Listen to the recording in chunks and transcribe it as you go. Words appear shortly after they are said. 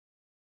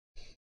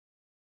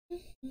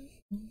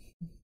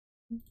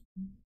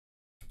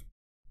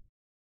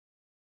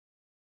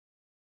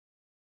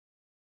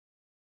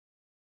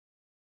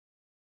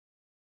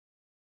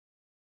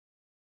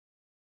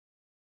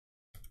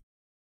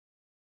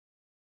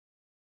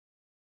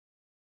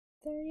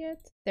There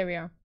yet? There we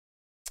are.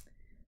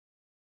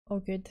 Oh,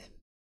 good.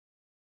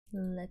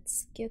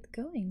 Let's get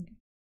going.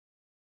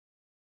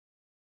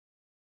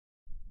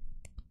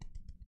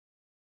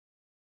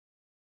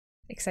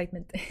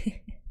 Excitement.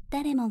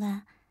 誰も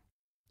が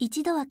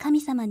一度は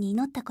神様に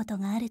祈ったこと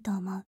があると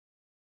思う。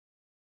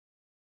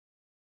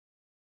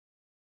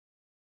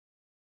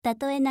た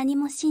とえ何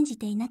も信じ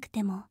ていなく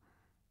ても、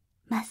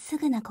まっす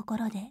ぐな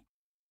心で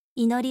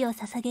祈りを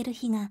捧げる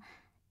日が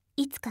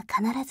いつか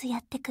必ずや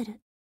ってく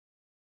る。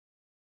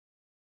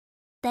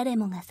誰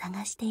もが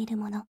探している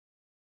もの。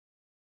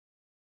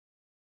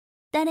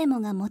誰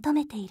もが求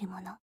めている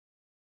もの。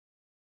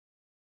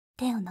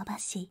手を伸ば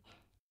し、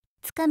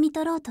掴み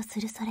取ろうとす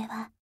るそれ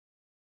は、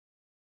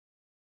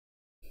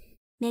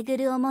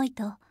巡る思い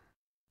と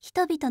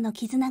人々の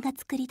絆が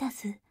作り出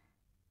す、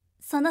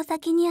その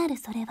先にある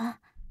それは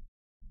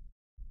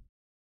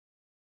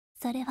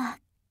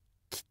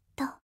きっ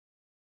と。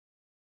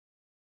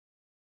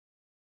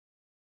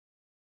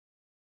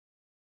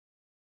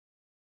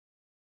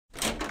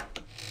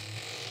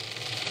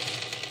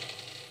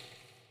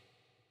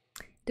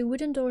The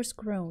wooden doors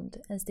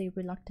groaned as they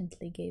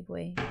reluctantly gave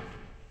way.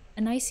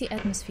 An icy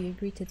atmosphere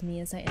greeted me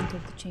as I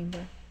entered the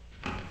chamber.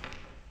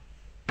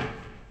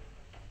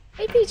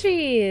 Hey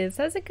Peaches!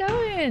 How's it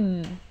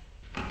going?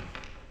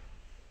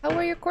 How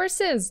were your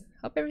courses?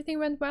 Hope everything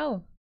went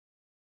well.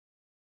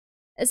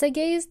 As I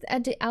gazed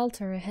at the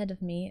altar ahead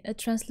of me, a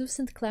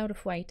translucent cloud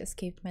of white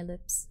escaped my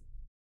lips.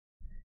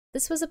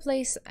 This was a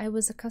place I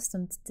was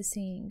accustomed to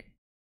seeing.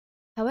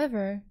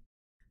 However,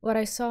 what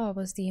I saw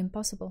was the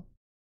impossible.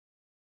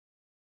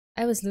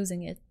 I was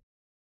losing it.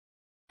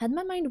 Had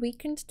my mind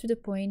weakened to the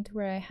point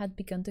where I had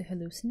begun to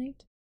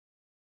hallucinate?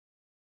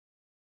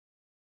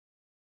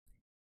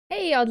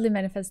 Hey, Oddly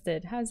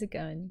Manifested, how's it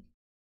going?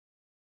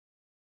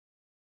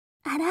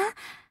 あら、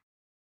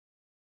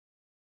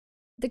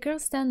 The girl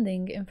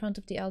standing in front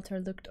of the altar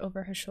looked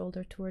over her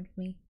shoulder toward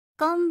me.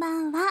 こんば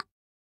んは。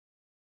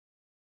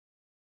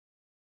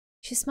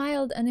 She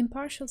smiled an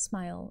impartial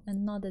smile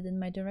and nodded in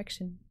my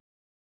direction.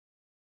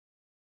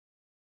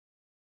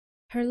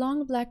 Her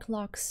long black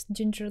locks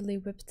gingerly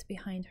whipped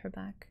behind her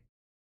back.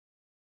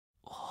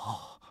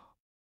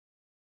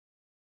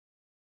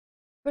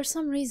 For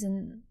some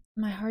reason,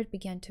 my heart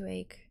began to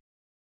ache.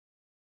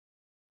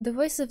 The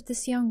voice of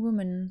this young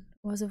woman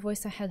was a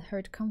voice I had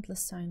heard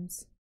countless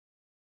times.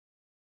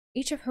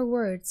 Each of her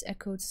words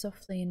echoed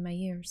softly in my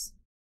ears.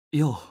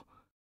 Yo.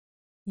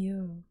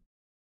 You.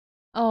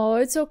 Oh,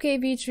 it's okay,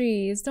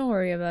 Beatrice. Don't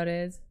worry about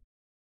it.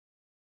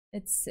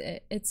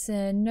 It's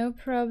no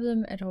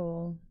problem at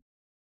all.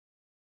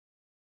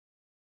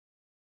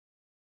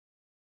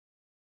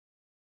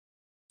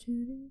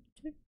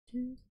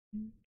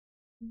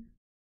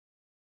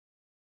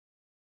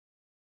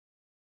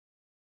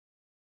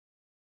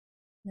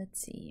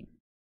 Let's see.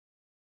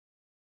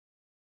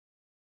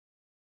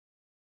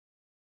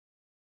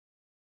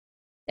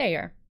 There you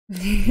are.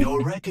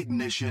 Your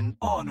recognition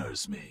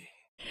honors me.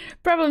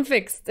 Problem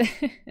fixed.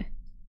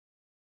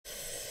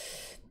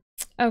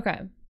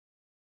 Okay.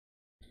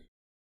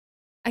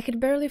 I could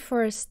barely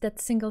force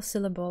that single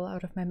syllable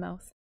out of my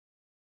mouth.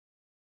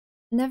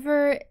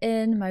 Never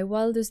in my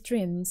wildest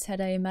dreams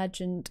had I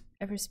imagined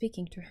ever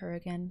speaking to her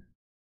again.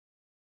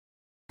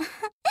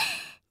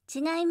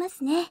 違いま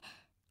すね。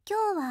今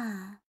日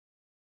は。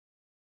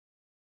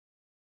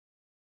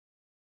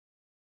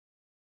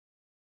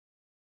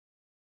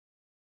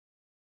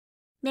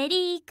メ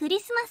リークリ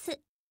スマス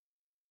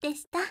で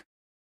した。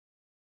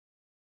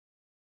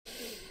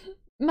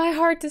My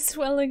heart is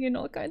swelling in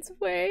all kinds of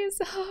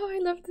ways. Oh, I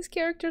love this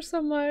character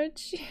so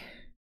much.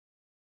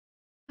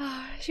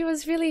 She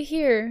was really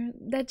here.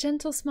 That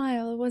gentle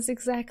smile was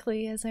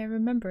exactly as I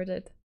remembered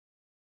it.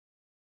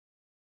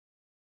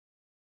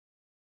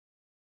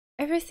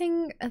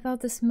 Everything about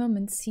this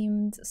moment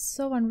seemed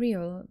so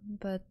unreal,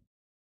 but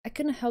I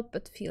couldn't help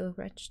but feel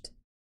wretched.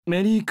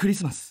 Merry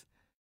Christmas.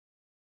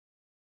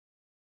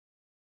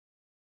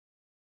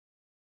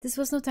 This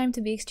was no time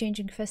to be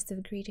exchanging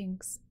festive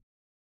greetings.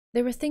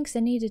 There were things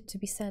that needed to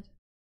be said.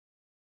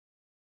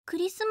 ク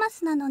リスマ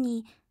スなの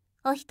に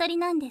お一人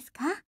なんです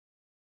か？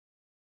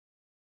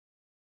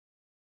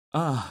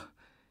ああ。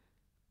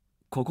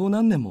ここ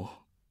何年も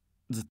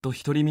ずっと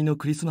独り身の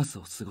クリスマス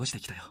を過ごして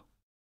きたよ。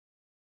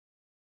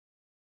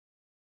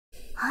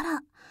あ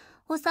ら、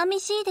お寂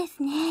しいで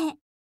すね。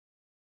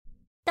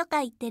と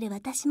か言ってる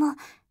私も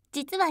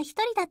実は一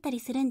人だったり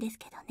するんです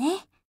けど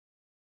ね。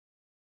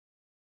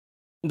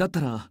だった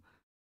ら、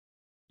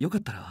よか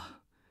った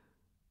ら、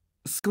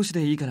少し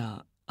でいいか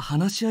ら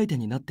話し相手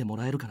になっても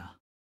らえるかな。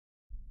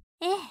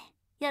ええ、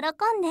喜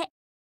んで。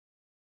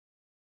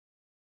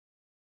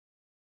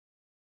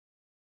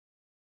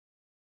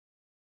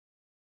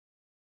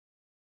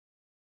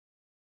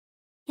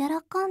喜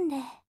んで。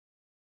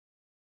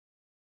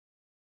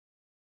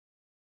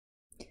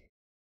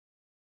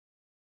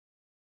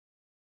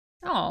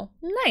Oh,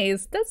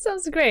 nice. That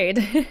sounds great.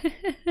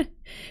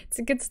 It's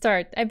a good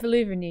start. I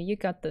believe in you. You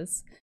got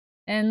this.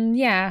 And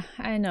yeah,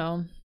 I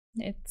know.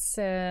 It's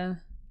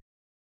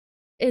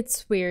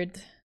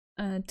weird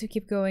to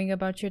keep going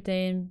about your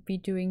day and be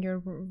doing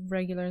your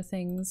regular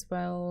things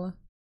while,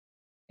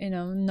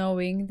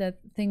 knowing that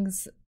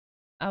things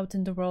out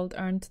in the world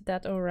aren't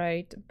that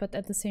alright, but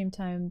at the same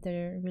time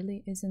there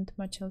really isn't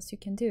much else you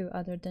can do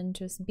other than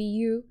just be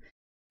you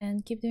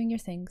and keep doing your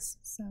things.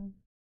 So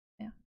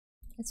yeah,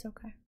 it's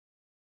okay.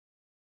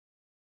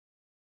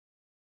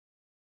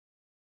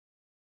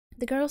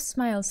 The girl's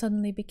smile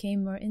suddenly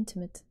became more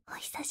intimate. お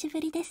久しぶ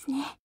りです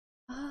ね。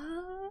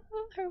 Ah,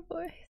 her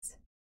voice.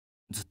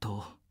 ずっ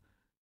と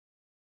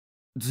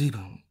ずいぶ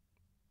ん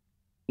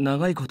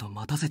長いこと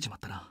待たせちまっ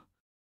たな。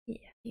 Yeah,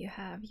 you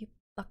have, you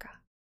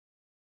baka.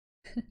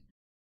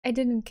 I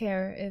didn't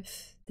care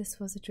if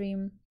this was a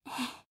dream.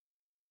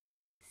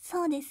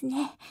 そうです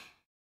ね。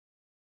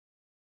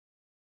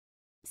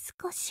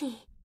少し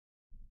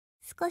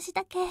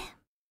だけ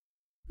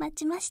待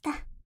ちまし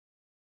た。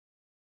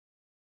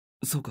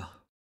そう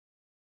か。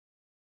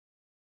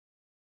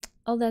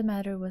 All that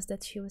mattered was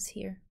that she was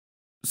here.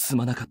 す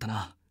まなかった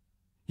な、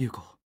優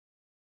子。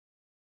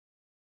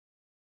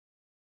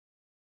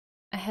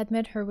 I had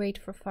made her wait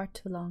for far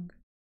too long.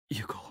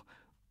 優子、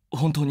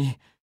本当に。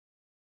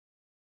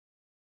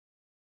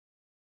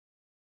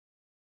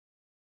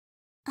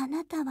 あ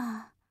なた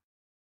は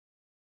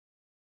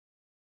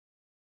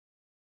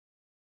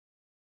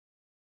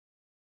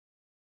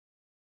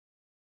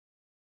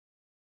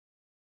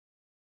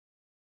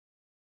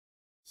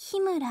日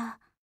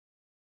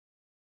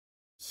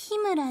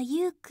村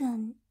優く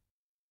ん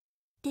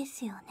で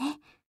すよね。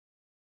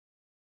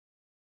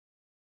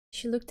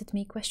 She looked at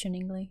me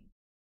questioningly.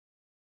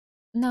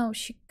 No,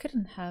 she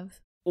couldn't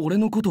have. 俺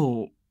のこと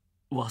を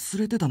忘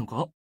れてたの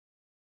か？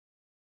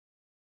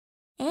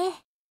 ええ、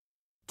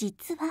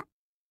実は。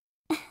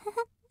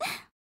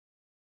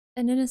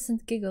 An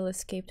innocent giggle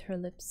escaped her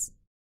lips.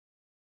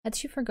 Had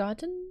she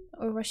forgotten,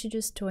 or was she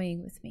just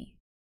toying with me?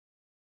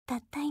 た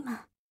った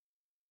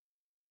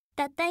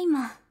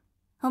今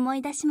思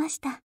い出しまし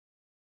た。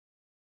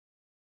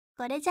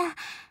これじゃ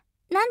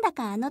なんだ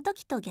かあの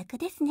時と逆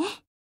ですね。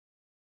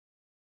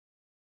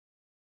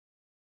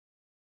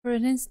 For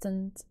an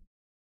instant,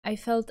 I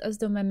felt as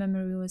though my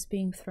memory was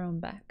being thrown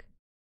back.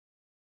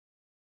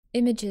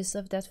 Images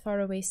of that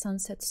faraway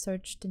sunset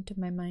surged into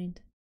my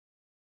mind.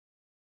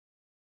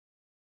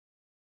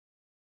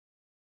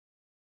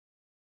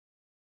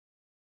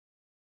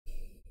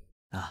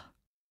 Ah,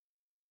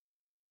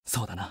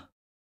 そうだな。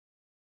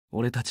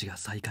俺たちが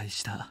再会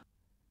した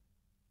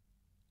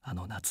あ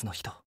の夏の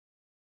日と。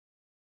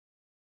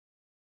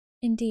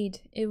 Indeed,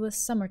 it was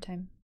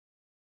summertime.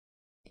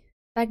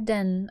 Back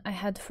then, I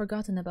had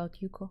forgotten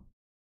about Yuko.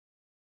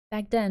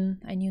 Back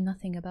then, I knew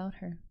nothing about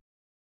her.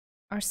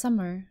 Our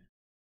summer,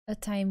 a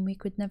time we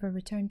could never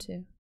return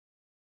to.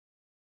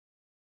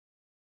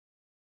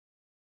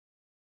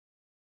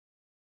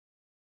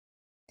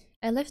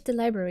 I left the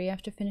library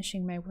after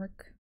finishing my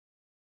work.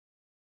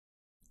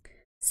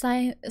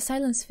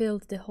 Silence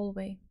filled the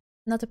hallway.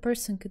 Not a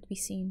person could be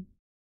seen.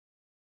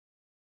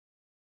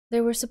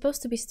 There were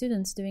supposed to be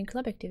students doing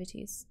club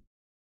activities.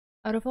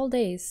 Out of all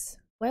days,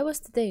 why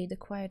was today the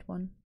quiet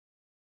one?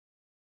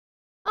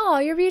 Oh,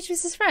 you're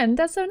Beatrice's friend.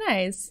 That's so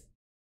nice.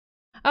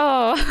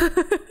 Oh.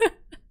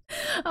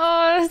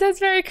 Oh, that's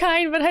very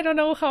kind, but I don't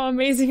know how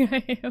amazing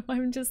I am.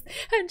 I'm just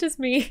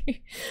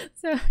me.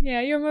 So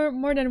yeah, you're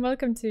more than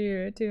welcome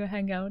to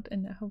hang out,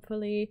 and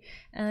hopefully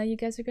you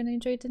guys are gonna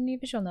enjoy the new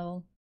visual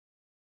novel.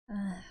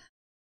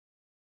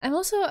 I'm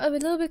also a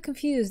little bit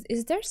confused.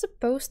 Is there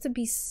supposed to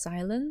be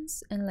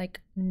silence and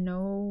like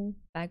no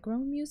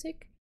background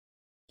music?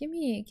 Give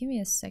me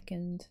a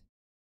second.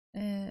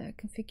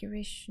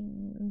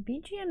 Configuration.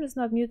 BGM is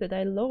not muted.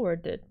 I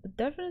lowered it, but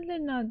definitely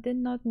did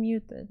not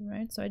mute it,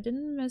 right? So I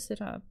didn't mess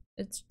it up.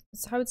 It's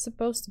how it's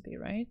supposed to be,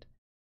 right?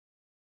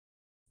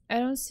 I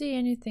don't see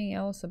anything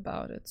else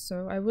about it,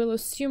 so I will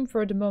assume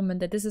for the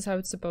moment that this is how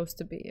it's supposed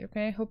to be.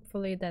 Okay,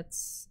 hopefully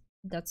that's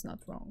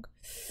not wrong.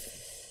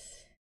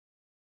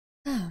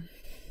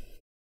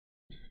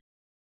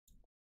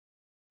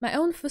 My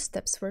own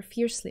footsteps were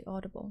fiercely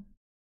audible.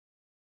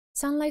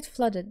 Sunlight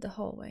flooded the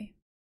hallway.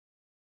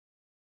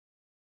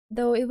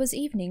 Though it was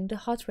evening, the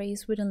hot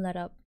rays wouldn't let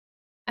up.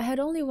 I had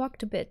only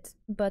walked a bit,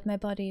 but my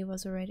body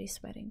was already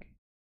sweating.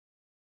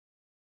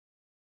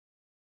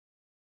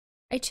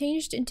 I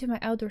changed into my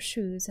outdoor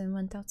shoes and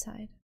went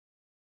outside.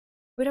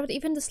 Without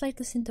even the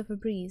slightest hint of a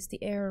breeze,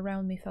 the air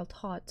around me felt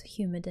hot,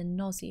 humid, and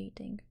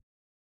nauseating.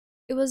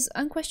 It was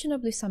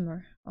unquestionably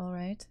summer, all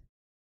right.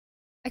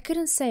 I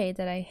couldn't say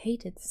that I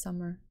hated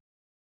summer.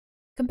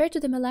 Compared to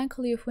the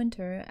melancholy of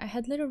winter, I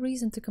had little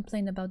reason to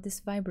complain about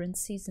this vibrant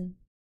season.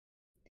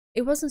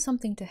 It wasn't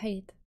something to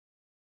hate.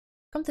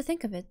 Come to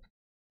think of it,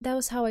 that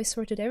was how I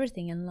sorted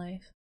everything in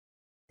life.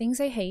 Things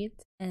I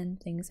hate and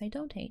things I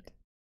don't hate.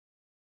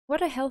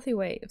 What a healthy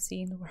way of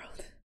seeing the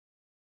world.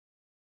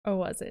 Or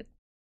was it?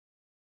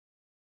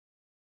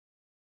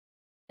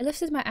 I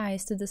lifted my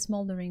eyes to the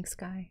smoldering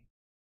sky.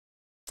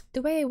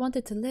 The way I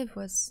wanted to live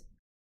was...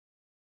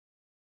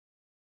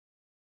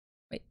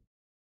 Wait.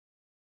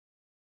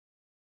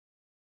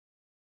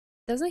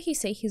 Doesn't he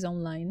say his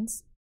own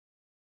lines?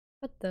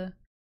 What the...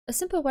 A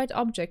simple white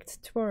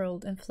object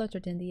twirled and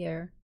fluttered in the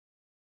air.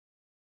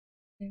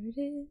 There it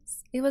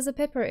is. It was a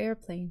paper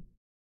airplane.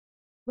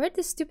 Where'd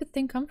this stupid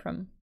thing come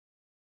from?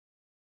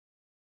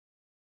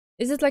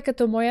 Is it like a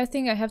Tomoya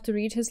thing? I have to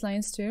read his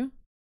lines too?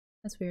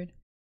 That's weird.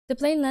 The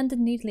plane landed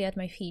neatly at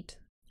my feet.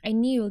 I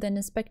kneeled and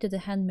inspected the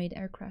handmade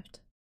aircraft.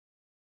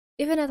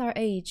 Even at our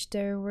age,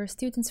 there were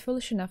students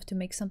foolish enough to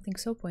make something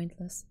so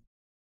pointless.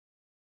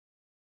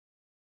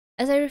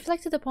 As I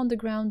reflected upon the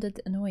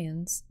grounded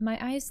annoyance, my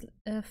eyes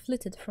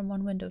flitted from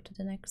one window to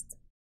the next.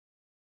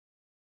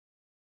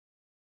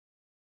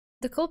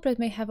 The culprit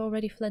may have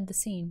already fled the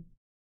scene.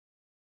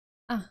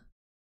 Ah.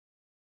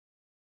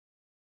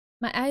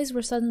 My eyes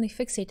were suddenly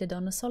fixated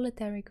on a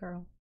solitary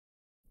girl.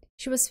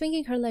 She was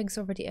swinging her legs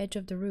over the edge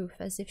of the roof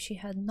as if she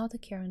had not a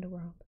care in the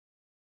world.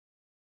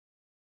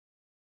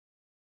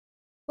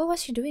 What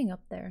was she doing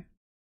up there?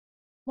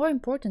 More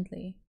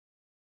importantly,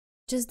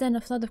 just then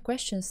a flood of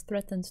questions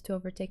threatened to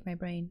overtake my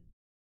brain.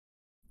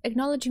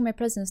 Acknowledging my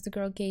presence, the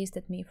girl gazed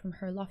at me from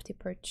her lofty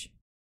perch.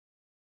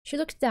 She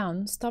looked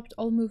down, stopped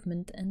all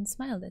movement, and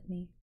smiled at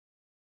me.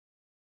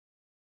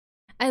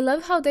 I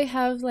love how they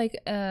have like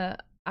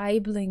eye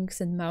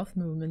blinks and mouth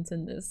movements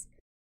in this.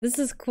 This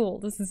is cool.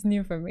 This is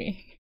new for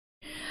me.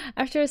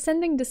 After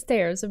ascending the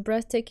stairs, a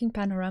breathtaking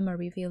panorama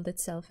revealed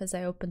itself as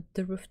I opened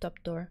the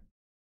rooftop door.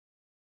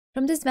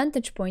 From this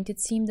vantage point,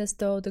 it seemed as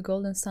though the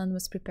golden sun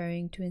was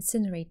preparing to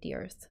incinerate the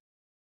earth.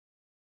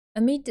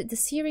 Amid the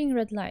searing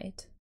red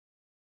light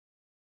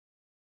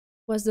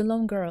was the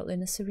lone girl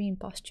in a serene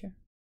posture.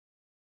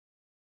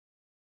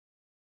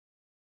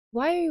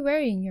 Why are you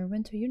wearing your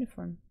winter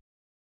uniform?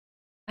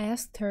 I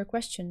asked her a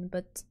question,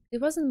 but it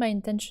wasn't my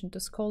intention to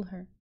scold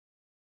her.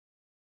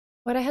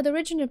 What I had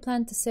originally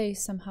planned to say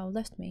somehow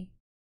left me.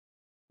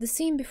 The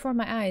scene before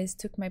my eyes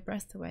took my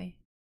breath away.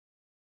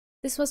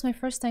 This was my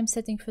first time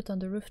setting foot on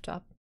the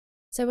rooftop,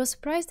 so I was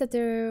surprised that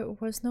there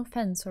was no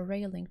fence or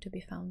railing to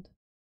be found.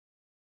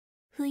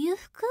 冬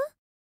服?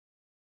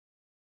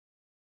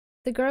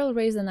 The girl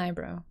raised an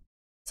eyebrow.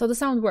 So the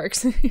sound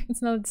works.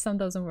 It's not that the sound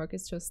doesn't work,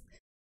 it's just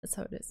that's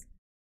how it is.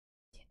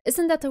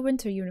 Isn't that a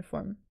winter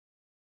uniform?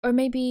 Or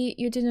maybe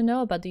you didn't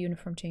know about the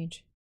uniform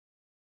change.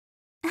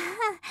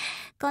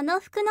 こ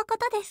の服のこ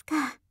とです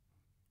か。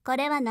こ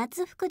れは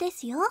夏服で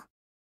すよ。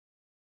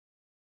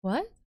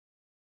 What?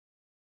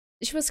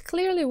 She was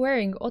clearly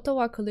wearing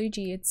Ottawa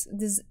Collegiate's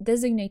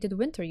designated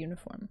winter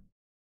uniform.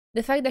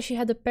 The fact that she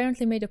had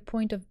apparently made a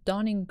point of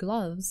donning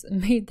gloves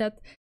made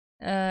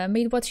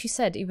what she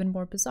said even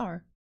more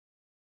bizarre.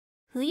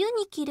 冬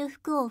に着る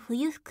服を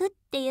冬服っ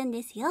て言うん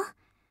ですよ。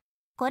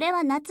これ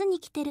は夏に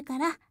着てるか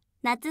ら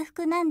夏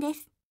服なんで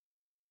す。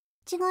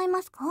違い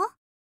ますか?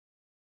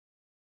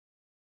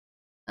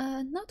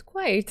 Not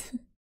quite.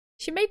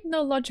 She made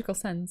no logical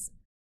sense.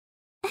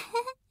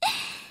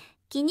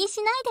 気に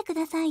しないでく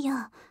ださいよ。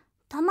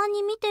たま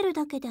に見てる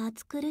だけで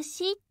暑苦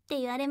しいって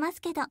言われます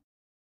けど。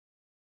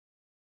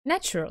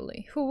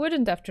Naturally, who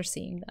wouldn't after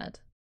seeing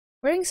that?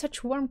 Wearing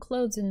such warm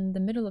clothes in the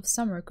middle of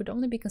summer could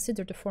only be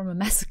considered a form of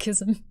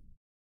masochism.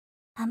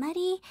 あま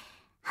り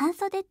半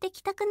袖って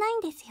着たくない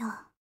んですよ。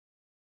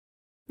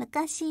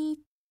昔、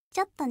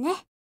ちょっとね。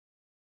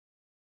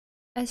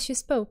As she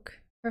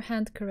spoke, her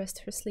hand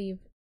caressed her sleeve.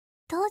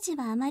 当時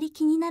はあまり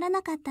気になら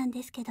なかったん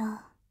ですけど、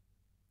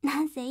な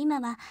んせ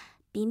今は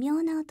微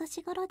妙なお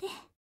年頃で。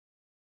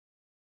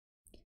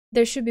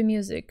There should be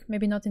music,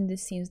 maybe not in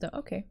these scenes though.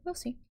 Okay, we'll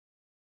see.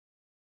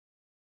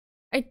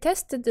 I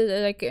tested it,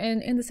 like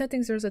in the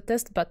settings there's a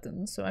test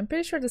button, so I'm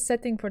pretty sure the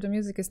setting for the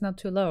music is not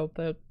too low,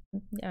 but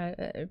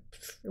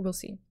we'll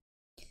see.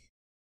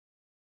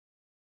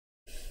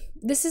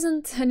 This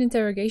isn't an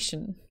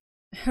interrogation.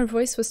 Her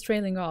voice was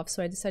trailing off,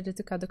 so I decided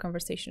to cut the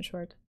conversation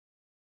short.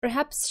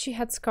 Perhaps she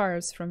had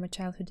scars from a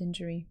childhood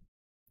injury.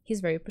 He's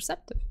very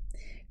perceptive.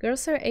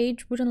 Girls her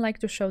age wouldn't like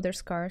to show their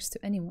scars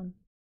to anyone.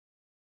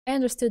 I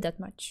understood that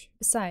much.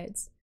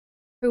 Besides,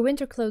 her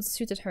winter clothes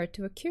suited her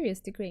to a curious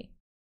degree.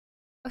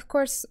 Of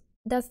course,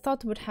 that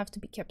thought would have to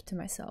be kept to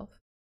myself.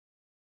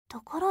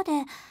 ところで、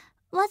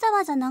わざ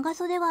わざ長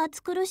袖は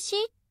暑苦し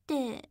いっ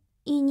て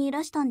言いにい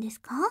らしたんです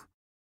か?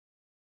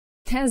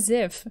 As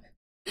if.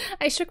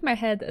 I shook my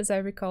head as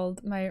I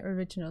recalled my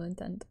original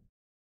intent.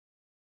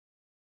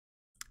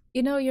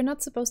 You know, you're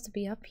not supposed to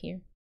be up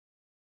here.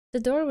 The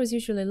door was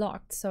usually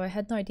locked, so I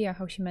had no idea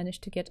how she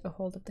managed to get a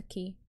hold of the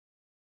key.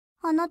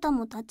 あなた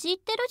も立ち入っ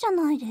てるじゃ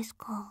ないです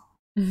か。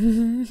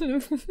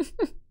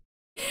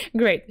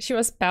Great, she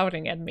was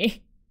pouting at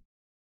me.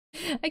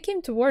 I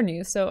came to warn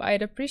you, so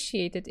I'd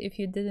appreciate it if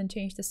you didn't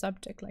change the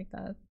subject like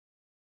that.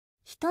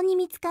 人に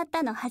見つかっ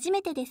たの初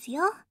めてです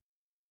よ。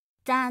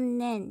残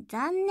念、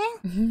残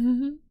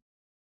念。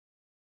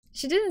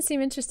She didn't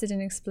seem interested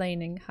in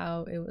explaining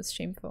how it was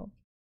shameful.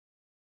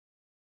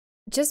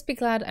 Just be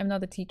glad I'm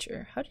not a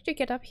teacher. How did you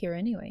get up here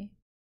anyway?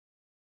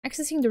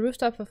 Accessing the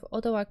rooftop of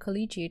Ottawa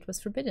Collegiate was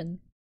forbidden.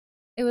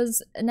 It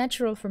was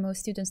natural for most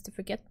students to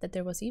forget that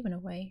there was even a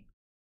way.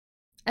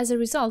 As a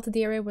result,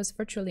 the area was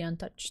virtually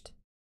untouched.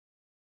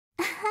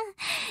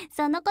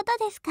 そのこと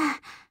ですか。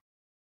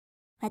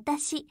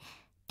私、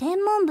天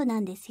文部な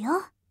んですよ。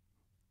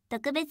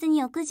特別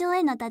に屋上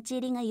への立ち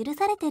入りが許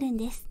されてるん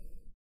です。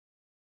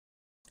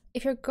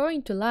If you're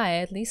going to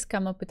lie, at least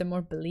come up with a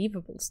more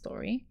believable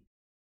story.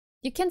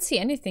 You can't see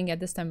anything at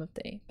this time of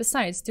day.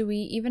 Besides, do we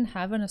even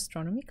have an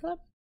astronomy club?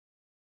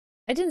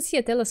 I didn't see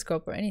a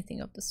telescope or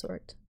anything of the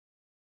sort.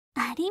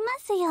 ありま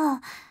す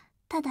よ。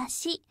ただ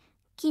し、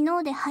昨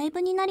日で廃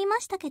部になりま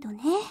したけど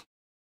ね。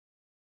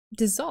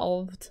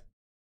Dissolved?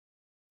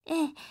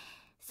 ええ、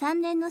3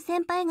年の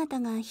先輩方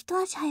が一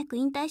足早く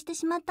引退して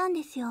しまったん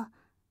ですよ。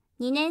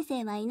2年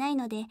生はいない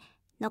ので、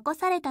残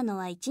されたの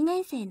は1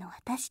年生の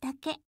私だ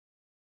け。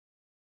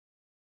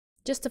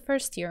Just the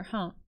first year,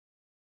 huh?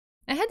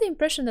 I had the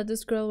impression that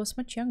this girl was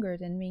much younger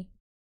than me.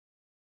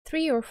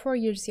 3 or 4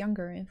 years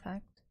younger, in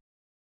fact.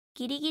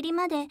 ギリギリ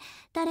まで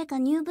誰か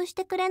入部し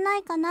てくれな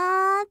いか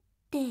なーっ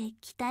て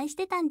期待し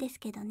てたんです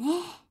けどね。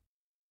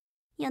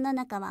世の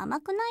中は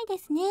甘くないで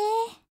すね。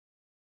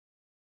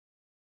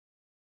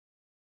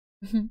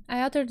I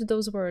uttered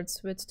those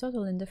words with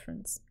total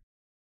indifference.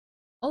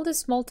 All this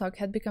small talk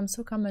had become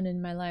so common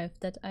in my life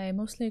that I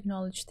mostly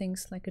acknowledged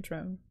things like a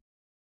drone.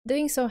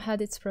 Doing so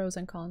had its pros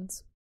and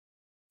cons.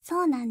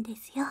 そうなんで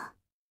すよ。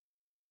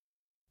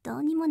ど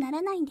うにもな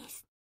らないんで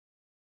す。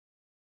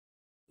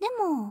で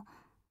も、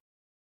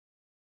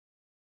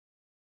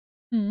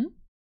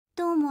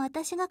どうも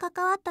私が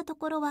関わったと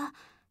ころは、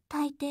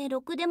大抵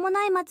ろくでも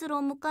ない末路を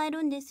迎え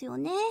るんですよ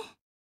ね。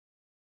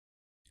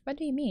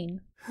What do you mean?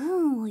 不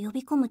運を呼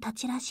び込むた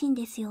ちらしいん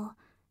ですよ。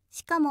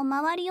しかも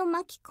周りを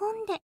巻き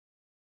込んで。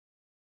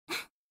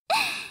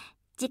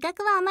自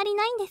覚はあまり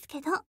ないんですけ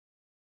ど。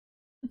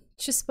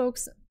She spoke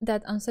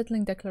that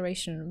unsettling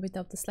declaration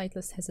without the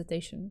slightest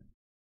hesitation.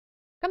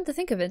 Come to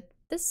think of it,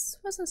 this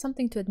wasn't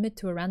something to admit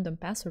to a random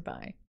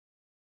passerby.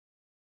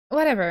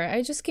 Whatever,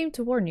 I just came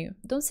to warn you.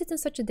 Don't sit in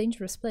such a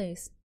dangerous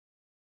place.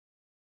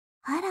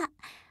 あら、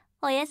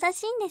お優し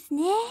いんです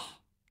ね。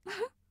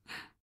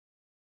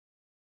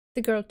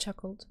The girl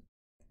chuckled.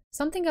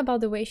 Something about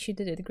the way she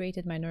did it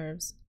grated my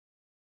nerves.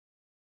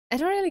 I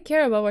don't really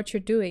care about what you're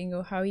doing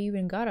or how you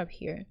even got up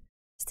here.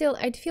 Still,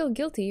 I'd feel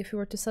guilty if you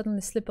were to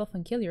suddenly slip off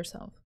and kill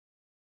yourself.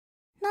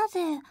 な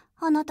ぜ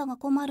あなたが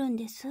困るん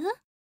です？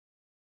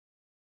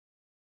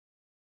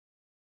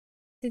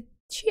 Did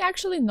she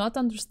actually not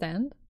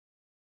understand?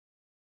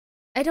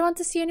 I don't want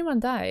to see anyone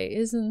die,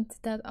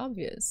 isn't that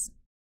obvious?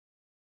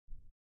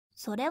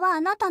 それは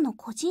あなたの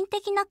個人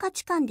的な価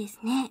値観です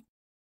ね。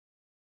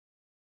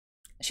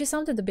She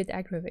sounded a bit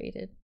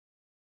aggravated.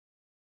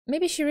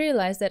 Maybe she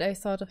realized that I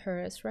thought of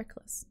her as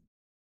reckless.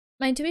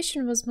 My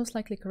intuition was most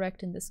likely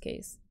correct in this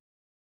case.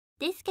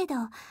 ですけど、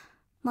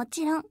も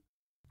ちろん、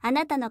あ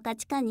なたの価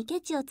値観に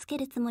ケチをつけ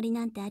るつもり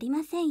なんてあり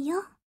ません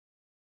よ。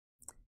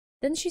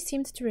Then she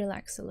seemed to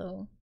relax a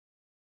little.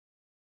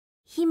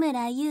 日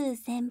村優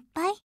先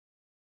輩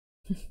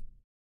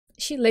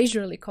She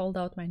leisurely called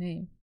out my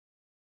name.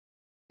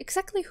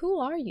 Exactly who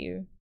are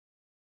you?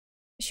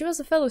 She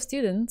was a fellow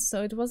student,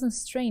 so it wasn't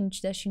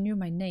strange that she knew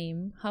my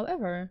name.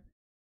 However,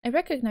 I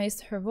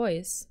recognized her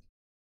voice.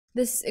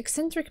 This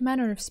eccentric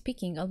manner of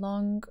speaking,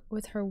 along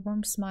with her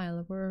warm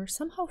smile, were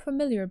somehow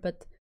familiar,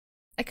 but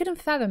I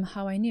couldn't fathom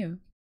how I knew.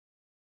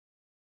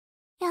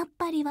 やっ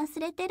ぱり忘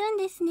れてるん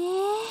ですね。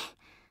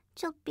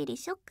ちょっぴり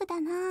ショックだ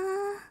な。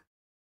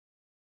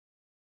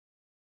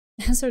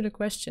Answer the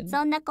question.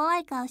 そんな怖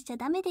い顔しちゃ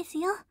ダメです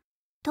よ。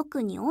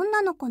特に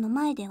女の子の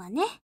前では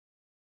ね。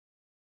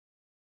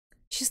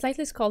She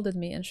slightly scolded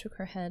me and shook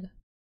her head.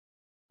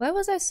 Why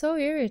was I so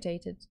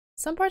irritated?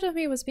 Some part of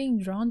me was being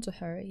drawn to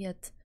her,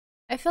 yet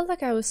I felt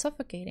like I was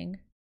suffocating.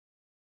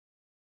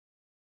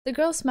 The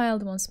girl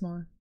smiled once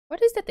more.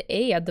 What is that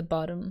A at the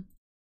bottom?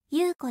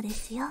 優子で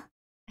すよ。I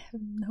have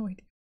no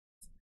idea.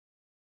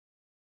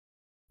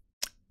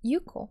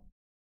 Yuko?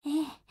 え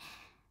え、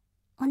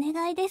お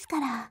願いですか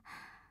ら。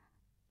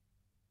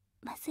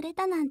忘れ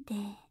たなんて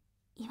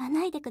言わ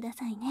ないでくだ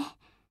さいね。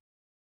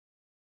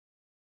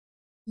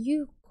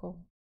Yuko.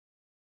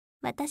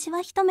 私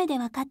は一目で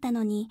分かった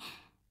のに、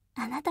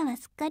あなたは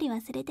すっかり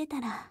忘れて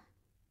たら、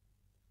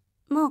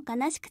もう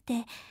悲しく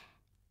て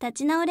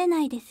立ち直れな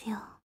いですよ。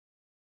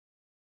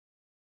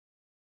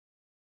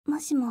も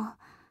しも、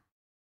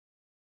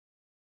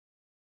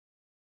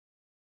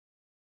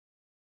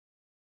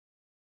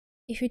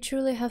If you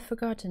truly have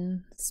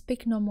forgotten,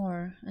 speak no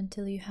more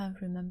until you have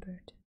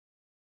remembered.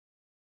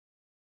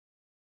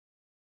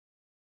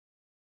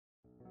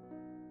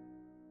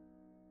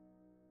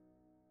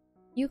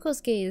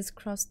 Yuko's gaze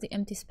crossed the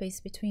empty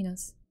space between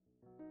us.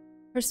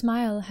 Her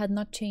smile had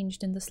not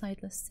changed in the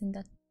slightest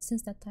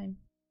since that time.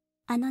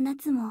 あの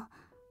夏も、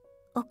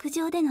屋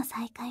上での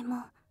再会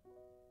も、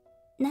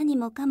何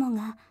もかも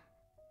が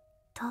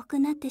遠く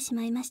なってし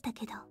まいました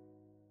けど。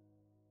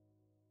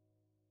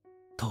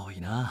遠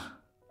い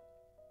な。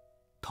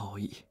遠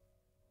い。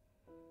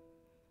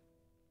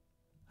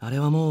あれ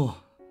はもう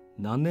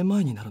何年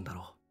前になるんだ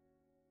ろ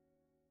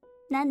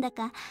なんだ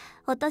か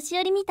お年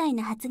寄りみたい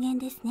な発言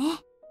ですね。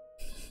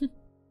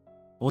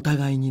お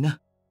互いにな。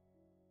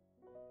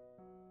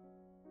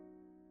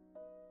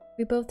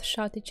We both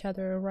shot each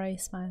other a wry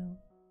smile.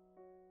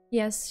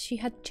 Yes, she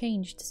had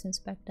changed since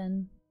back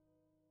then.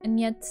 And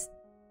yet,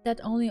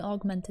 that only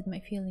augmented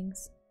my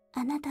feelings.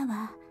 あなた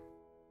は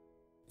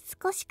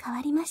少し変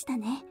わりました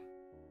ね。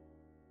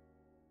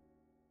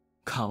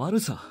変わる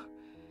さ。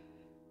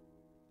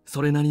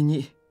それなり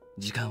に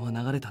時間は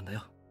流れたんだ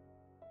よ。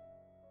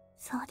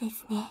そうで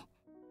すね。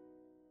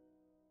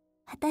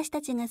私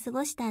たちが過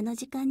ごしたあの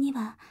時間に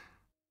は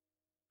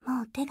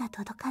もう手が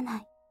届かな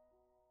い。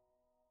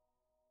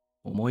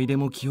思い出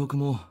も記憶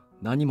も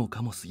何も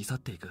かも過ぎ去っ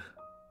ていく。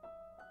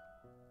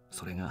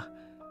それが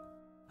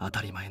当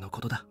たり前の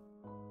ことだ。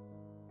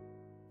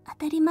当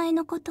たり前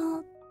のこ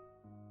と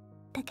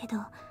だけど、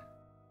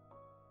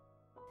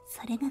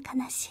それが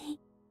悲しい。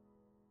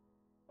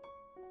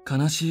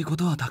悲しいこ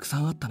とはたくさ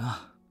んあった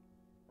な。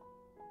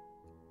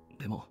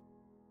でも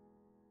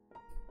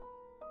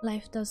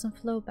Life doesn't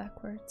flow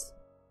backwards.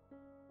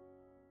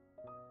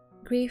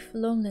 Grief,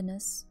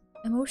 loneliness,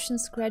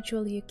 emotions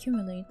gradually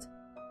accumulate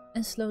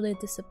and slowly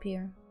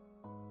disappear.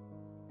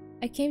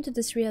 I came to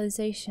this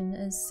realization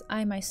as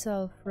I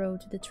myself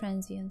rode the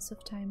transience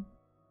of time.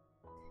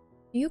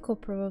 Yuko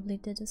probably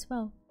did as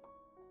well.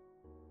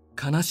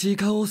 悲しい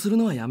顔をする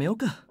のはやめよう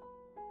か。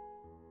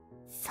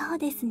そう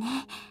ですね。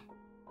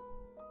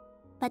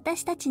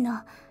私たち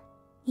の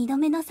2度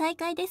目の再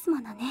会ですも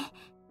のね。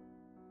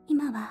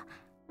今は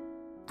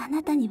あ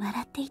なたに笑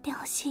っていて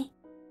ほしい。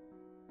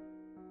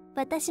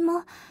私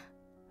も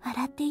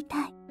笑ってい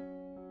たい。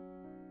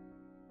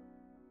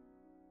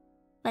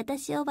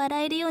私を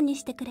笑えるように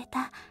してくれ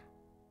た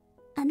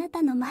あな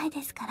たの前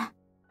ですから。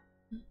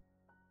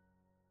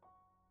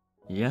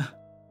いや、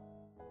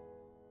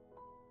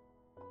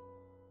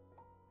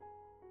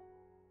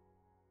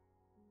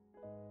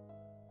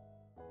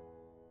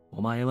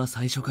お前は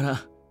最初から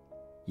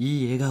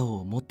いい笑顔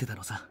を持ってた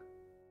のさ。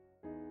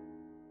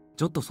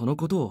ちょっとその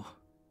ことを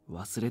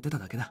忘れてた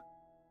だけだ。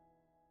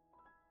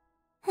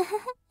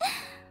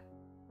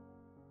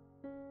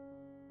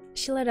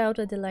She let out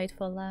a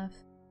delightful laugh.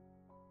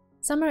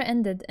 Summer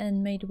ended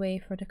and made way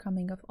for the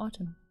coming of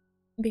autumn.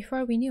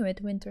 Before we knew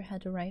it, winter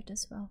had arrived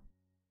as well.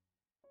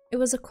 It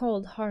was a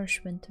cold,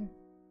 harsh winter.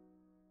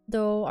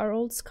 Though our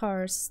old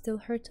scars still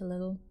hurt a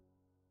little,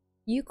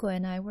 Yuko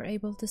and I were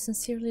able to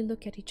sincerely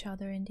look at each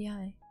other in the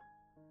eye.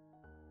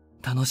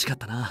 楽しかっ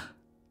たな、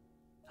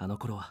あの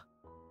頃は。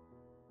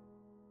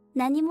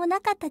何もな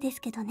かったで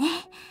すけどね。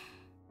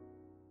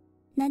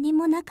何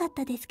もなかっ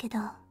たですけど、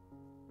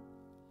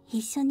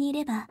一緒にい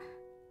れば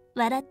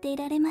笑ってい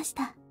られまし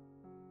た。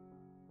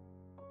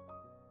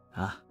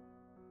あ、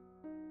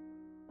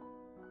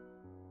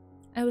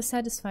I was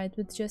satisfied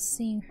with just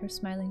seeing her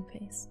smiling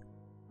face.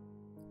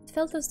 It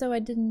felt as though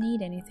I didn't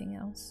need anything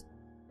else.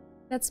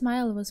 That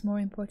smile was more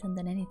important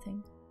than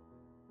anything.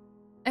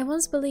 I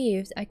once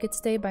believed I could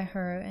stay by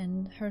her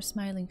and her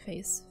smiling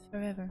face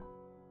forever.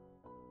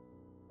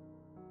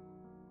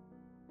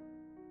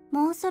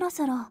 もうそろ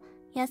そろ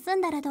休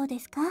んだらどうで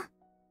すか？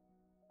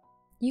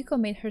 Yuko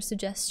made her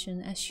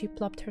suggestion as she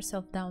plopped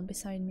herself down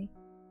beside me.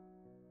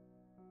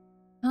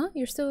 Huh?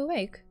 You're still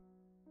awake?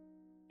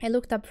 I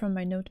looked up from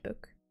my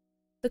notebook.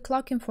 The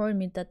clock informed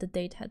me that the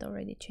date had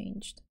already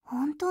changed.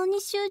 本当に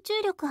集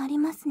中力あり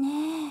ます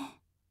ね。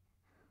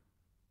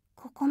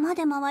ここま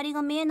で周り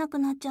が見えなく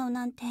なっちゃう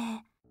なんて。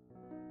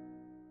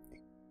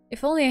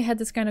If only I had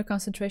this kind of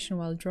concentration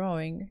while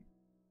drawing.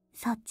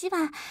 そっち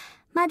は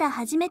まだ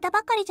始めた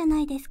ばかりじゃな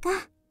いですか。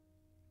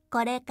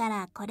これか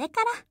らこれ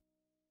から。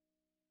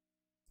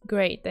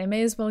Great, I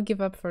may as well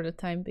give up for the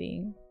time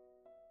being.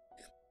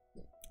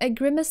 I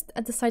grimaced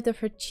at the sight of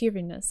her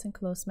cheeriness and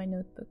closed my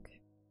notebook.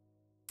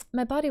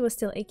 My body was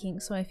still aching,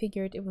 so I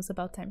figured it was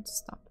about time to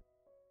stop.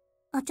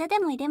 お茶で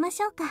も入れま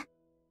しょうか。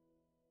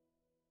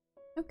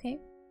Okay.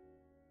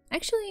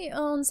 Actually,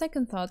 on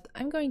second thought,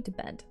 I'm going to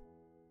bed.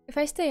 If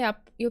I stay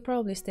up, you'll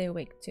probably stay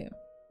awake too.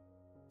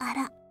 あ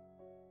ら、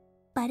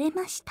バレ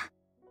ました。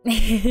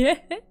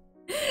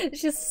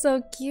She's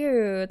so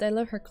cute. I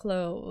love her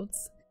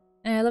clothes.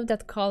 And I love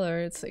that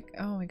color. It's like,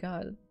 oh my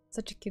god,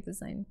 such a cute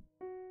design.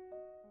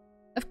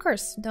 Of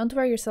course, don't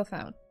wear yourself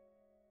out.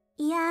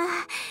 いやー、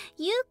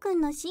ゆうく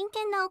んの真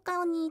剣なお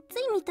顔につ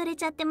い見とれ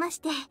ちゃってまし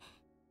て。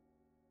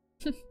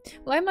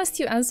Why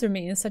must you answer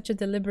me in such a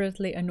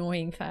deliberately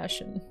annoying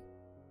fashion?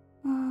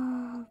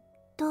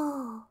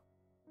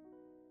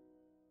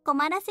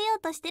 困らせよ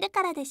うとしてる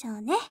からでしょ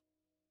うね。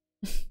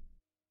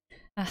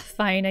Ah,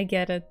 fine, I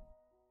get it.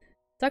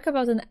 Talk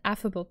about an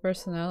affable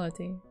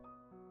personality.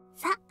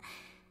 さ、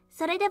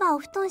それではお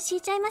布団敷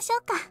いちゃいましょ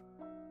うか。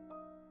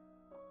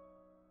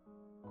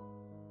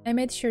I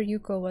made sure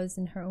Yuko was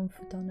in her own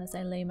futon as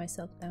I lay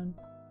myself down.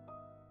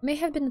 It may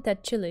have been a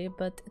tad chilly,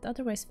 but it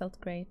otherwise felt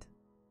great.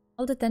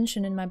 All the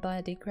tension in my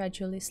body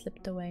gradually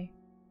slipped away.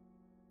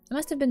 I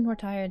must have been more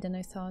tired than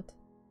I thought.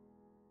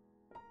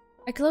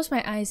 I closed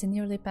my eyes and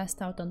nearly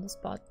passed out on the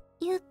spot.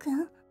 ゆうく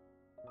ん、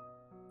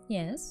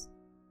 Yes?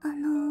 あ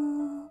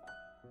のー、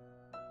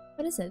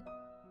What is it?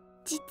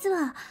 実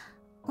は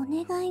お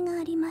願いが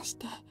ありまし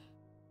て。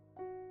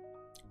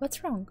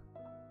What's wrong?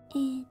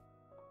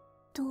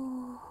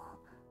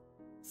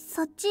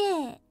 そっち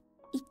へ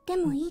行って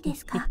もいいで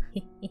すか？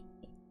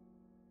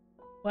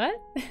 What?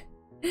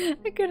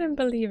 I couldn't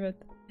believe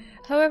it.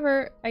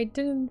 However, I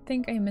didn't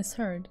think I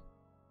misheard.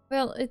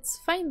 Well, it's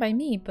fine by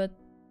me, but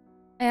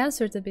I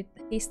answered a bit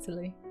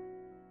hastily.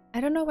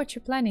 I don't know what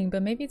you're planning,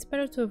 but maybe it's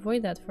better to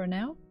avoid that for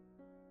now.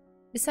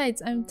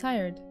 Besides, I'm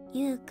tired.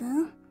 ゆうく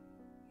ん、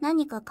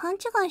何か勘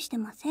違いして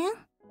ません？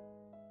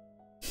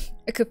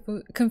 A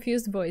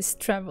confused voice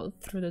traveled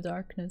through the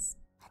darkness.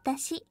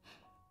 私、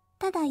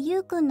ただゆ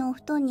うくんのお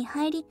布団に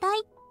入りた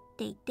いっ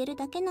て言ってる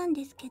だけなん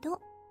ですけ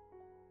ど。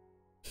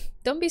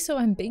Don't be so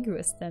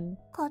ambiguous then.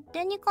 勝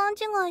手に勘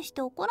違いし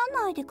て怒ら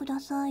ないでくだ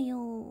さい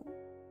よ。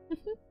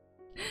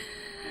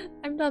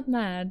I'm not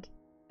mad.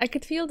 I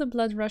could feel the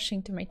blood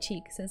rushing to my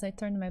cheeks as I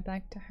turned my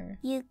back to her.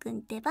 ゆうくん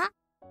ってば、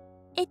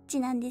エッチ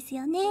なんです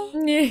よね。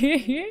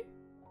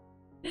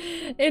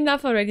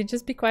Enough already,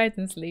 just be quiet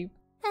and sleep.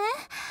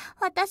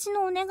 私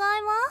のお願い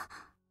は？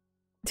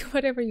 Do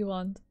whatever you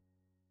want.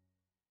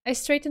 I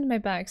straightened my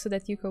back so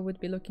that Yuko would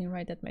be looking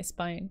right at my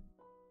spine.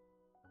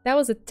 That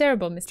was a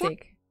terrible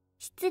mistake.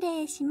 失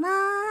礼しま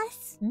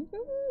す。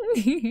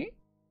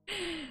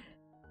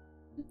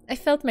I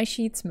felt my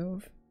sheets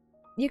move.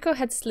 Yuko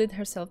had slid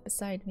herself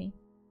beside me.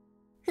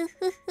 ふ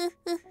ふふ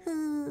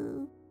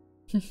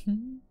ふふ。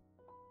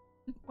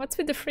What's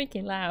with the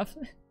freaky laugh?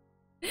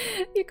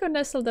 Yuko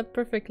nestled up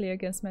perfectly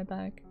against my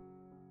back.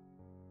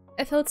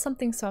 I felt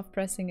something soft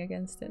pressing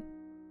against it.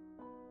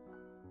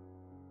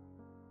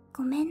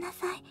 ごめんな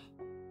さい。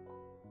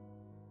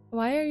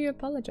Why are you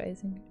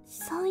apologizing?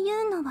 そうい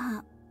うの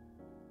は、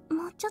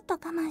もうちょっと我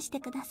慢して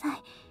くださ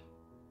い。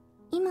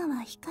今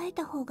は控え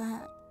た方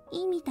が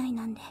いいみたい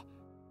なんで。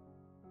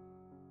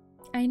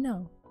I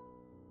know.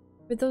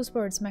 With those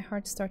words, my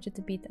heart started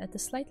to beat at a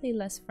slightly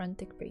less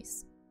frantic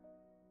pace.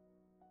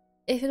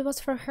 If it was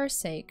for her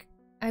sake,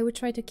 I would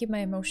try to keep my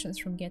emotions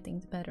from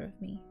getting the better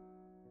of me.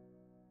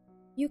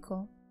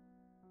 Yuko.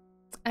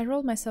 I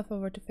rolled myself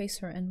over to face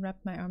her and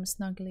wrapped my arms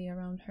snugly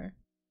around her.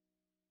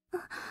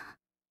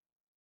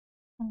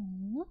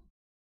 Aww.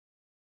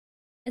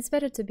 It's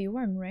better to be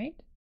warm, right?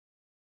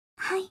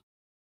 はい。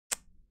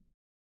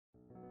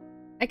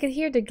 I could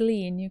hear the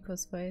glee in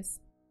Yuko's voice.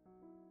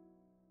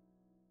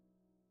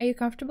 Are you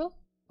comfortable?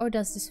 Or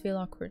does this feel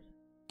awkward?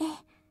 ええ、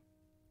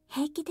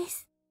平気で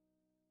す。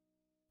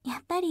や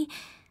っぱり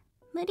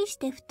無理し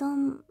て布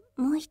団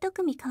もう一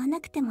組買わ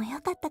なくても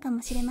よかったか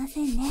もしれま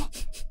せんね。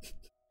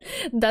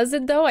Does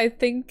it though? I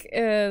think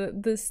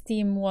the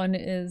Steam one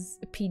is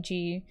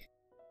PG.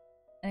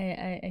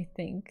 I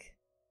think.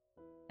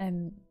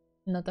 I'm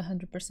not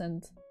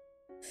 100%.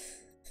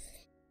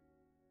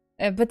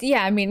 But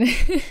yeah, I mean,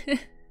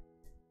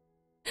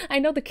 I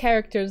know the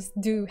characters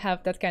do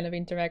have that kind of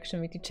interaction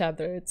with each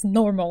other. It's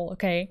normal,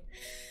 okay?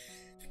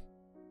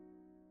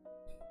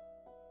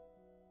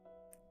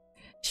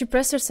 She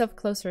pressed herself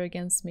closer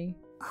against me.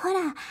 ほ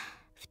ら、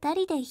二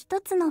人で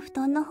一つの布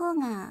団の方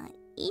が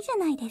いいじゃ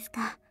ないです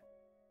か。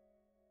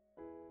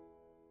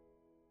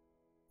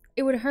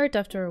It would hurt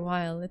after a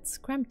while. It's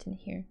cramped in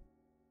here.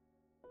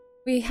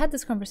 We had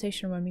this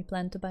conversation when we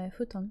planned to buy a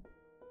futon.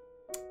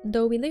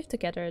 Though we lived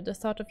together, the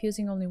thought of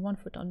using only one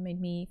futon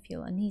made me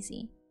feel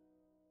uneasy.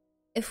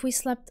 If we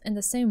slept in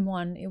the same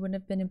one, it would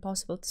have been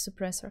impossible to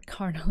suppress our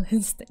carnal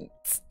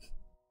instincts.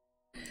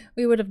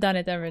 We would have done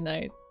it every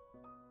night.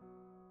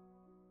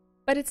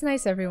 But it's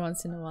nice every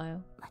once in a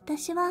while.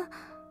 私は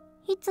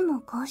いつも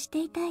こうし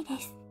ていたいで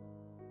す。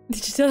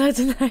Did you tell her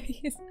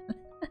tonight?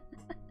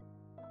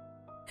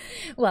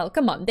 Well,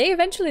 come on, they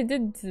eventually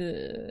did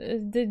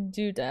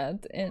do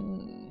that,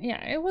 and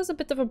yeah, it was a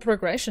bit of a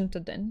progression to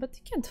then, but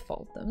you can't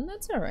fault them,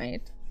 that's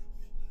alright.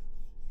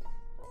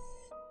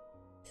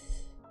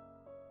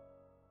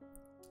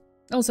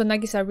 Also,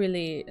 Nagisa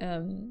really,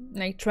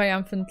 like,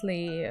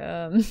 triumphantly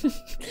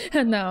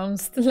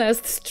announced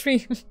last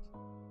stream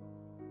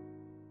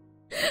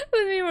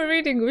when we were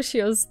reading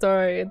Ushio's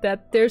story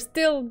that they're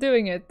still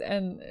doing it,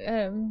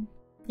 and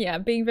yeah,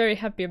 being very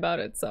happy about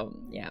it, so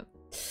yeah.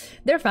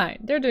 They're fine.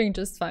 They're doing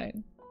just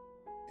fine.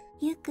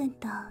 ゆうくん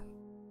と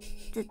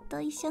ずっと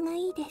一緒が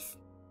いいです。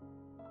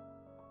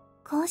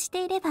こうし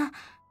ていれば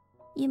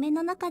夢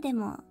の中で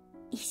も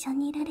一緒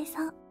にいられ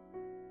そう。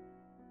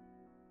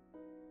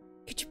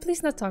Could you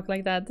please not talk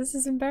like that? This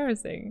is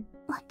embarrassing.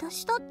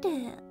 私だって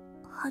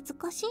恥ず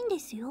かしいんで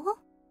すよ。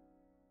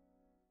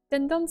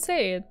Then don't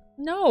say it.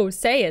 No,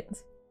 say it.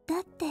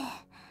 だって。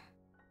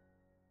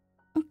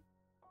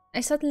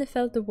I suddenly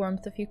felt the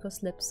warmth of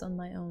Yuko's lips on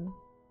my own.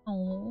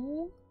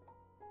 Oh.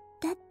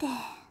 だって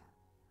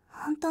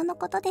本当の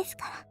ことです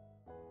から。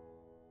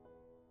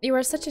You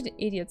are such an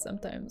idiot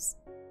sometimes.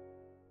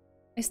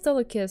 I stole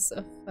a kiss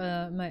of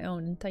my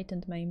own and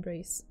tightened my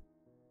embrace.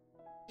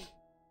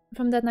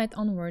 From that night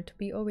onward,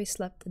 we always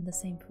slept in the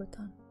same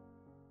futon.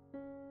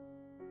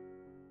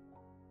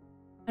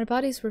 Our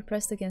bodies were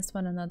pressed against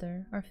one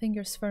another, our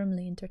fingers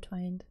firmly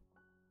intertwined.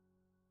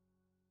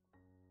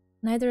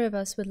 Neither of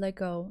us would let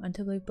go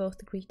until we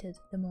both greeted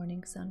the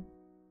morning sun.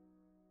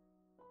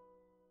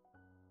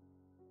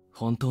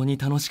 本当に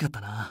楽しかっ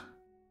たな。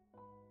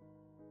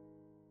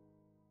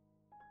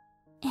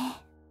ええ、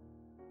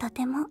と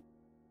ても。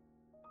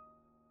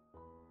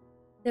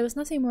There was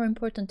nothing more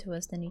important to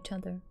us than each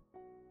other.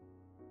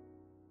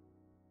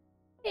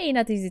 Hey,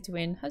 not easy to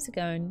win. How's it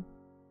going?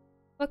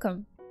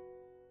 Welcome.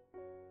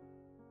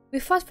 We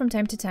fought from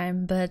time to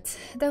time, but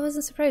that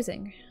wasn't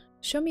surprising.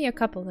 Show me a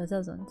couple that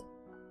doesn't.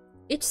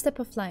 Each step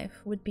of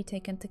life would be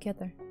taken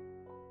together.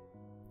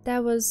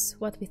 That was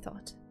what we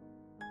thought.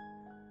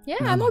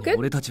 Yeah, I'm all なのに good.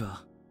 俺たち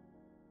は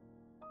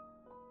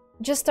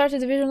Just started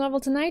the visual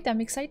novel tonight.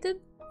 I'm excited.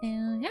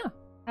 And yeah,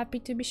 happy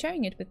to be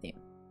sharing it with you.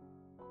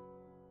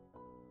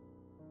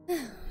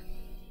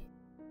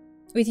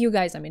 With you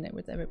guys, I mean,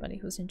 with everybody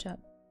who's in chat.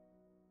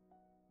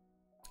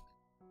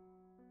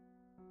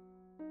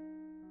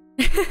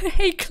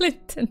 Hey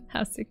Clinton,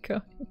 how's it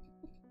going?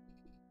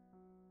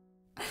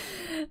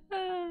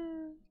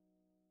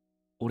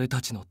 俺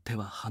たちの手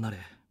は離れ、違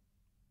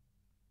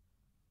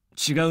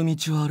う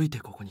道を歩いて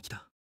ここに来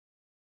た。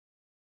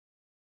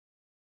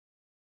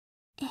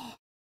ええ。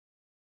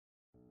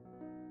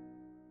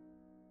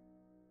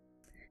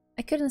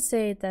I couldn't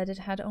say that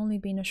it had only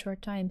been a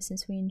short time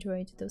since we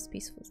enjoyed those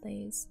peaceful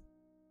days.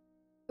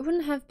 It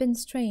wouldn't have been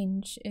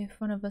strange if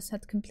one of us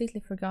had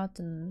completely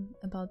forgotten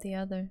about the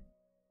other.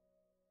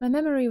 My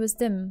memory was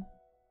dim.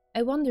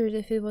 I wondered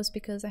if it was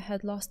because I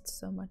had lost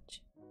so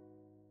much.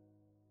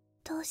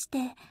 どう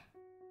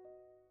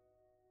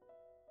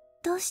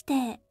し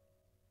て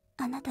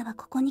あなたは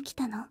ここに来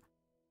たの？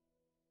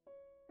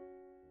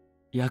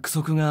約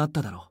束があっ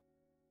ただろ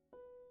う。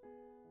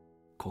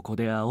ここ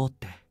で会おうっ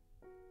て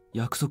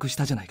約束し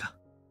たじゃないか。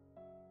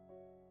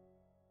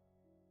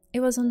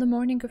It was on the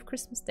morning of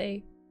Christmas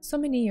Day, so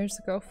many years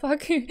ago.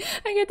 Fuck, I'm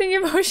getting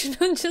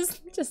emotional.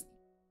 Just.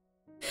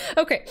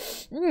 Okay.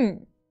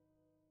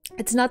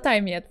 It's not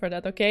time yet for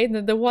that, okay?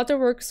 The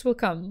waterworks will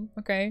come,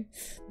 okay?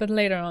 But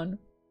later on.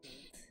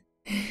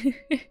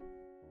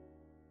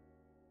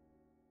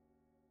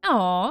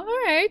 Aw,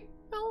 alright.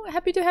 Well,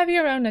 happy to have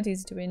you around, not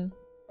easy to win.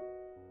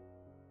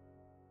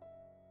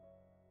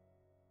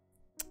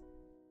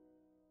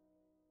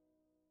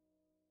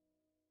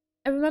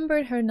 I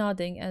remembered her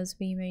nodding as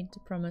we made the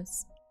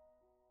promise.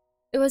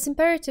 It was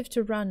imperative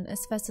to run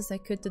as fast as I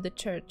could to the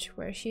church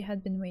where she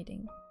had been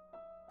waiting.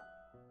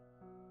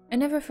 I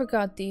never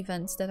forgot the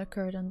events that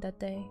occurred on that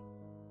day,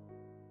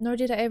 nor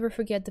did I ever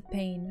forget the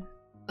pain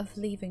of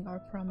leaving our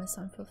promise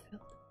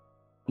unfulfilled.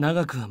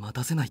 長くは待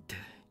たせないって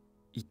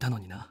言ったの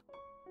にな。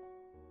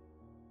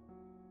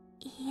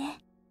いい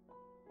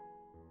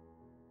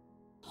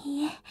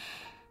え、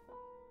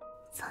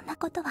そんな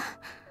ことは。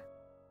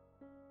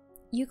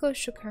Yuko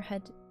shook her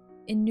head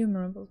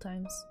innumerable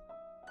times.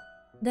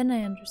 Then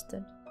I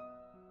understood.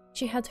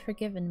 She had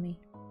forgiven me.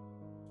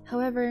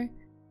 However,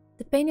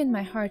 the pain in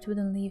my heart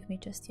wouldn't leave me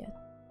just yet.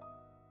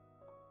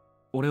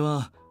 俺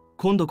は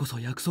今度こそ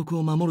約束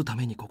を守るた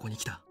めにここに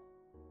来た。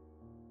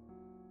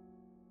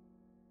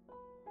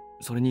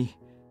それに、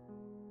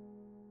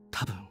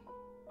多分、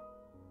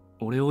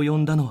俺を呼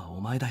んだのはお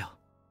前だよ。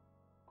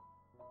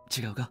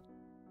違うか？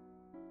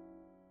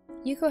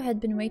 Yuko had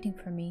been waiting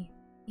for me,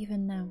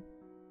 even now.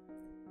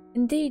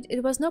 Indeed,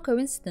 it was no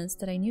coincidence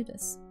that I knew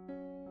this.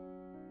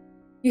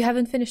 You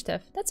haven't finished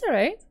F. That's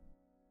alright.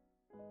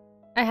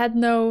 I had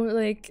no,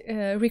 like,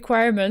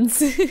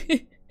 requirements.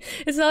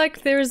 It's not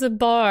like there's a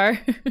bar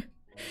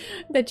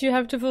that you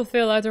have to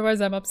fulfill,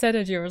 otherwise I'm upset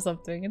at you or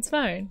something. It's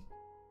fine.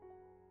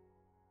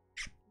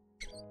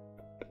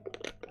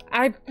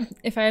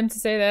 If I am to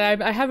say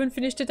that, I haven't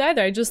finished it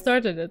either. I just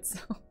started it, so...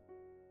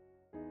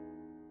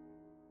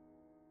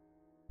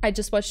 I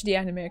just watched the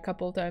anime a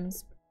couple of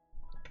times.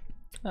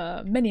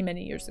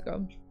 Many years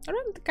ago.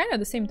 Around kind of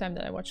the same time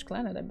that I watched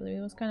Clannad, I believe.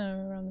 It was kind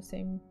of around the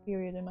same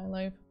period in my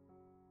life.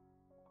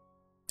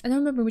 I don't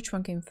remember which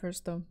one came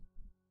first, though.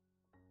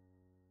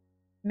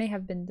 May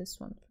have been this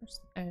one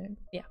first.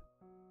 Yeah.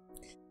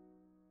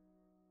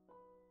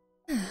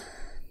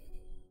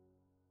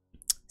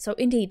 So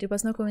indeed, it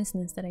was no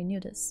coincidence that I knew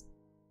this.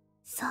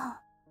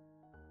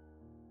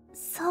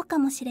 そうか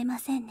もしれま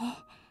せんね。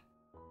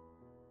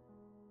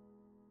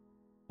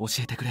教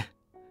えてくれ。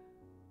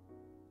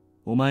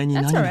お前に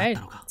何があっ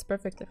たのか。That's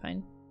perfectly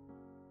fine.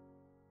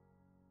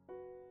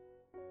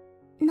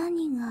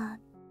 何が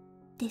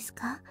です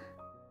か？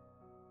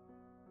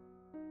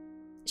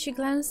 She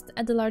glanced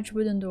at the large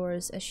wooden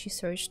doors as she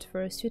searched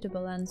for a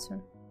suitable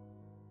answer.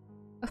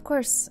 Of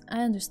course,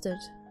 I understood.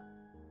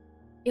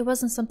 It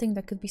wasn't something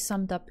that could be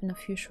summed up in a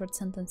few short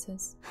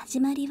sentences. 始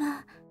まり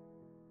は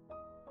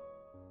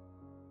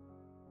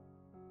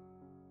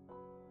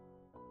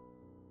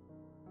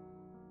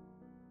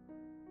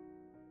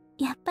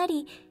やっぱ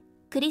り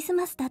クリス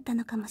マスだった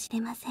のかもしれ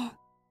ません。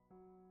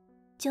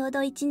ちょうど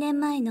1年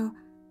前の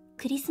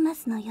クリスマ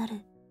スの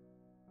夜、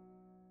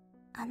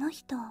あの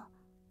人、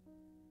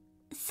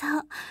そ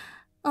う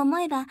思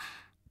えば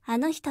あ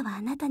の人は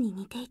あなたに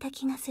似ていた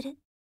気がする。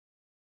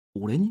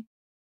俺に？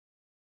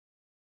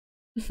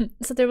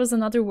 So there was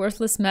another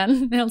worthless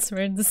man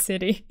elsewhere in the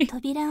city.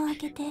 扉を開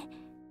けて、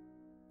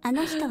あ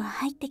の人は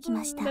入ってき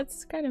ました。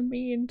That's kind of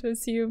mean to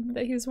assume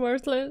that he's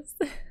worthless.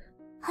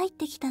 入っ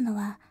てきたの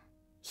は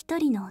一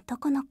人の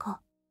男の子。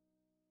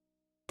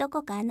ど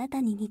こかあなた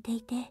に似て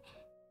いて、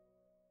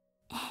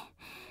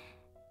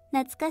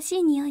懐かし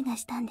い匂いが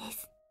したんで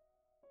す。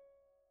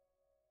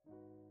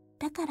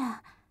だか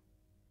ら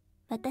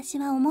私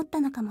は思った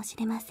のかもし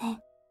れません。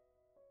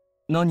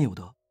何を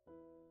だ？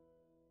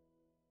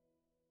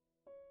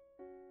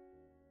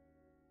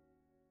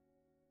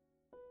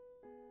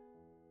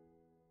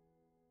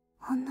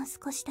ほんの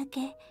少しだ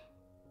け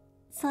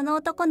その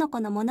男の子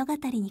の物語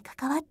に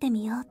関わって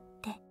みようっ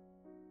て。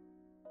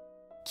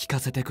聞か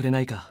せてくれ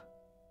ないか、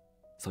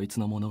そいつ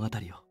の物語を。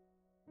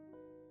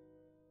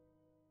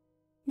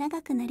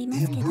長くなりま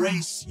すけど、い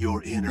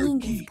いん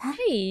ですか？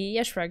 Hey,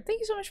 Yashrag, thank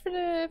you so much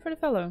for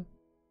the follow.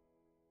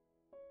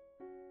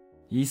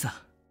 いいさ。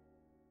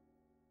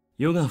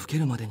夜が更け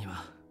るまでに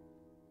は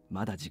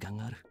まだ時間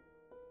がある。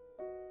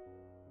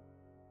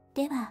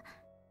では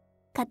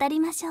語り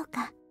ましょう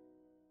か。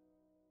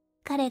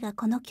彼が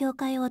この教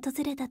会を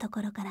訪れたと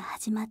ころから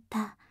始まっ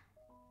た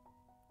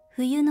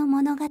冬の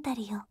物語を。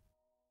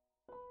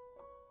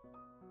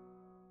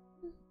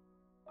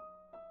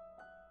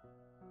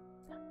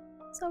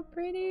So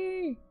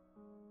pretty.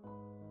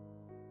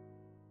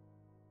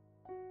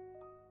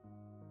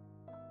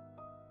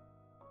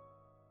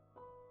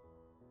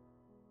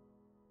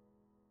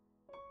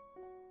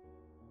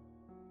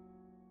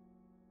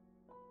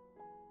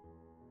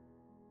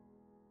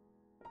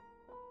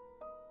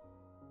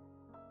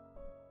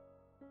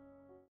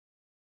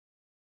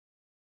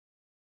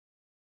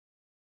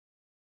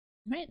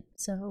 Right,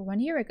 so 1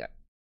 year ago.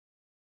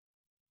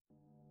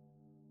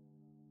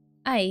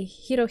 I,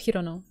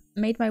 Hirohirono,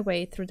 made my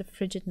way through the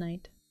frigid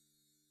night.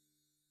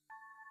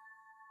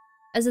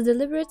 As a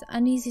deliberate,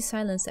 uneasy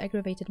silence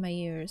aggravated my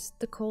ears,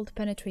 the cold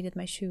penetrated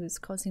my shoes,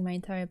 causing my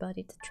entire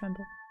body to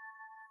tremble.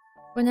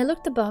 When I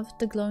looked above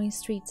the glowing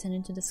streets and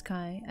into the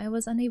sky, I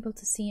was unable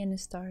to see any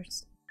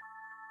stars.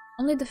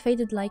 Only the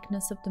faded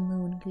likeness of the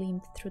moon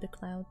gleamed through the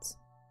clouds.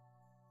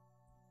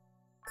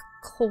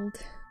 Cold.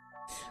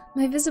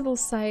 My visible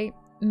sight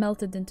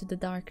melted into the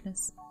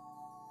darkness.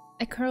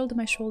 I curled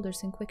my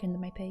shoulders and quickened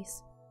my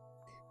pace.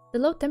 The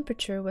low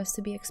temperature was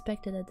to be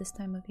expected at this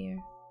time of year.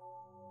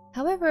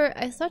 However,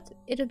 I thought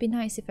it would be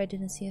nice if I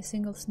didn't see a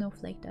single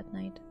snowflake that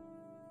night.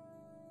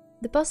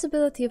 The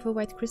possibility of a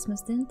white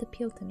Christmas didn't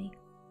appeal to me.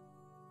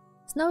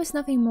 Snow is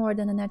nothing more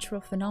than a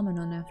natural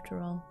phenomenon after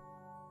all.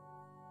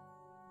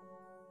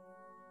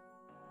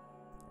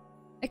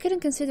 I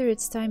couldn't consider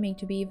its timing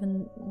to be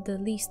even the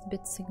least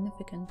bit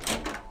significant.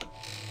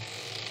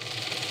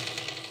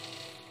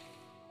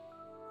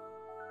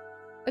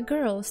 A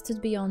girl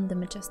stood beyond the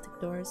majestic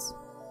doors.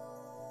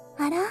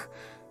 あら?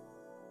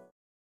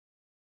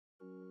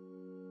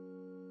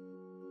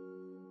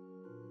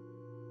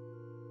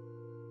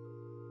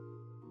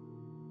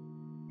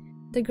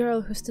 The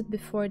girl who stood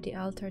before the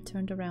altar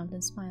turned around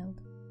and smiled.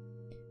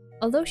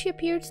 Although she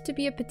appeared to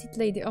be a petite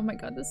lady— oh my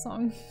god, this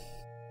song.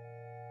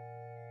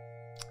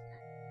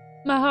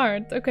 My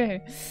heart,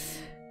 okay.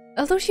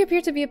 Although she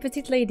appeared to be a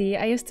petite lady,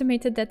 I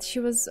estimated that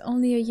she was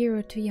only a year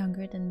or two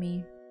younger than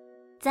me.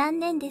 残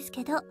念です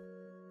けど、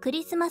ク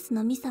リスマス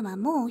のミサは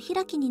もうお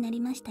開きになり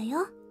ましたよ。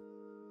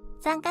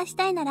参加し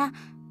たいなら、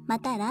ま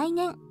た来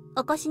年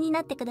お越しに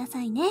なってくだ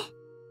さいね。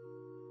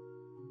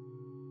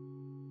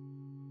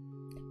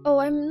Oh,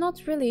 I'm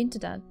not really into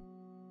that.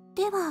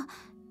 では、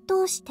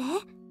どうして？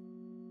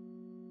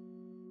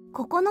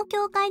ここの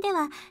教会で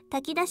は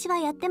炊き出しは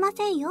やってま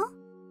せんよ。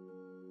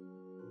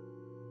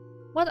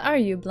What are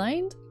you,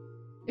 blind?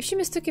 If she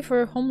mistook you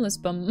for a homeless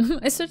bum,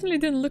 I certainly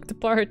didn't look the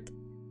part.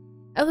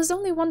 I was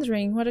only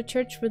wondering what a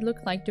church would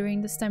look like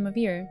during this time of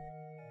year.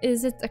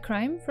 Is it a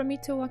crime for me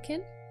to walk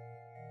in?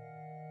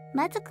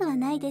 まずくは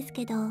ないです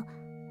けど、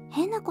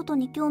変なこと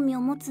に興味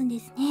を持つんで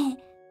す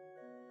ね。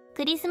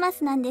クリスマ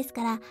スなんです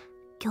から、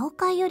教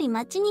会より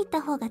街に行っ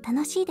た方が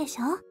楽しいでし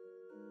ょ?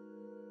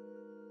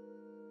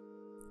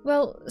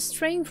 Well,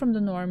 straying from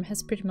the norm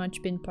has pretty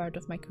much been part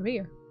of my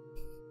career.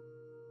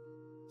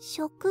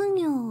 職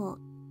業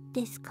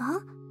です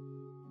か?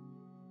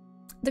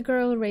 The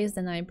girl raised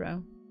an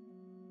eyebrow.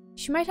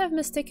 She might have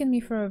mistaken me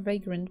for a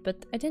vagrant,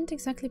 but I didn't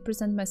exactly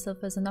present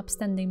myself as an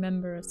upstanding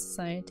member of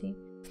society.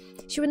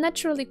 She would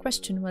naturally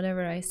question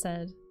whatever I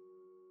said.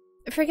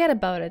 Forget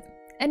about it.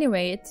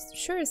 Anyway, it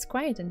sure is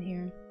quiet in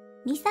here.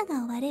 ミサ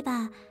が終われ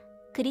ば、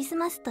クリス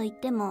マスといっ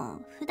て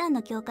も普段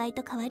の教会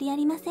と変わりあ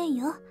りません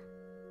よ。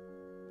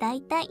だ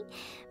いたい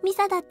ミ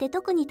サだって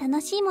特に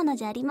楽しいもの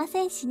じゃありま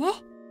せんしね。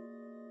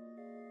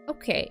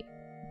Okay.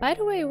 By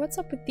the way, what's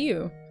up with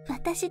you?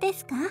 私で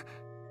すか？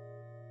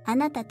あ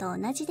なたと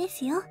同じで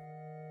すよ。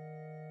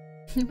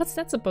What's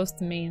that supposed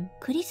to mean?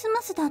 クリス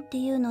マスだって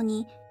いうの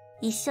に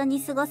一緒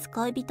に過ごす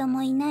恋人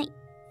もいない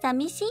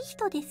寂しい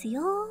人です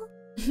よ。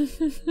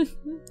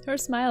Her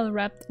smile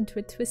wrapped into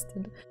a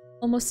twisted,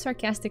 almost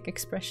sarcastic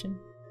expression.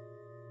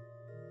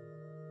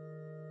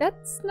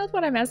 That's not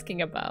what I'm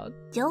asking about.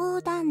 冗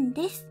談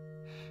です。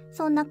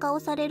そんな顔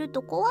される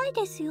と怖い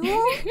ですよ。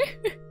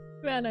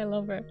Man, I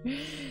love her.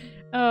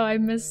 Oh, I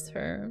missed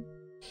her.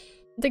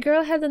 The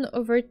girl had an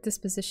overt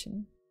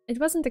disposition. It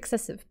wasn't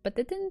excessive, but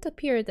it didn't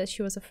appear that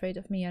she was afraid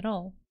of me at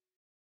all.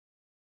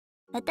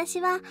 私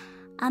は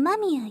雨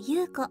宮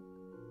優子。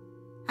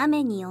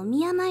雨にお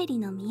宮参り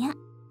の宮。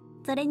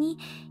それに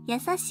優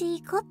し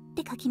い子っ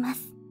て書きま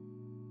す。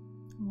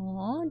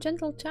Aw,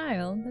 gentle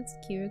child. That's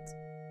cute.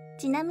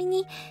 ちなみ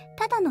に、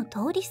ただの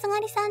通りすが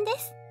りさんで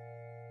す。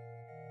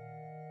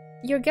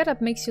Your getup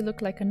makes you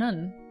look like a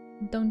nun.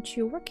 Don't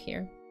you work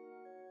here?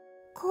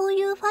 こう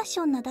いうファッ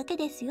ションなだけ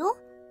ですよ。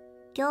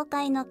教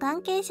会の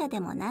関係者で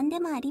も何で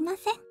もありま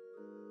せん。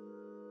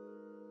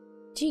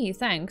Gee,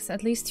 thanks.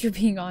 At least you're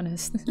being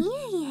honest. い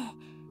えいえ、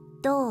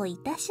どうい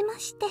たしま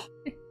して。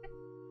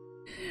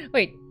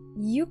Wait,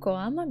 Yuko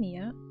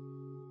Amamiya?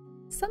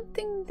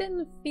 Something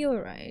didn't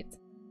feel right.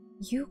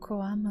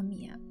 Yuko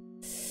Amamiya.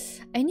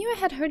 I knew I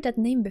had heard that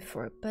name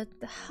before, but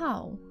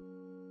how?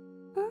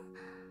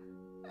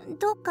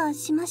 どうか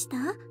しました？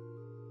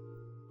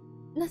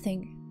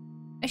 Nothing.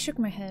 I shook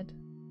my head.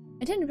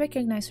 I didn't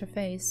recognize her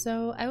face,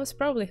 so I was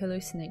probably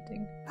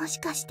hallucinating. もし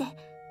かして、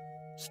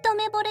一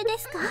目惚れで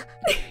すか？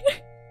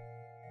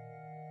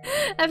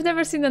 I've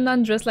never seen a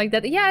nun dressed like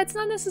that. Yeah, it's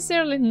not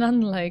necessarily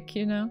nun-like,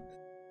 you know?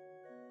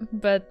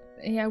 But,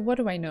 yeah,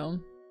 what do I know?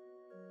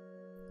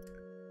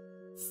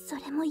 そ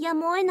れもや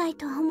むを得ない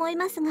と思い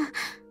ますが、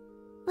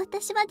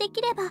私はで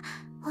きれば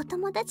お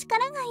友達か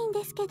らがいいん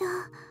ですけど。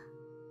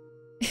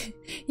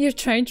You're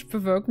trying to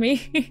provoke me?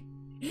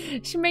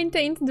 She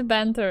maintained the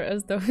banter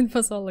as though it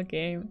was all a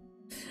game.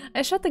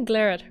 I shot a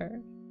glare at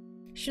her.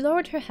 She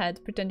lowered her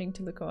head, pretending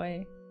to look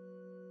away.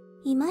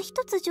 今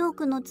一つジョー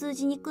クの通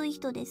じにくい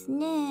人です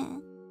ね。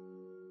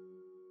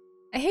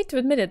I hate to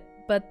admit it,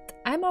 but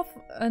I'm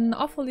an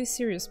awfully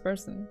serious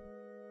person.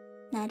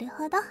 なる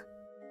ほど。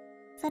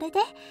それで、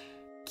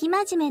生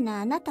真面目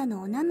なあなた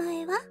のお名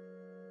前は？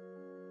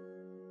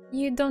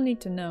 You don't need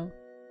to know.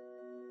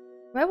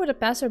 Why would a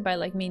passerby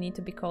like me need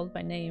to be called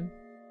by name?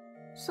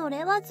 そ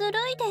れはずる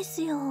いで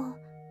すよ。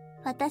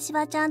私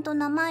はちゃんと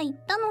名前言っ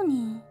たの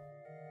に。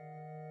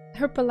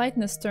Her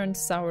politeness turned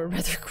sour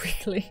rather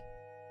quickly.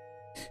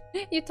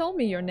 You told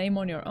me your name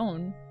on your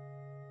own.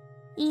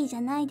 いいじ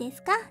ゃないで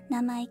すか、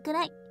名前く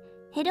らい。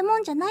減るも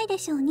んじゃないで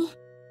しょうに。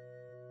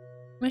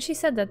When she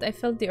said that, I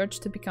felt the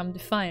urge to become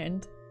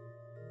defiant.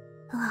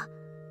 うわ、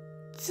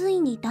つ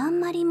いにだん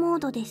まりモー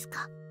ドです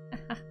か。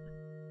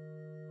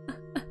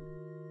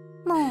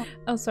もう、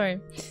Oh, sorry.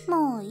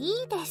 もう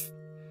いいです。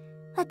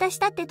私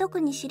だって特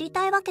に知り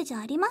たいわけじゃ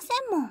ありませ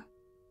んもん。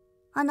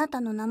あな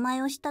たの名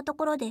前を知ったと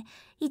ころで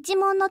一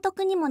文の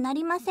得にもな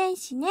りません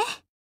しね。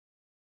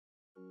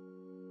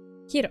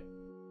Hiro.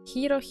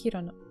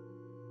 Hirono.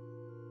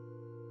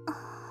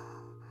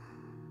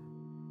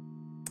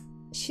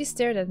 She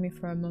stared at me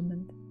for a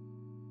moment.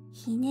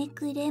 ひね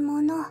くれ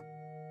者。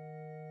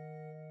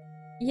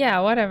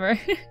Yeah, whatever.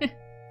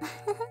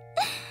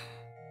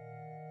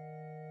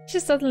 She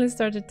suddenly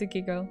started to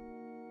giggle.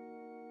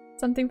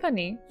 Something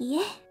funny? いえ、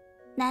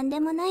なんで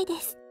もないで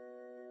す。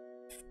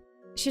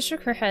She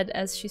shook her head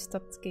as she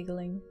stopped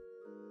giggling.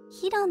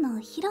 ヒロの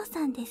ヒロ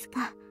さんです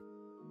か。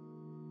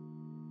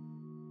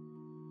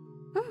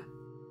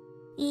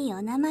いい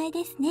お名前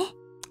ですね。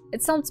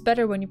It sounds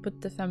better when you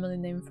put the family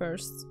name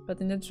first,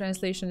 but in the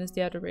translation it's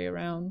the other way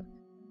around.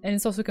 And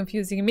it's also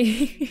confusing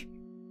me.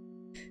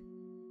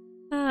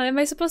 Am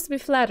I supposed to be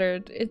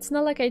flattered? It's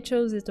not like I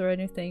chose it or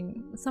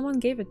anything. Someone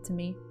gave it to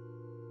me.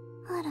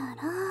 あら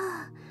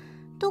ら、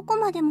どこ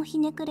までもひ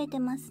ねくれて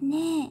ます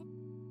ね。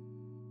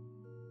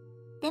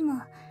で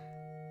も、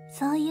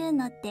そういう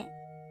のって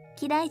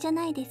嫌いじゃ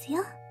ないです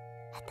よ、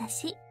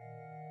私。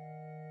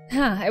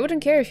I wouldn't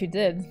care if you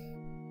did.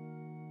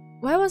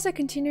 Why was I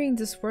continuing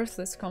this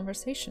worthless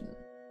conversation?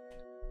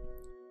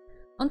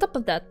 On top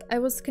of that, I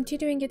was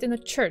continuing it in a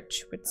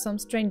church with some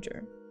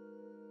stranger.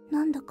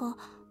 なんだか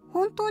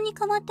本当に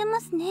変わってま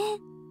すね、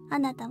あ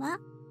なたは。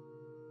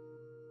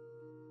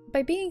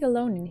By being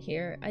alone in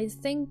here, I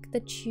think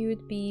that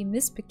you'd be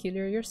Miss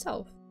Peculiar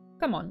yourself.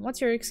 Come on,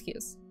 what's your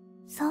excuse?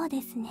 そう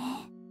ですね。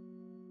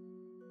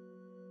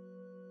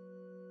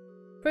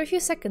For a few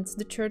seconds,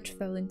 the church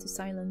fell into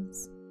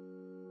silence.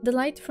 The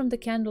light from the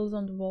candles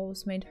on the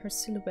walls made her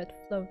silhouette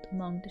float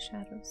among the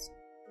shadows.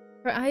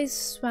 Her eyes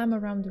swam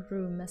around the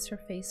room as her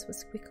face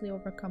was quickly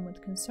overcome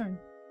with concern.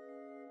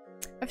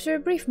 After a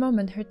brief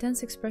moment, her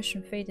tense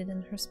expression faded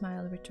and her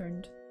smile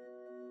returned.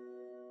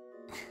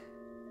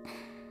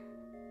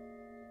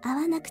 会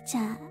わなくち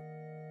ゃ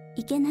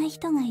いけない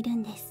人がいる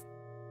んです。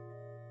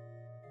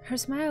Her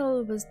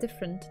smile was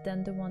different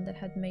than the one that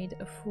had made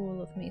a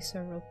fool of me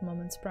several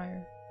moments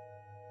prior.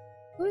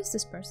 Who is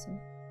this person?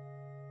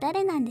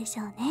 誰なんでし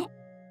ょうね。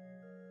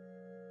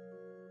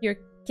You're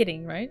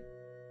kidding, right?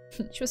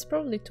 She was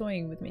probably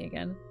toying with me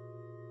again.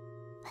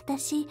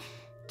 私、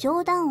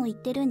冗談を言っ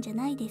てるんじゃ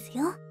ないです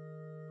よ。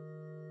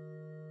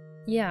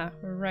Yeah,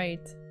 right.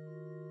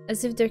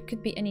 As if there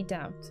could be any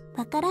doubt.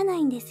 わからな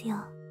いんですよ。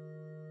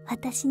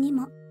私に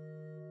も。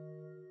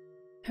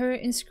Her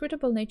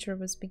inscrutable nature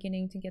was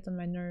beginning to get on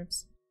my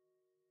nerves.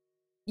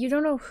 You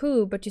don't know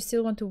who, but you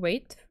still want to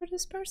wait for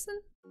this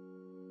person?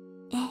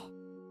 ええ、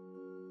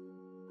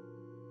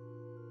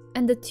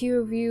 And the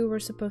two of you were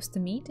supposed to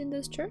meet in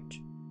this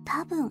church?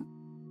 多分。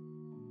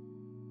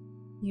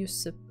 You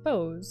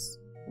suppose?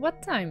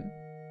 What time?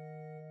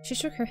 She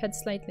shook her head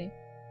slightly.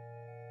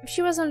 If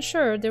she was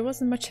unsure, there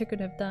wasn't much I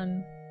could have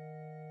done.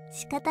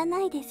 仕方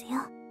ないですよ。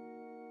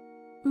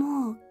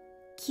もう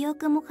記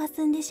憶も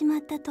霞んでしま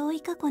った遠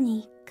い過去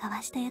に交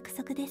わした約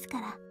束です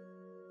から。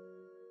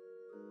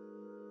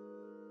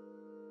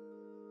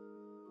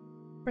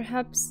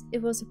 Perhaps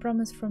it was a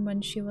promise from when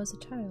she was a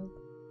child.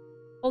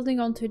 Holding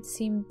on to it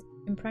seemed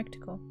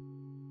impractical.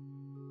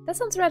 That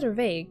sounds rather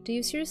vague. Do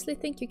you seriously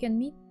think you can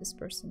meet this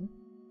person?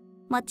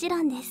 もち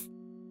ろんです。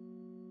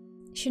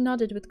 She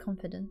nodded with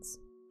confidence.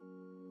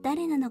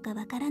 誰なのか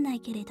わからない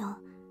けれど、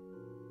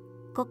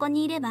ここ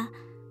にいれば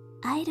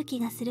会える気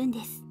がするん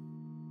です。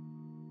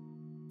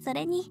そ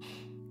れに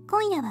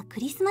今夜はク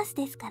リスマス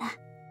ですから。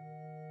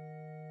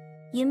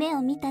夢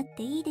を見たっ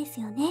ていいです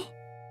よね。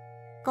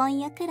今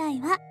夜くらい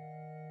は。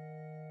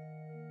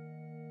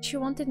 She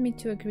wanted me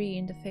to agree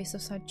in the face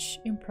of such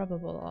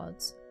improbable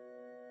odds.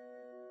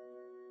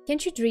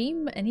 Can't you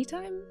dream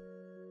anytime?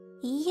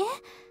 いいえ、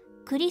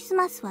クリス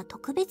マスは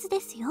特別で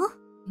すよ。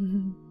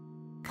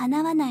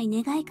叶わない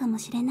願いかも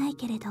しれない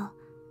けれど、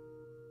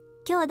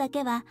今日だ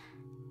けは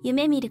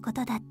夢見るこ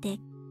とだって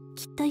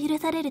きっと許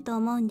されると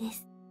思うんで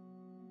す。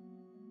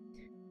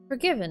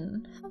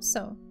 Forgiven? How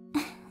so?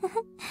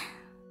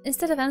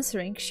 Instead of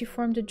answering, she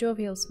formed a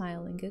jovial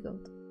smile and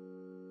giggled.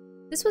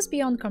 This was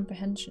beyond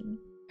comprehension.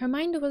 Her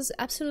mind was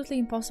absolutely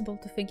impossible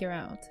to figure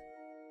out.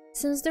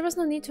 Since there was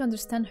no need to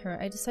understand her,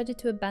 I decided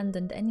to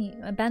abandon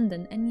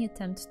any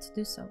attempt to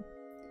do so.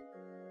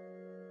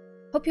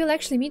 Hope you'll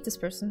actually meet this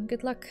person.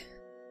 Good luck.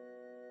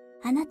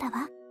 あなた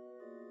は？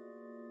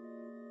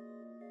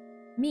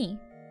 Me?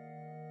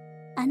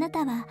 あな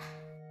たは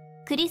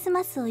クリス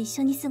マスを一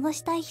緒に過ご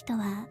したい人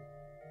は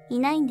い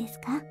ないんです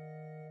か？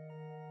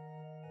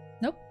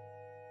 Nope.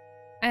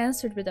 I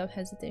answered without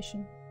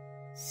hesitation.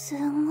 す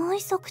ごい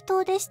即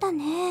答でした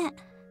ね。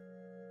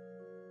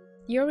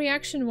 Your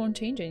reaction won't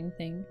change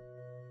anything.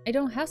 I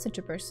don't have such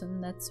a person,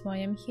 that's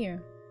why I'm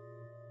here.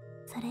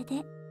 それ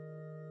で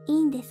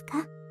いいんです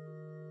か？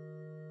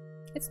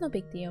 It's no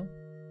big deal.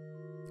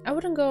 I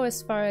wouldn't go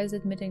as far as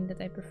admitting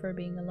that I prefer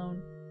being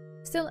alone.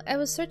 Still, I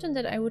was certain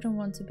that I wouldn't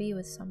want to be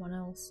with someone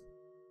else.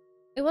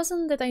 It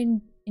wasn't that I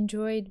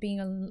enjoyed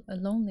being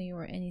lonely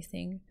or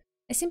anything.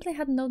 I simply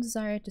had no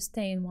desire to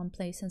stay in one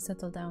place and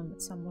settle down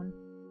with someone.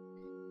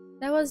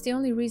 That was the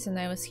only reason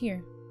I was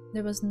here.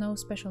 There was no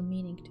special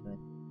meaning to it.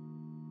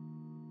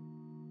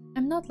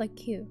 I'm not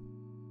like you.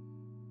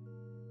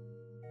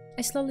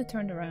 I slowly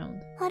turned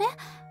around. あれ？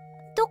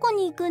どこ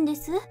に行くんで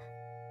す？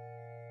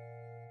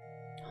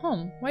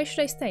 Home? Why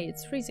should I stay?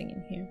 It's freezing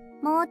in here.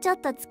 もうちょ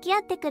っと付き合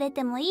ってくれ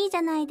てもいいじ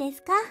ゃないで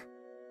すか。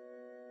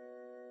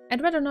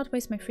 I'd rather not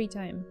waste my free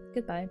time.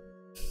 Goodbye.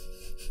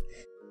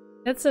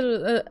 That's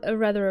a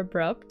rather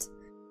abrupt.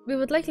 We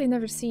would likely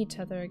never see each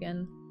other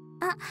again.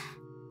 あ、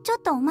ちょ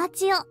っとお待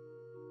ちを。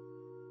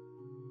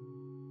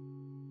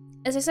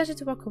 As I started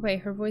to walk away,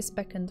 her voice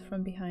beckoned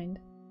from behind.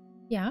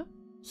 Yeah?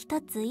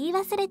 一つ言い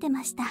忘れて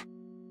ました。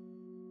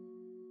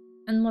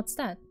 And what's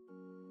that?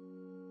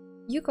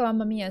 Yuko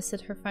Amamiya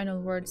said her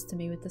final words to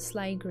me with a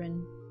sly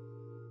grin.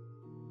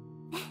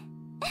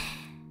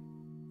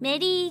 メ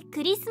リー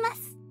クリスマ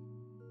ス。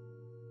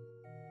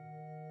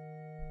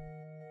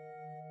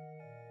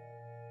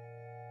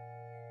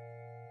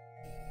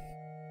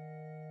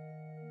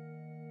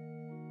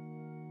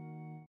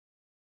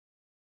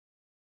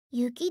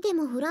雪で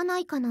も降らな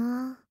いか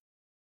な。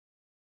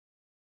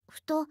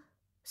ふと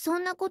そ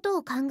んなこと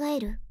を考え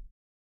る。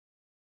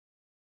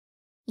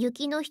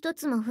雪の一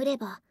つも降れ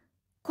ば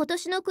今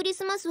年のクリ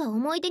スマスは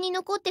思い出に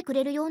残ってく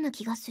れるような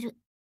気がする。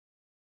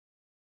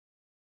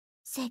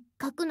せっ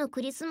かくの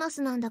クリスマ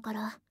スなんだか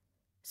ら、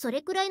そ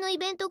れくらいのイ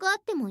ベントがあ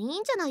ってもいい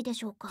んじゃないで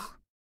しょうか。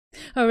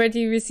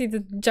 Already we see the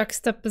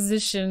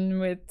juxtaposition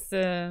with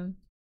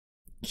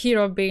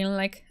Hiro being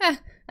like,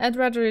 I'd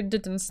rather it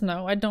didn't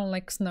snow. I don't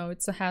like snow.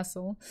 It's a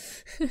hassle.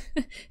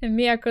 And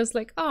Miyako's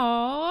like,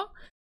 aw,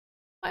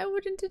 why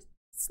wouldn't it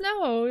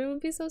snow? It would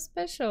be so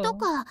special. と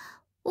か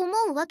思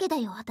うわけだ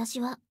よ、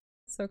私は。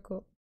 So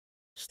cool.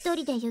 一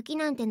人で雪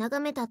なんて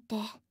眺めたって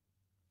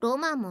ロ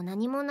マンも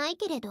何もない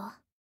けれど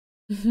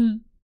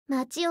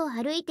街を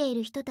歩いてい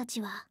る人たち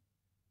は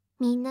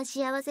みんな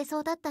幸せ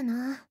そうだった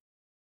な。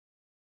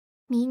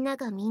みんな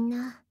がみん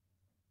な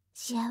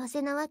幸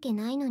せなわけ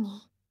ないの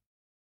に。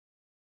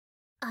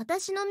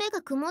私の目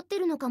が曇って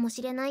るのかも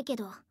しれないけ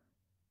ど、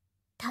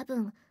多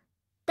分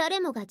誰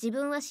もが自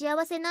分は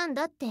幸せなん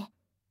だって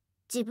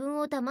自分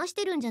を騙し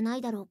てるんじゃな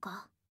いだろう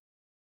か。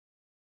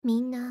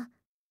みんな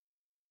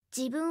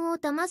自分を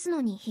騙すの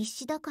に必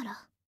死だか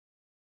ら。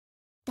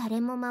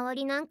誰も周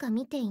りなんか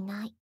見てい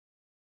ない。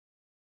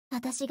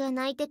私が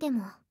泣いてて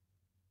も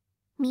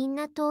みん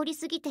な通り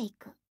過ぎてい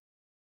く。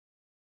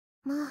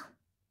まあ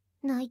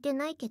泣いて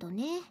ないけど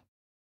ね。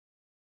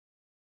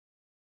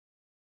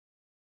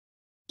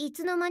い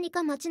つの間に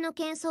か街の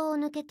喧騒を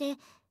抜けて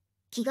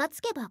気が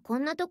つけばこ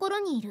んなところ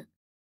にいる。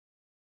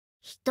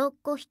人っ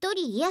子一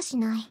人いやし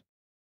ない。は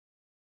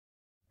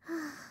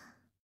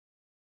あ、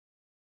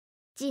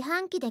自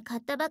販機で買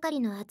ったばか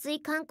りの熱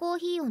い缶コー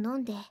ヒーを飲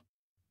んで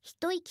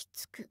一息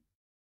つく。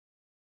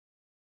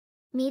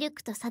ミル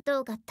クと砂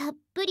糖がたっ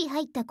ぷり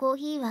入ったコー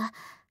ヒーは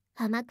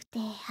甘くて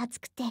熱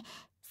くて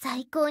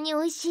最高に美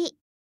味しい。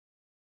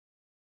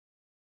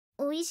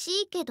美味し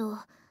いけど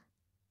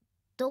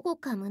どこ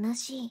か虚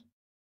しい。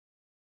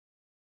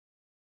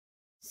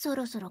そ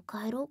ろそろ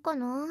帰ろうか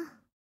な。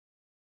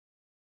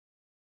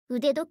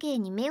腕時計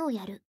に目を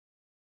やる。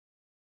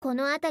こ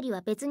の辺り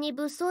は別に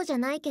物騒じゃ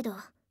ないけど、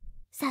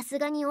さす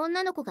がに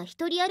女の子が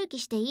一人歩き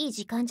していい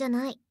時間じゃ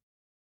ない。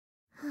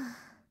はあ、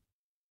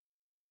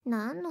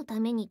何のた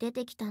めに出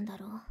てきたんだ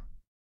ろう。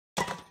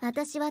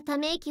私はた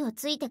め息を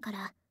ついてか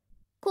ら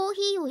コー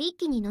ヒーを一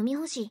気に飲み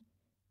干し、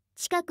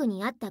近く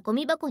にあったゴ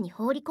ミ箱に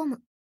放り込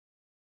む。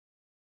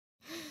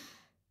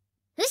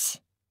よ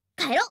し、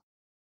帰ろう。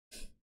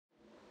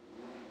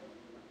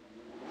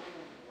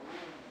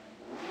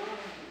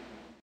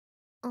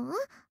ん？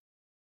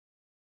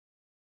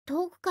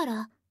遠くか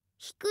ら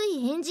低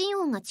いエンジン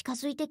音が近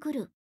づいてく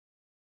る。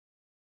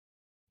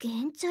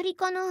原チャリ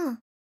か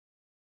な。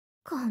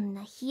こん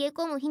な冷え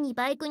込む日に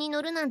バイクに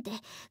乗るなんて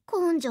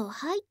根性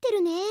入って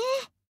るね。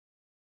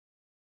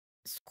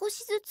少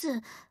しずつ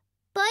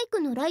バイク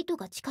のライト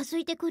が近づ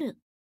いてくる。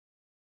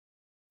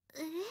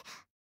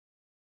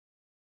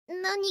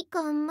何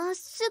かまっ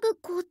すぐ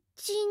こっ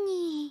ち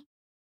に。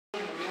眩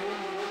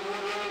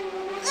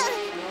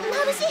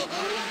しい。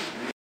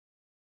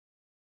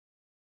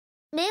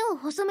目を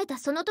細めた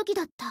その時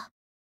だった。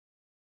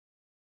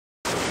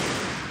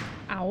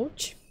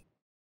Ouch.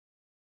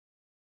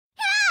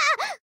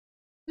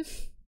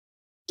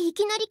 い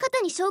きなり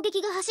肩に衝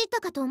撃が走った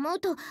かと思う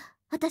と、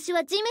私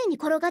は地面に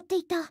転がって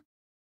いた。いっ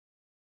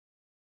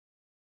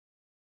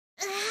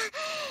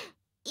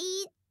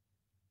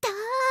た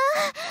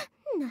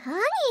ー。なに？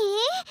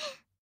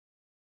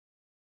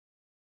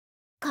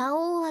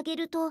顔を上げ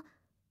ると、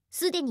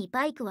すでに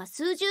バイクは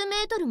数十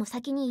メートルも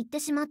先に行っ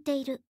てしまって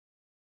いる。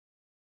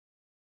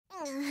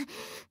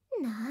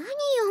何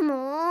よ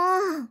も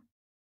う。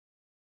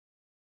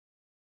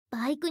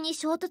バイクに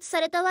衝突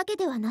されたわけ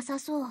ではなさ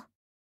そう。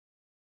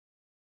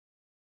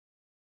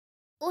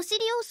お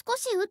尻を少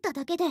し打った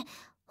だけで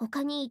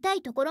他に痛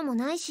いところも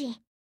ないし。ない！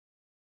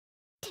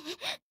私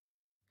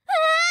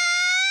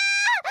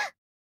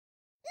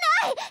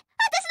の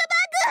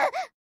バッグ！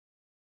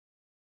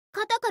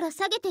肩から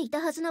下げてい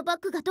たはずのバッ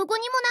グがどこ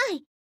にもな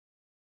い。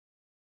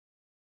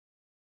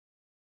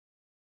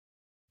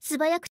素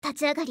早く立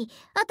ち上がり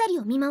辺り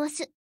を見回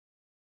す。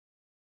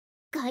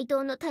街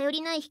灯の頼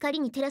りない光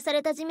に照らさ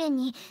れた地面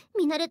に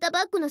見慣れたバ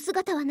ッグの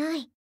姿はな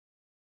い。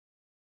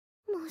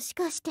もし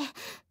かして、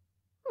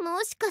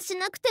もしかし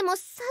なくても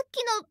さっ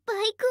きのバ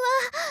イクは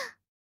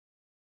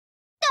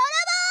泥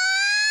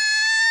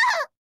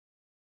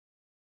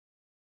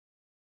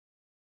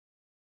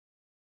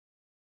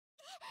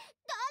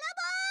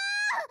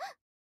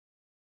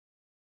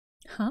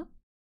Huh?棒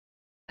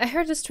！I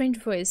heard a strange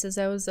voice as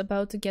I was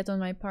about to get on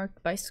my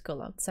parked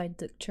bicycle outside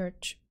the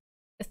church.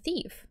 A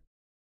thief?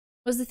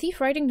 Was the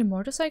thief riding the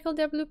motorcycle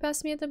that blew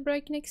past me at a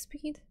breakneck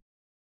speed?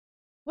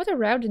 What a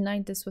rowdy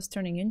night this was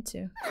turning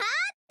into.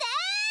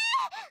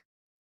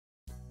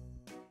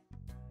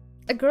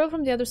 A girl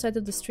from the other side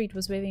of the street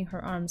was waving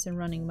her arms and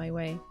running my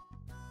way.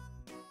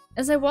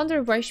 As I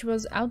wondered why she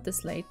was out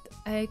this late,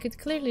 I could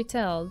clearly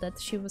tell that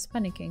she was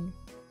panicking.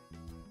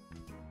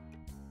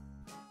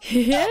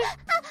 Yeah?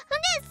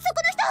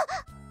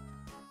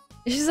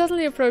 She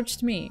suddenly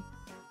approached me.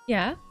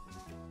 Yeah?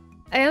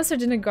 I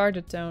answered in a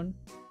guarded tone.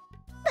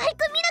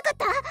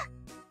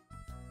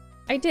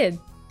 I did.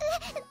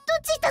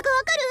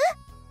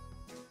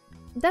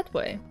 That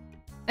way.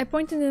 I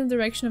pointed in the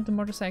direction of the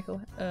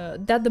motorcycle,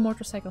 that the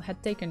motorcycle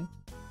had taken.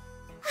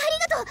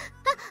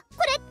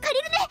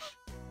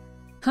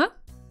 Huh?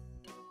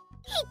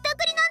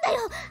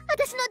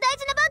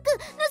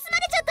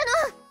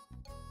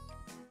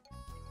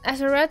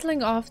 After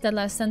rattling off that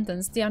last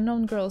sentence, the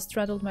unknown girl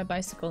straddled my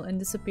bicycle and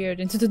disappeared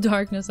into the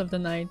darkness of the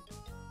night.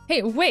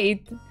 Hey,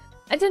 wait!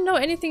 I didn't know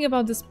anything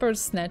about this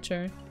purse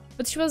snatcher,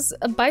 but she was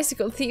a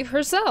bicycle thief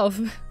herself!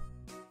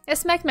 I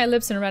smacked my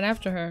lips and ran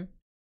after her.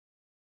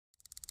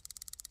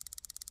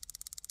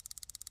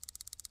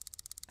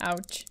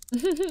 Ouch.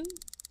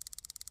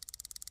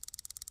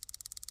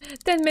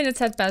 10 minutes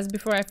had passed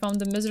before I found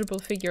the miserable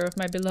figure of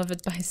my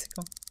beloved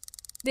bicycle.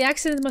 The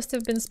accident must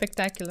have been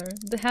spectacular.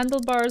 The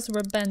handlebars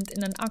were bent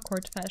in an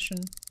awkward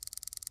fashion.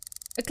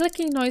 A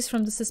clicking noise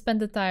from the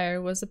suspended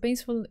tire was a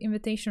painful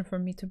invitation for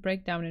me to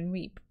break down and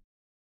weep.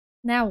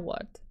 Now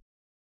what?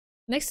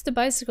 Next to the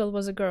bicycle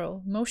was a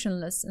girl,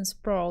 motionless and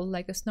sprawled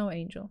like a snow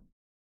angel.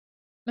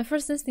 My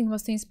first instinct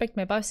was to inspect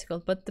my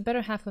bicycle, but the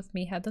better half of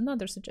me had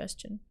another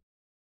suggestion.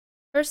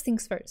 First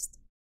things first.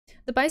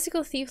 The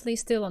bicycle thief lay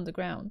still on the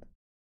ground.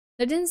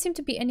 There didn't seem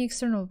to be any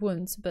external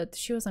wounds, but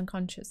she was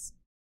unconscious.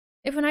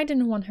 Even I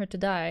didn't want her to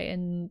die,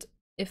 and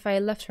if I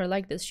left her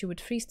like this, she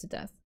would freeze to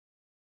death.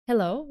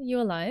 Hello, you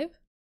alive?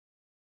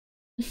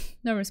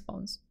 No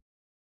response.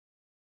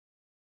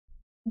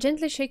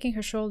 Gently shaking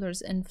her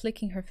shoulders and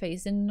flicking her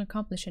face didn't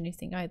accomplish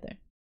anything either.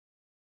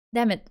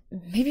 Damn it,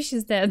 maybe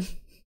she's dead.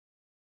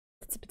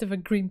 That's a bit of a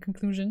grim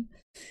conclusion.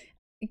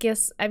 I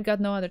guess I've got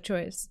no other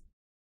choice.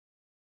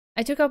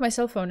 I took out my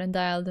cell phone and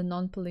dialed the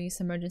non-police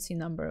emergency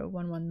number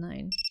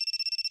 119.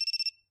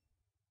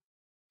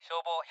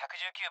 消防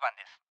119番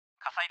です。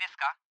火災です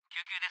か？救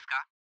急です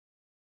か？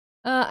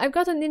 I've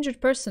got an injured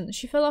person.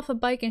 She fell off a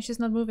bike and she's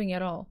not moving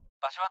at all.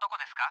 場所はどこ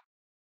ですか？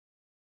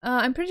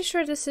 I'm pretty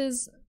sure this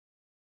is...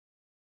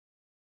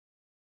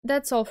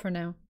 That's all for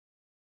now.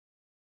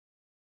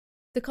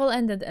 The call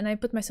ended and I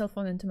put my cell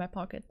phone into my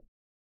pocket.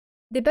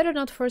 They better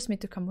not force me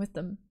to come with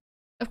them.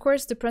 Of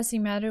course, the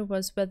pressing matter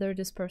was whether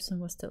this person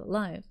was still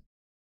alive.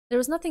 There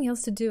was nothing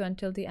else to do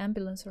until the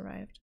ambulance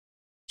arrived.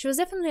 She was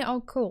definitely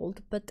all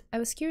cold, but I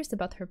was curious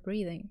about her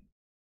breathing.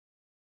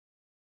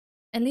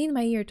 I leaned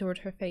my ear toward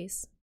her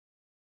face.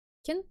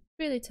 Can't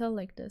really tell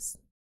like this.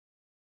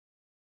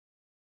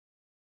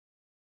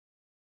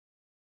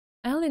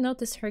 I only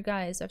noticed her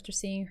guys after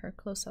seeing her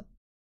close up.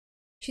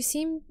 She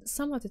seemed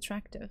somewhat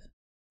attractive.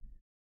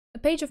 A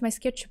page of my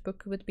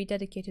sketchbook would be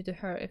dedicated to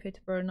her if it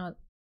were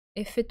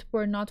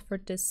not for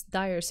this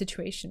dire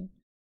situation.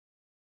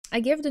 I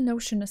gave the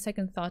notion a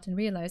second thought and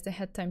realized I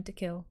had time to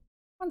kill.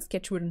 One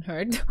sketch wouldn't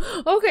hurt.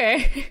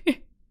 Okay.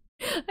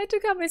 I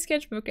took out my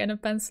sketchbook and a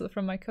pencil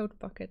from my coat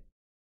pocket.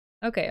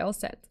 Okay, all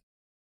set.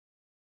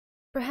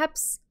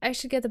 Perhaps I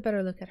should get a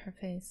better look at her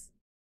face.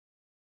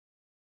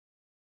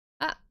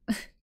 Ah!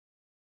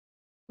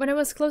 When I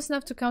was close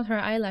enough to count her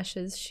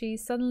eyelashes, she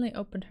suddenly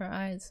opened her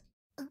eyes.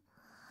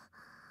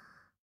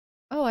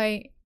 Oh,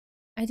 I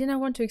did not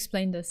want to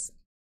explain this.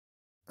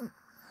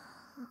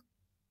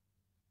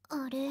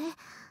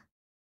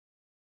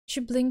 She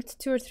blinked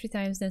 2 or 3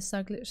 times, then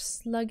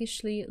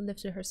sluggishly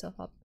lifted herself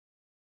up.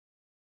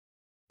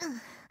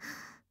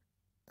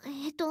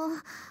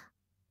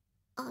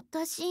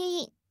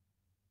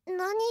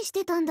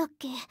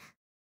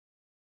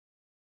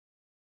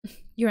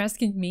 You're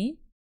asking me?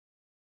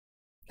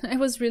 I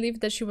was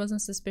relieved that she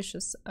wasn't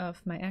suspicious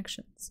of my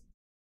actions.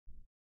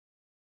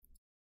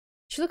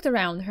 She looked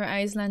around, her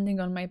eyes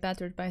landing on my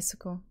battered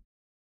bicycle.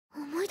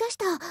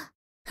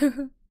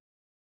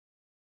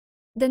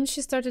 Then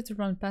she started to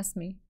run past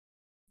me.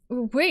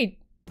 Wait!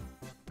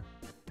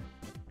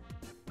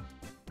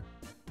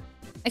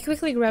 I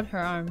quickly grabbed her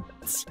arm.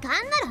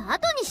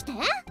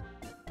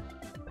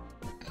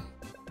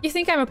 You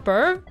think I'm a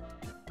perv?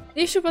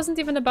 The issue wasn't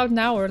even about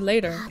now or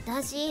later.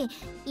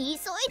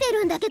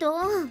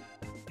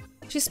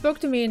 She spoke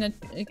to me in a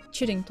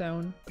chiding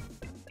tone.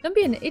 Don't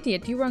be an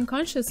idiot, you were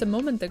unconscious a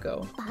moment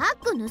ago.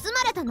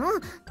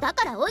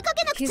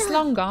 He's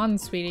long gone,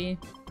 sweetie.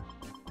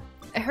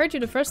 I heard you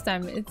the first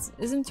time.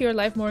 Isn't your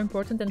life more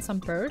important than some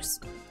purse?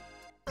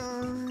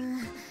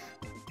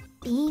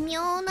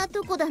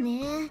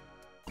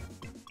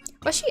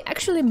 Was she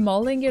actually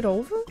mulling it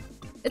over?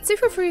 It's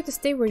safer for you to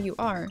stay where you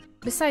are.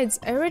 Besides,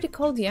 I already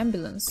called the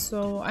ambulance,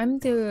 so I'm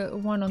the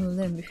one on the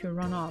limb if you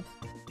run off.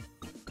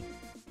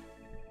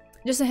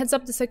 Just a heads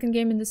up, the second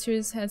game in the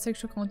series had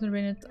sexual content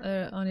rated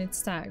on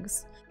its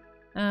tags.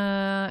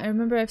 I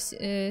remember I've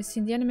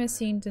seen the anime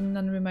scene and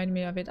none reminded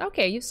me of it.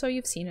 Okay, so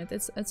you've seen it.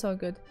 It's all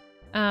good.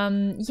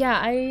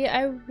 Yeah,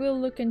 I will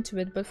look into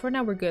it, but for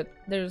now we're good.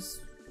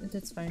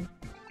 That's fine.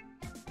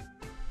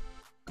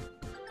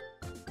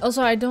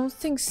 Also, I don't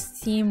think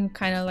Steam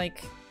kind of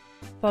like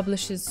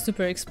publishes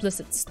super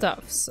explicit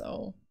stuff,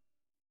 so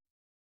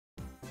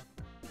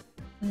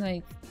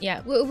like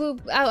yeah,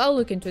 I'll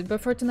look into it. But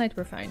for tonight,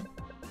 we're fine.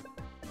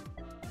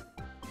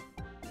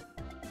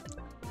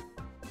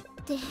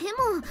 でも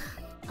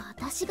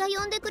私が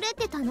呼んでくれっ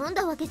て頼ん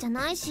だわけじゃ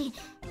ないし、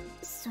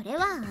それ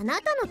はあな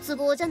たの都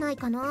合じゃない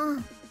か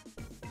な。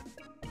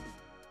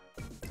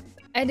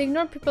I'd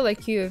ignore people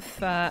like you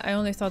if I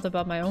only thought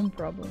about my own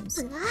problems.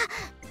 うわ、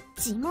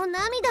血も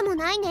涙も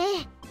ない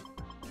ね。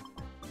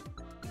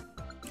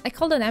I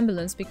called an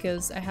ambulance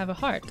because I have a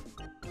heart.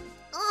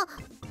 あ、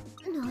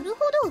なるほ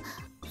ど。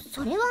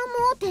それは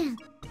盲点。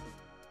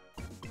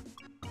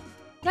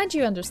Glad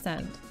you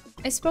understand.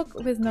 I spoke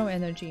with no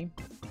energy.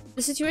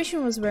 The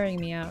situation was wearing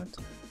me out.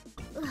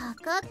 わ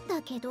かっ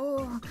たけ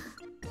ど、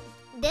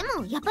で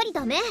もやっぱり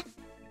ダメ。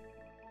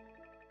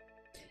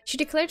She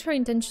declared her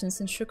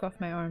intentions and shook off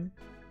my arm.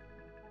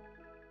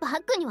 バ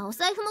ッグにはお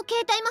財布も携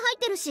帯も入っ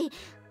てるし、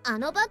あ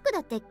のバッグだ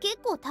って結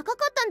構高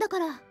かったんだか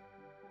ら。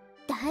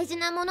大事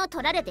なもの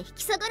取られて引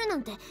き下がるな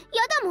んて嫌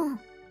だもん。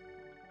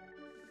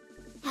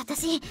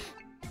私、絶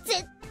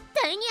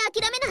対に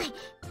諦めない。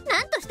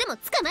何としても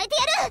捕まえて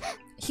やる。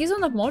He's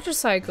on a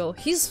motorcycle.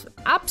 He's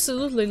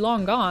absolutely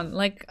long gone.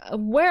 Like,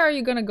 where are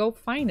you gonna go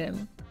find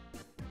him?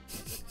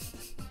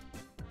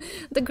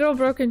 The girl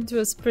broke into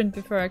a sprint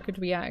before I could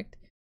react.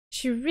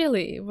 She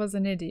really was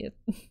an idiot.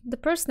 The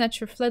purse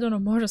snatcher fled on a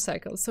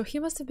motorcycle, so he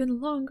must have been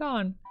long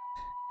gone.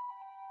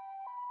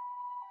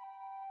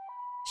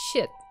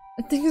 Shit.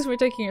 Things were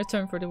taking a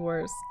turn for the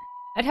worse.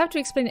 I'd have to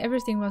explain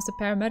everything once the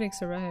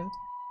paramedics arrived.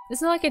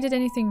 It's not like I did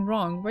anything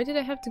wrong. Why did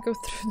I have to go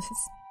through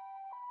this?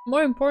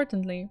 More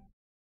importantly,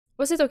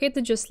 was it okay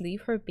to just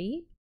leave her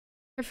be?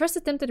 Her first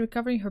attempt at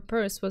recovering her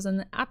purse was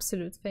an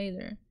absolute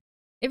failure.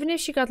 Even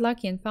if she got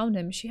lucky and found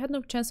him, she had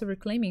no chance of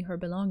reclaiming her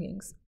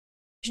belongings.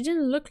 She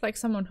didn't look like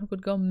someone who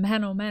could go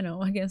mano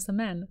mano against a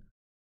man.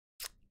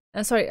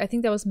 Sorry, I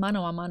think that was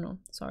mano a mano.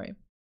 Sorry.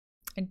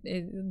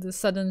 The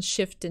sudden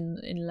shift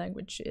in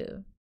language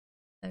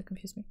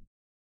confused me.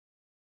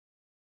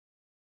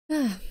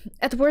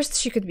 At worst,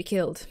 she could be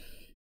killed.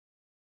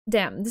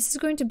 Damn, this is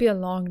going to be a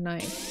long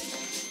night.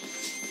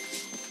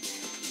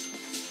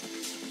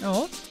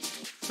 Oh?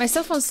 My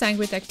cell phone sang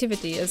with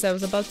activity as I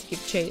was about to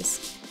give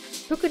chase.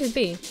 Who could it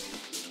be?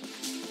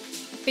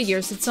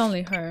 Figures, it's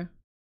only her.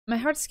 My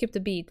heart skipped a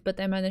beat, but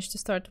I managed to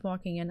start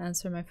walking and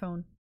answer my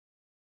phone.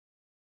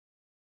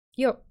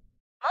 Yo. も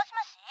し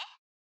もし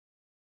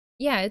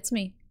Yeah, it's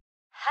me.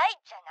 はい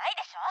じゃない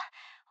でしょ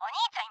お兄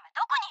ちゃん今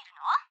どこにいる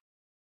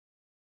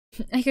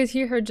の I could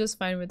hear her just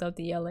fine without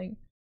the yelling.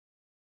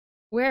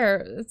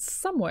 Where? It's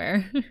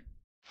somewhere. 全然答え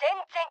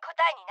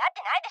になっ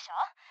てないでしょ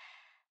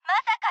ま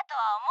さかと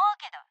は思う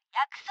けど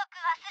約束忘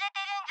れて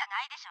るんじゃ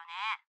ないでしょう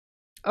ね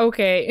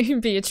Okay,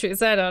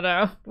 Beatrice, I don't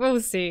know.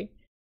 We'll see.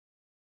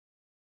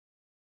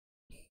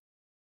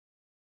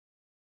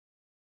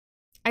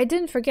 I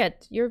didn't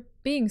forget. You're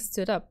being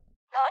stood up.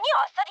 何あ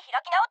っさり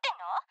開き直ってん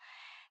の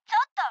ちょ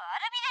っと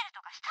悪びれる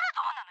とかしたら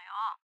どうなのよ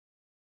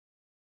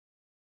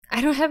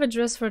I don't have a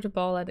dress for the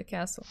ball at the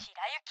castle. 白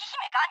雪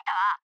姫が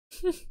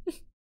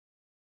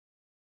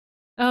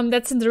あんた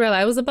That's Cinderella.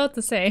 I was about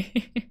to say. 大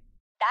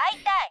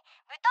体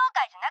舞踏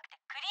会じゃなくて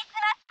クリス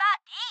マスパ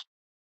ーテ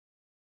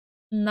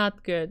ィー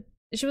Not good.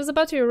 She was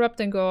about to erupt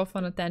and go off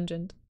on a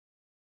tangent.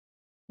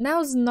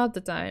 Now's not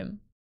the time.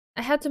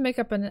 I had to make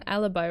up an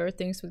alibi or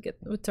things would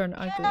turn 急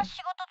ugly. な仕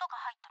事とか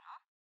入った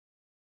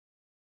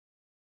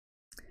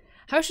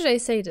の How should I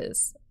say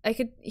this? I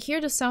could hear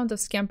the sound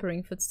of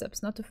scampering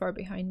footsteps not too far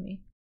behind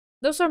me.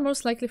 Those are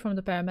most likely from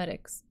the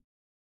paramedics.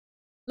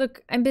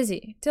 Look, I'm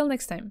busy. Till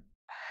next time.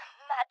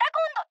 また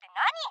今度って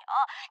何よ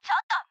ちょ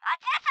っと待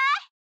ちな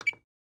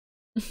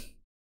さい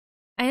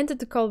I ended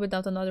the call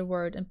without another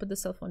word and put the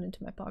cell phone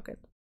into my pocket.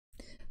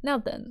 Now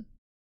then,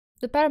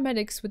 the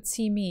paramedics would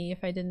see me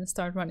if I didn't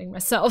start running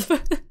myself.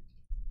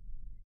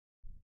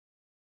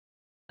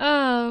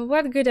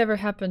 What good ever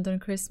happened on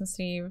Christmas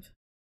Eve?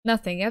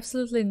 Nothing,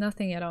 absolutely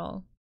nothing at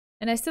all.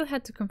 And I still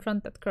had to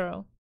confront that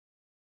girl.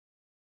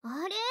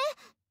 あれ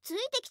つい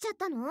てきちゃっ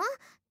たの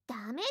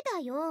ダメだ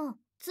よ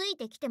つい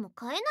てきても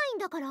飼えないん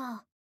だか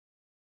ら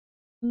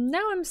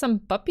Now I'm some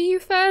puppy you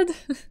fed?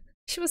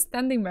 She was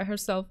standing by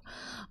herself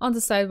on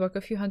the sidewalk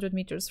a few hundred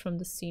meters from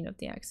the scene of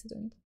the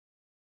accident.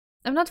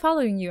 I'm not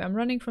following you, I'm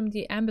running from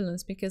the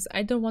ambulance because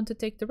I don't want to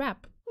take the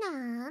rap.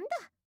 なんだ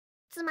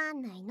つま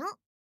んないの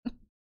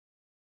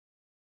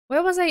Why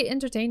was I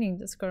entertaining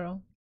this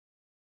girl?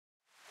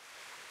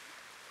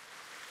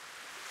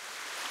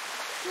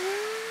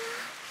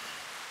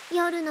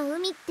 夜の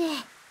海って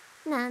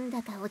なん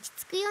だか落ち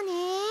着くよね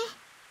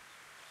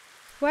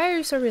Why are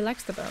you so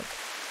relaxed about?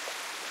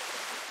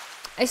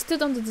 I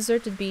stood on the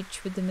deserted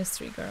beach with the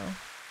mystery girl.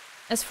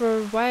 As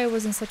for why I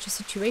was in such a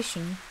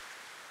situation,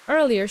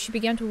 earlier she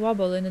began to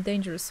wobble in a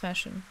dangerous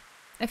fashion.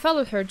 I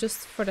followed her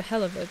just for the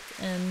hell of it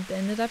and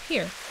ended up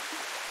here.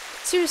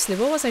 Seriously,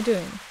 what was I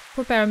doing?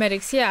 Poor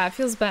paramedics, yeah, it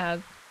feels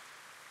bad.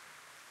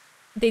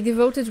 They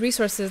devoted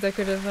resources that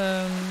could have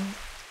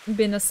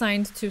been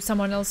assigned to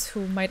someone else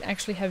who might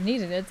actually have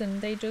needed it,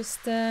 and they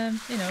just, you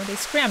know, they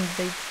scrammed.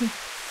 They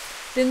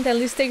didn't at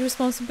least take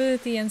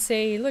responsibility and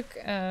say, look,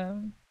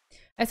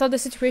 I thought the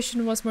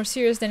situation was more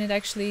serious than it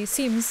actually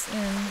seems,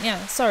 and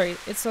yeah, sorry,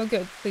 it's all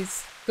good,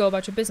 please go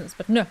about your business,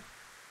 but no.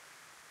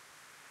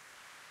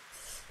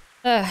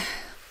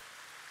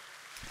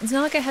 It's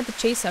not like I had to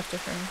chase after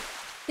her.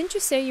 Didn't you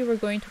say you were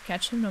going to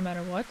catch him no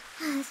matter what?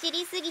 走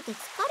りすぎて疲れ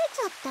ち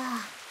ゃった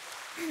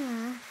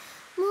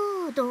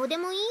もうどうで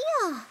もいい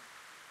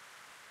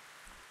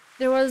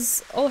や Where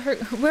was all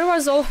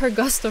her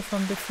gusto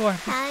from before?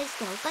 大し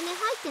てお金入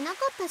ってなか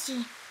ったし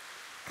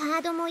カ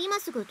ードも今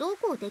すぐどう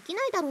こうでき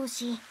ないだろう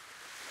し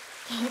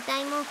携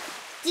帯も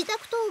自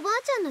宅とおばあ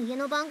ちゃんの家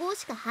の番号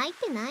しか入っ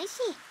てない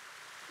し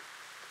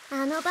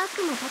あのバッ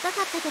グも高か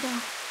ったけど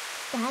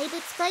だいぶ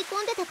使い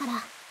込んでたか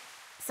ら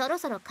そろ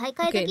そろ買い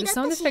替え Okay, 時 the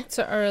だっ sound たし effects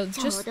are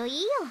ちょうどい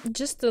いよ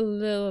just a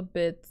little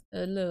bit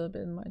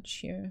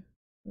much here.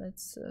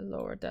 Let's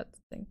lower that.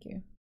 Thank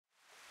you.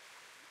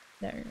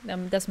 There,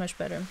 that's much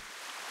better.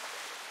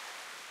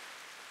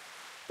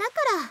 だか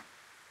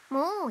ら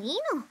もういい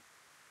の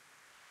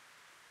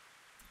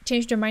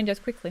Changed your mind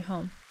that quickly,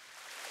 huh?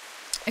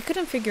 I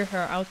couldn't figure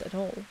her out at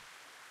all.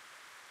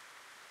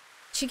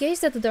 She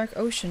gazed at the dark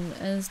ocean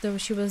as though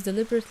she was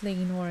deliberately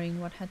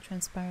ignoring what had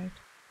transpired.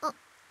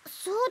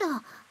 そう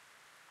だ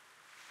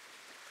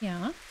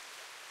Yeah?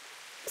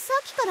 さ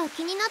っきから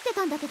気になって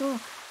たんだけどあな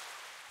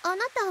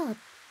た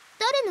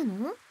誰な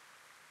の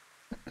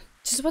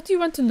Just what do you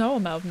want to know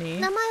about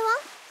me? 名前は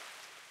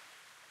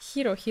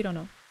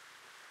Hirono.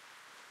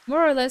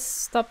 More or less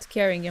stopped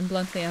caring and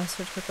bluntly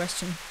answered her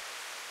question.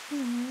 ふー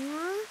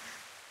ん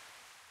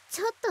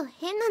ちょっと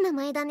変な名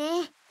前だ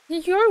ね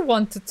You're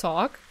one to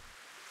talk.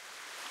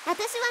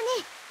 私は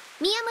ね、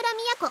宮村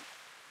都。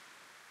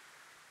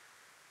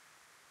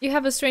You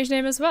have a strange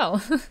name as well.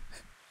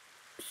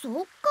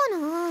 そっか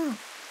な。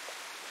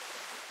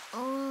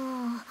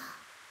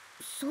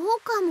そう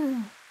か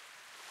も。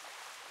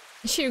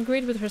She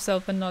agreed with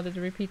herself and nodded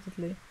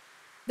repeatedly.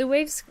 The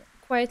waves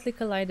quietly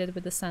collided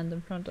with the sand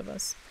in front of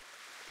us.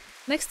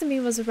 Next to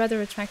me was a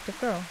rather attractive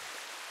girl.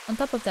 On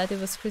top of that,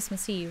 it was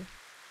Christmas Eve.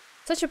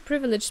 Such a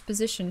privileged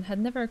position had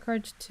never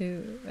occurred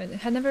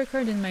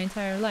in my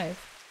entire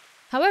life.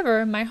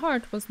 However, my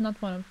heart was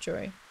not one of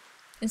joy.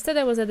 Instead,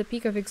 I was at the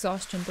peak of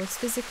exhaustion, both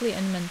physically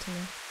and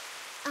mentally.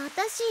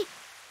 私、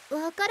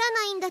わから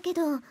ないんだけ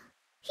ど、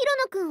ヒロ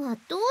ノくんは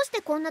どうし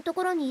てこんなと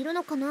ころにいる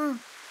のかな?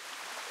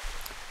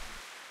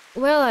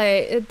 Well,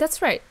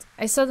 that's right.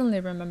 I suddenly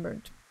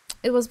remembered.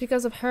 It was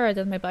because of her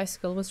that my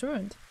bicycle was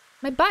ruined.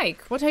 My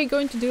bike! What are you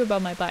going to do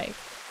about my bike?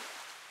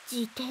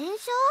 自転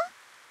車?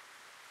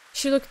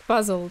 She looked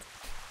puzzled.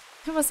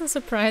 I wasn't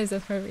surprised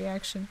at her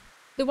reaction.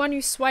 The one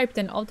you swiped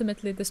and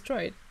ultimately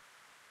destroyed.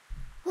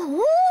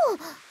 Oh!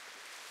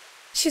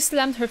 She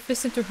slammed her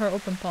fist into her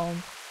open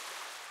palm.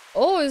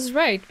 Oh is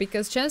right,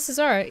 because chances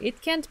are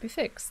it can't be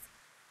fixed.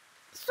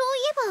 そう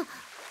いえ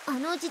ば、あ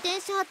の自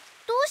転車ど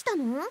うした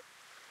の?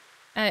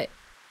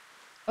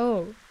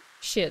 Oh,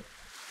 shit.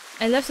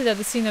 I left it at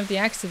the scene of the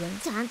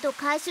accident. ちゃんと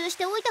回収し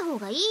ておいた方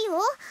がいい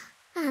よ。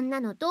あんな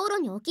の道路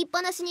に置きっ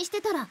ぱなしにし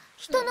てたら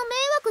人の迷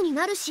惑に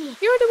なるし。You're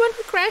the one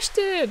who crashed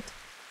it!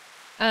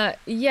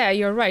 Yeah,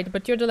 you're right,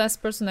 but you're the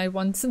last person I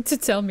want to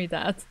tell me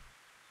that.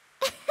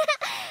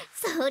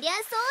 そりゃ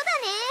そう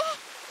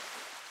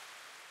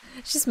だ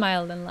ね。She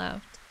smiled and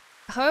laughed.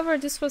 However,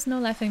 this was no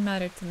laughing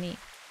matter to me.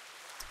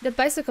 That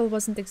bicycle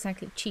wasn't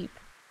exactly cheap.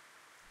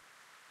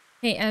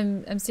 Hey,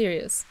 I'm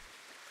serious.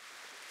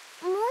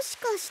 もし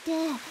かして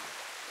怒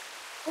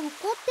っ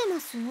てま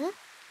す?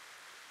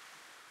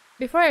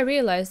 Before I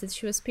realized that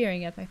she was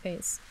peering at my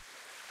face.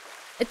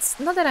 It's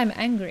not that I'm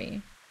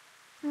angry.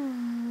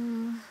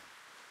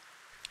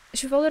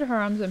 She folded her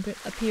arms and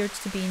appeared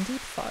to be in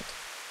deep thought.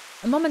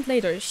 A moment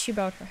later, she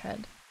bowed her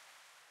head.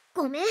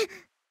 ごめん。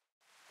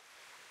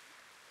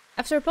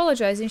 After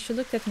apologizing, she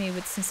looked at me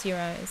with sincere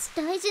eyes.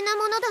 大事な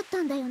ものだった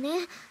んだよ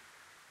ね。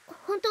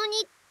本当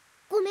に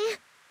ごめん。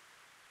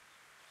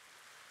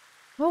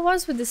 What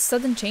was with this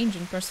sudden change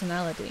in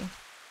personality?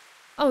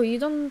 Oh, you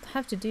don't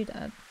have to do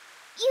that.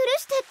 許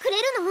してくれ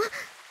るの?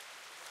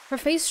 Her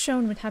face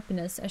shone with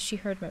happiness as she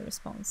heard my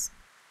response.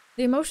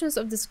 The emotions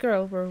of this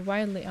girl were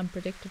wildly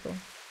unpredictable.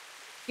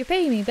 You're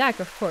paying me back,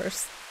 of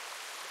course.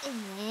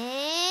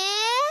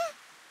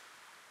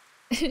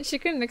 She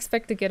couldn't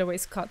expect to get away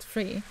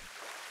scot-free.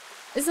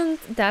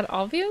 Isn't that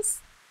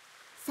obvious?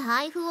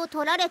 財布を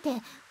取られて無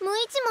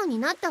一文に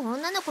なった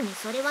女の子に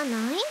それはない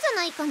んじゃ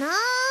ないかな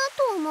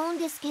と思うん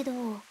ですけど。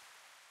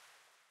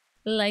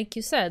Like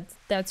you said,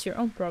 that's your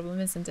own problem,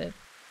 isn't it?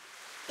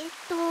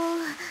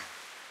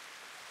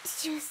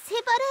 出世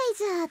払い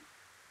じゃ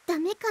ダ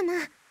メか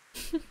な?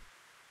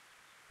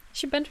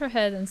 She bent her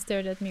head and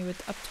stared at me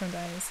with upturned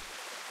eyes.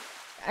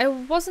 I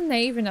wasn't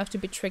naive enough to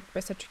be tricked by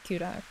such a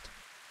cute act.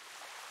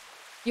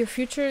 Your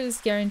future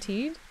is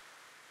guaranteed?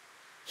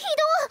 ひ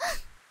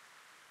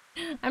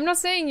ど! I'm not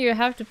saying you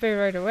have to pay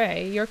right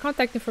away. Your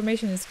contact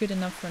information is good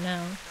enough for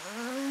now.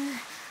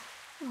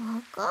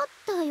 わかっ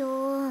た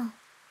よ。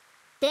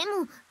で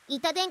も、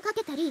板電か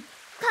けたり、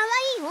可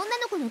愛い女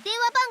の子の電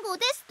話番号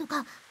ですと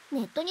か、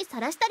ネットにさ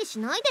らしたりし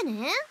ないで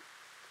ね。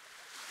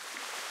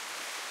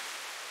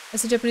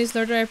As a Japanese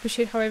learner, I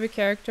appreciate how every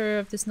character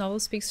of this novel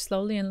speaks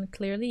slowly and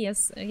clearly.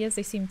 Yes,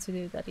 they seem to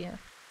do that, yeah.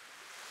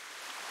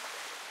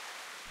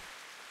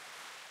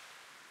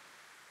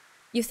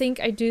 You think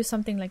I do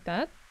something like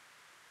that?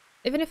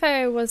 Even if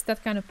I was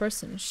that kind of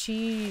person,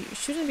 she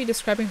shouldn't be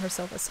describing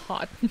herself as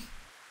hot.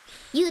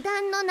 油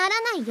断のな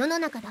らない世の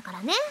中だか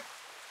らね。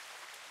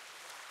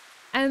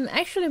I'm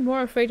actually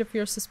more afraid of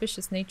your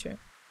suspicious nature.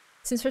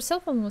 Since her cell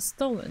phone was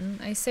stolen,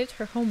 I saved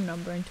her home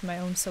number into my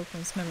own cell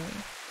phone's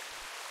memory.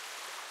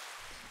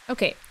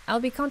 Okay, I'll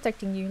be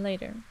contacting you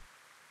later.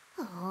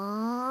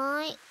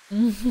 はーい。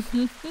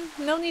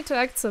 No need to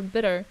act so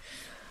bitter.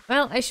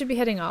 Well, I should be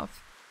heading off.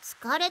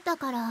 疲れた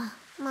から、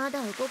ま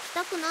だ動き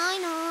たくない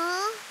な。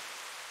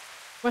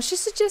Was she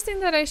suggesting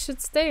that I should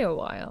stay a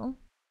while?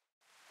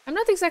 I'm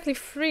not exactly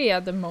free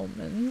at the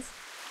moment.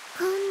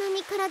 こんな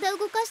に体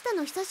動かした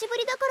の久しぶ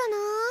りだか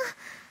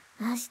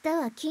らな。明日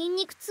は筋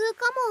肉痛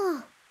か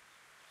も。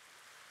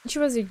She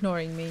was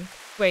ignoring me.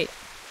 Wait.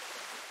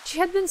 She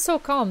had been so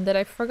calm that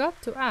I forgot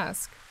to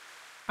ask.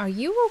 Are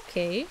you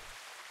okay?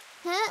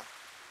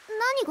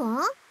 何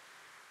が?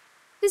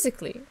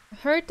 Physically.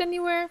 Hurt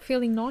anywhere?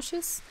 Feeling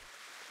nauseous?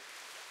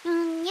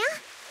 にゃ、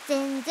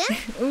全然。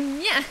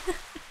Yeah.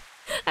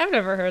 I've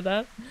never heard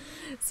that.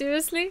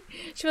 Seriously?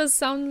 She was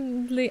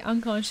soundly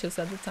unconscious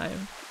at the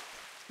time.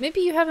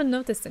 Maybe you haven't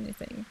noticed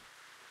anything.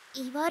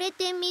 言われ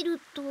てみる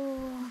と、お尻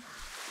が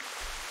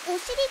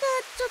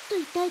ちょっと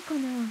痛いか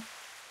な。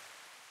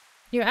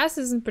Your ass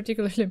isn't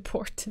particularly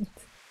important.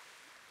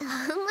 あん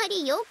ま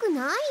り良く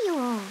ないよ。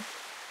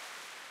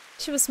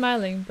She was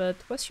smiling, but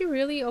was she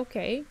really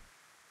okay?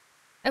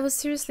 I was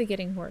seriously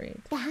getting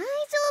worried. 大丈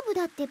夫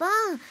だってば。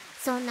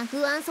そんな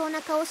不安そう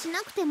な顔し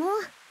なくても。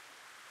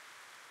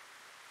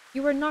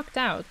You were knocked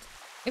out.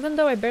 Even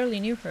though I barely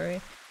knew her,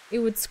 it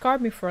would scar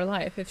me for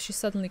life if she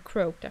suddenly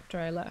croaked after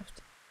I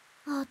left.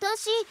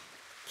 私、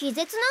気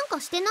絶なんか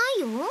してな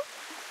いよ。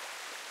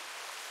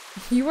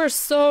You were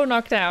so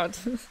knocked out.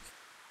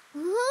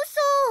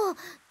 嘘。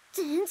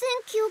全然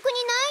記憶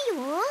に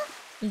ないよ。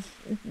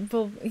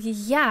Well,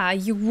 yeah,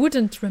 you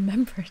wouldn't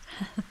remember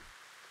that.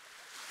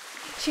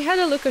 She had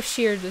a look of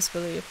sheer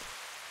disbelief.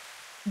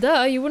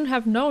 Duh, you wouldn't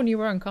have known you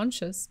were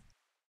unconscious.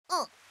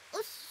 あ、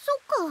そ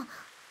っか。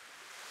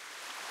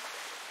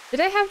Did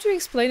I have to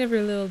explain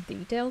every little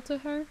detail to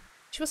her?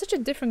 She was such a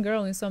different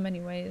girl in so many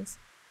ways.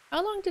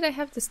 How long did I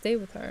have to stay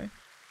with her?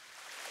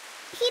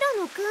 平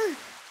野くん。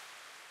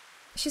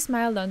 She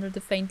smiled under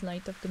the faint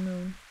light of the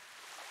moon.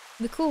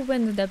 The cool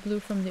wind that blew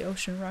from the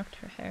ocean rocked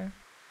her hair.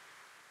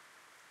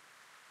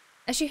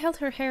 As she held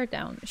her hair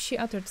down, she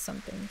uttered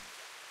something.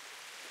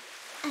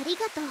 あり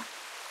がとう。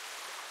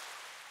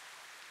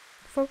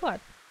 For what?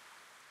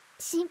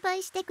 心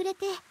配してくれ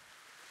て。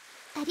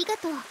ありが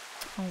とう。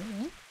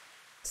 Oh.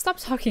 Stop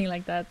talking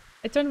like that.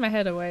 I turned my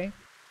head away.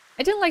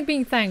 I didn't like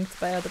being thanked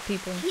by other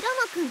people. 平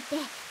野くんって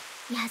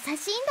優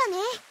しいん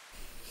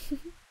だ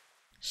ね。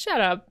Shut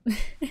up.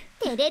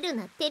 照れる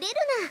な、照れる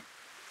な。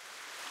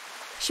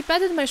 She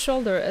patted my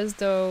shoulder as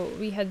though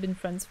we had been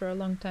friends for a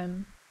long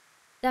time.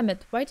 Damn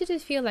it, why did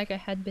it feel like I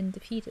had been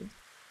defeated?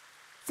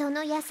 そ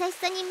の優し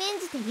さに免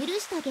じて許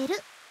してあげ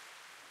る。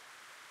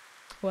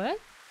 What?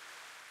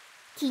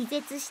 気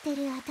絶して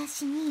る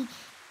私に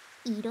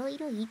いろい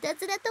ろいた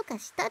ずらとか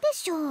したで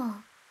しょう。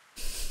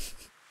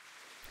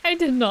 I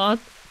did not.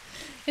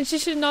 And she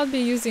should not be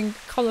using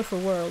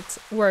colorful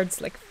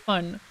words like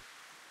fun.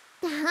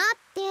 だっ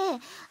て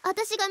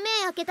私が目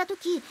開けた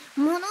時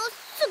もの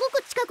すご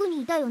く近く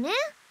にいたよね。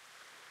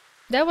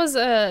 That was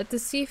to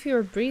see if you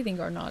were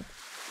breathing or not.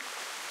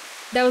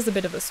 That was a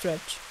bit of a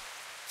stretch.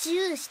 チ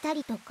ューした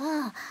りと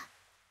か、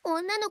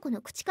女の子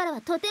の口からは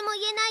とても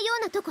言えないよ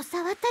うなとこ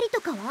触ったりと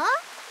かは？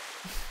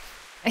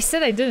 I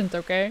said I didn't,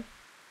 okay?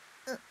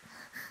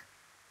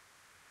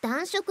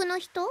 男色の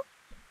人？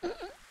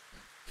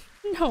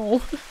 No.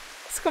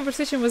 This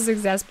conversation was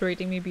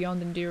exasperating me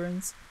beyond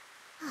endurance.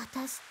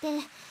 私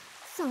って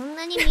そん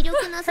なに魅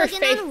力なさげ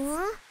なの？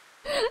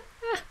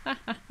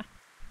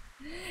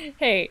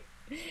 Hey,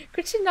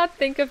 could she not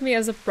think of me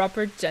as a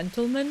proper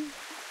gentleman?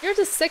 You're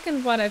the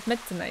second one I've met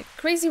tonight.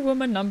 Crazy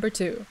woman number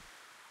 2.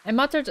 I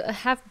muttered a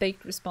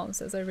half-baked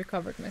response as I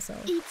recovered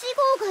myself. 1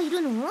号がい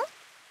るの？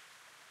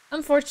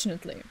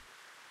 Unfortunately.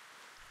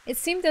 It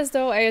seemed as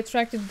though I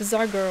attracted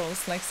bizarre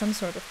girls like some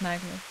sort of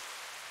magnet.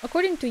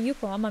 According to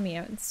Yuko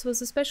Amamiya, this was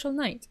a special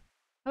night.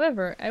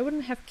 However, I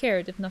wouldn't have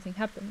cared if nothing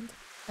happened.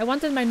 I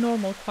wanted my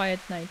normal quiet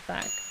night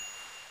back.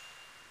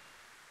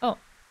 Oh,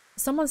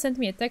 someone sent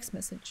me a text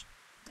message.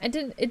 It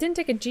didn't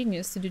take a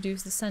genius to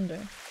deduce the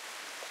sender.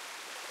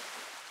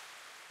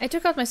 I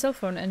took out my cell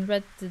phone and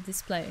read the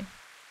display.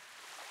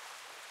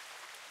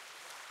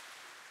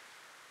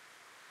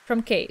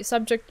 From K,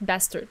 subject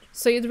bastard.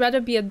 So you'd rather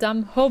be a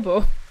dumb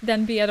hobo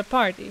than be at a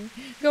party.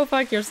 Go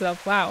fuck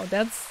yourself. Wow,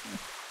 that's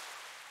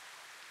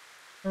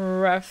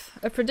rough.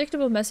 A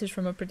predictable message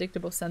from a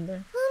predictable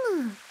sender.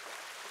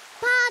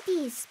 パーテ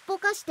ィーすっぽ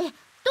かしてど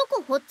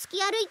こほっつ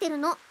き歩いてる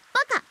の？バ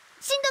カ！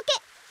しんどけ！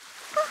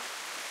はっ、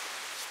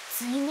き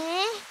つい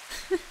ね。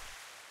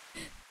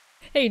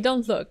 Hey,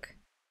 don't look.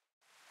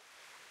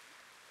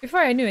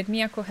 Before I knew it,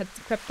 Miyako had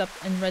crept up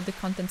and read the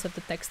contents of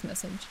the text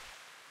message.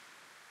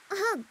 あ、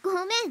ご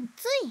めん、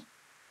つい。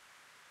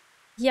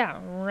 Yeah,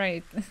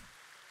 right.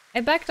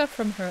 I backed up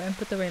from her and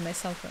put away my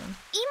cell phone.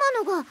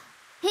 今のが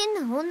変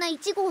な女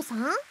1号さん？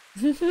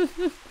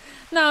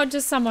 No,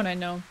 just someone I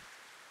know.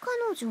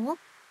 彼女？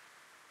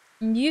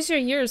 Use your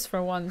ears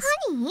for once.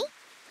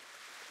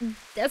 何？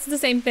 That's the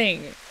same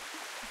thing.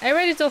 I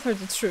already told her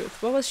the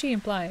truth. What was she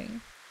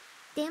implying?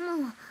 で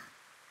も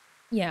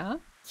Yeah?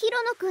 ヒ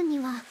ロノくんに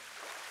は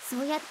そ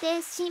うやっ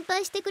て心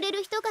配してくれ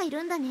る人がい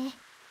るんだね。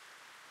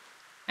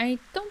 I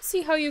don't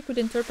see how you could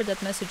interpret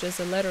that message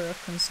as a letter of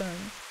concern.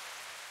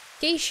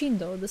 Kei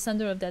Shindo, the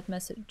sender of that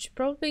message,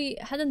 probably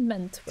hadn't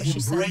meant what she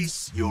said.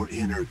 Embrace your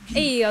inner geek.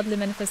 Hey, Oddly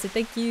Manifested,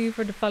 thank you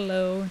for the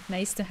follow.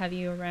 Nice to have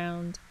you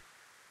around.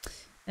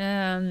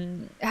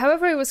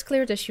 However, it was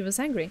clear that she was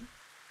angry.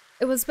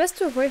 It was best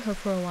to avoid her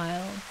for a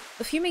while.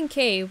 A fuming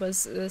Kei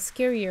was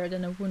scarier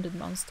than a wounded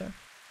monster.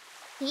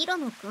 ヒロ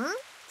ノくん？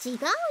違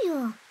う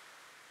よ。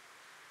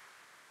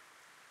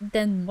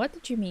 Then what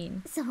did you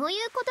mean? そうい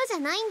うことじゃ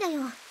ないんだ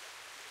よ。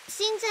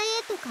死んじゃ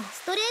えとか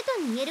ストレー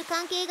トに言える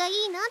関係がい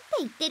いなって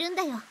言ってるん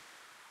だよ。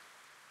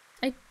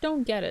 I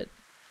don't get it.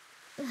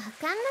 わ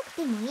かんなく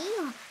てもいいよ。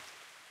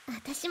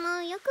私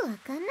もよくわ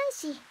かんない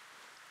し。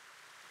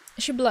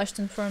 She blushed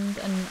and formed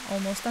an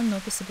almost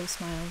unnoticeable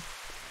smile.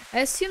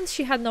 I assumed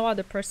she had no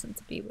other person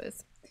to be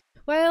with.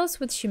 Why else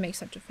would she make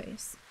such a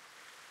face?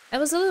 I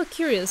was a little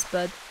curious,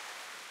 but...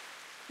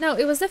 No,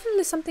 it was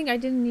definitely something I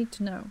didn't need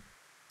to know.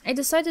 I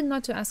decided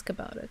not to ask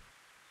about it.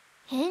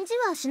 返事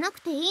はしなく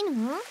ていい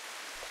の？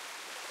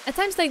 At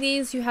times like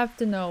these, you have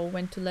to know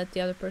when to let the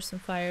other person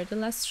fire the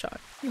last shot.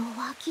 弱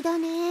気だ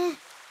ね。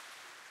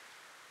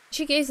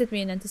 She gazed at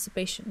me in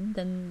anticipation,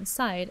 then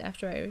sighed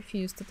after I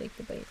refused to take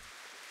the bait.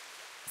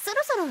 そろ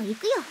そろ行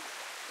くよ。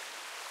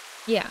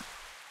Yeah.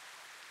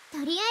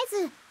 とりあ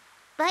えず、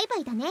バイバ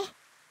イだね。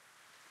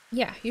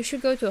Yeah, you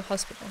should go to a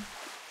hospital.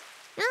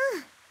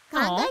 考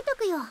えと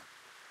くよ。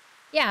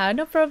Yeah,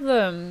 no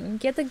problem.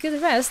 Get a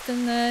good rest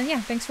and yeah,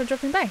 thanks for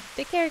dropping by.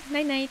 Take care.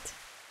 Night night.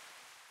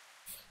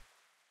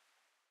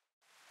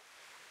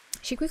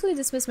 She quickly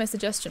dismissed my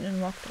suggestion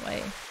and walked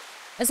away.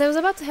 As I was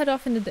about to head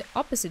off in the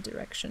opposite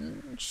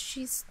direction,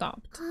 she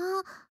stopped.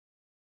 あ、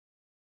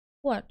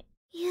 What?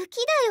 雪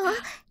だよ。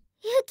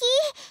雪。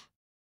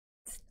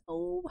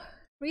 Oh,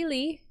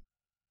 really?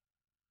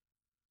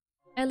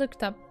 I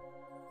looked up.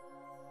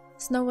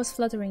 Snow was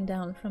fluttering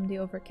down from the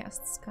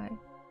overcast sky.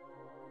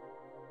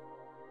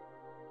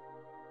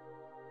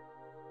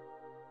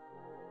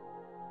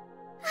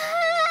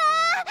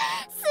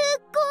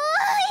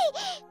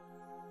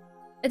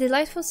 A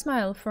delightful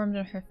smile formed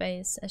on her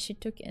face as she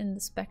took in the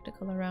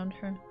spectacle around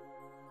her.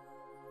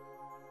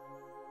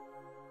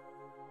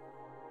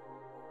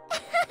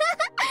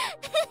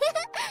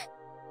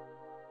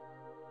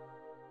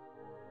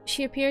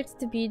 She appeared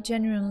to be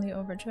genuinely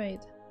overjoyed.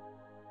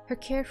 Her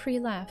carefree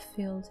laugh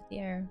filled the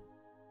air.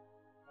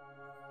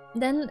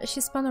 Then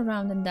she spun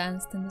around and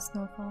danced in the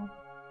snowfall.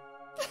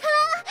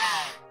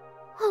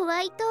 ホ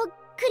ワイト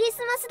クリ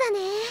スマスだね。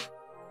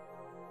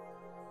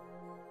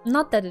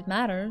 Not that it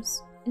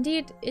matters.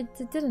 Indeed, it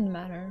didn't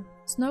matter.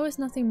 Snow is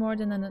nothing more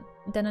than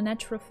a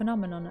natural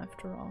phenomenon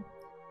after all.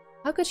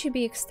 How could she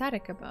be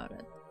ecstatic about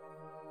it?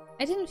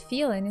 I didn't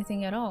feel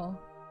anything at all.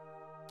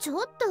 ち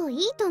ょっといい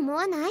と思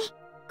わない？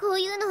こう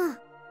いうの。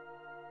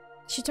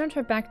 She turned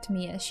her back to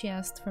me as she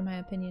asked for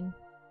my opinion.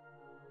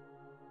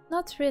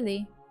 Not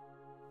really.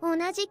 同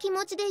じ気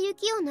持ちで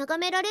雪を眺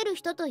められる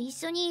人と一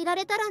緒にいら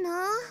れたら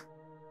な。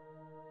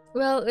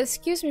 Well,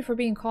 excuse me for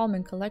being calm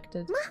and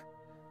collected.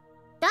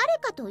 誰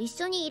かと一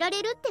緒にいら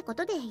れるってこ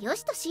とでよ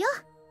しとしよ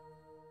う。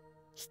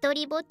一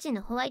人ぼっち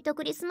のホワイト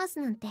クリスマス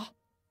なんて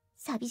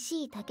寂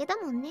しいだけだ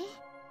もんね。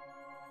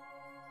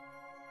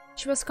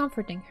 She was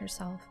comforting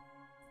herself.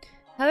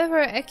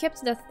 However, I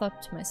kept that thought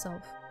to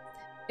myself.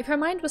 If her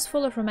mind was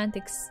full of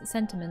romantic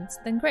sentiments,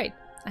 then great.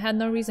 I had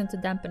no reason to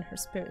dampen her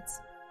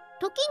spirits.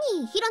 時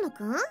に平野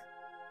くん？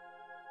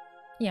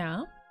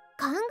 Yeah?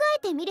 考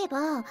えてみれ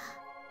ば、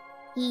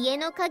家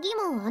の鍵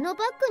もあの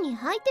バッグに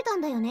入ってた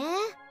んだよね。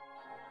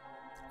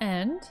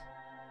 And?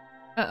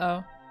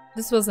 Uh-oh.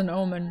 This was an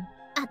omen.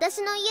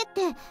 私の家っ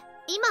て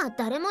今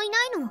誰もい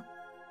ないの。そ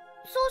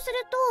うする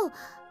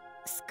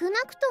と、少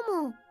なくと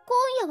も今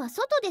夜は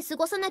外で過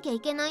ごさなきゃい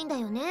けないんだ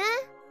よね。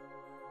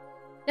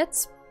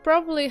 That's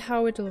probably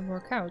how it'll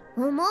work out.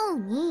 思う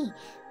に、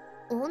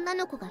女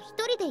の子が一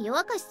人で夜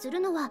明かしする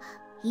のは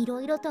い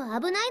ろいろと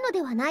危ないの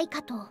ではない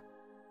かと。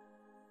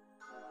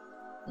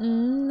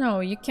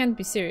 No, you can't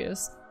be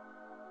serious.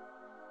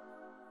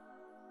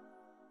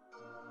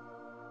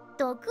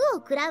 毒を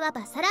食らわ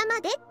ば皿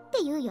までっ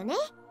て言うよね。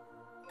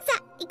さ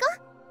あ、行こ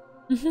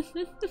う。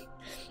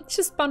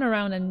 She spun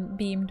around and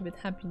beamed with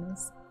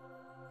happiness.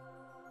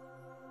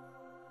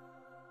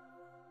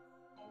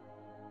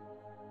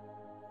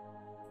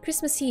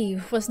 Christmas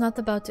Eve was not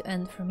about to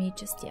end for me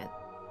just yet.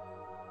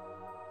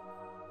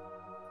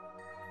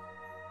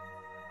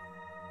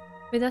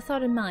 With that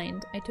thought in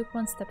mind, I took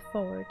one step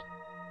forward.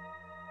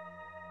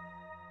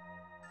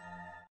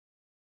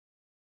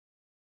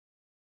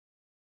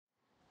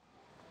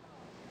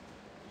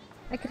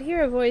 I could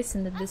hear a voice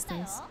in the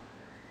distance.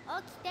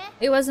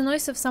 It was the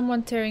noise of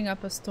someone tearing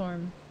up a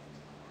storm.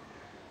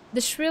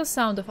 The shrill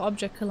sound of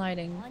object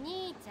colliding.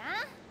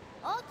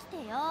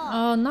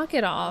 Oh, knock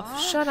it off.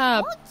 Shut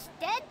up.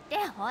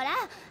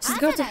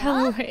 Just go to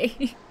hell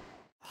away.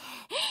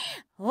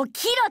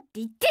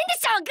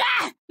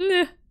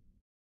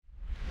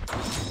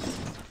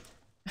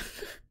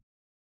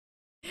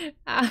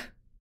 Ah.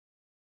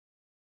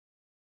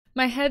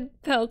 My head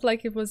felt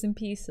like it was in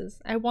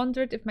pieces. I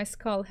wondered if my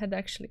skull had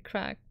actually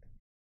cracked.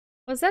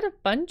 Was that a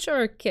punch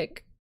or a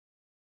kick?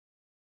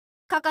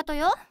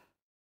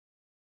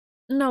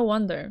 No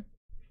wonder.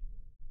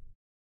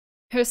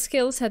 Her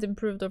skills had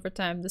improved over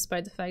time,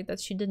 despite the fact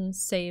that she didn't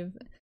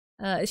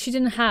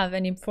have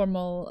any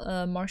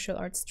formal martial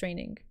arts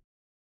training.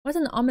 What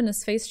an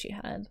ominous face she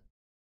had.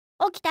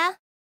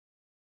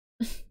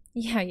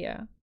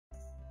 Yeah.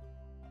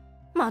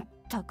 まっ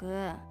た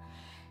く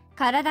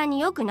体に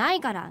良くな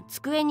いから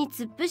机に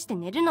突っ伏して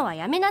寝るのは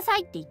やめなさ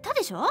いって言った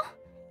でしょ。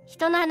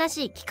人の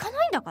話聞か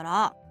ないんだか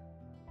ら。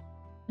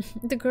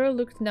 The girl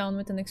looked down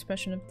with an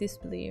expression of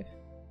disbelief.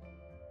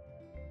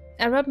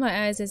 I rubbed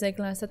my eyes as I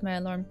glanced at my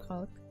alarm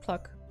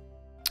clock.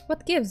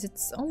 What gives?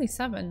 It's only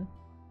 7.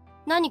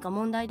 何か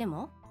問題で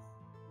も？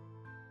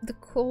 The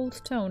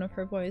cold tone of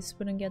her voice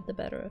wouldn't get the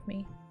better of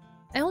me.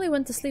 I only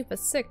went to sleep at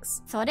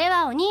 6. それ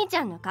はお兄ち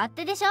ゃんの勝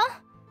手でしょ。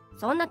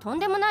そんなとん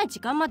でもない時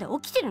間まで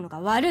起きてるのが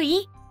悪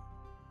い。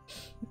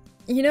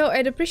You know,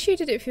 I'd appreciate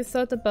it if you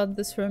thought about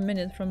this for a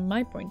minute from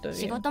my point of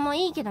仕 view. 事も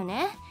いいけど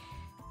ね、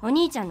お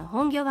兄ちゃんの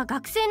本業は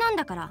学生なん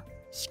だから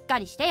しっか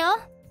りしてよ。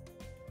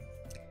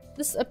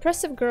 This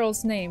oppressive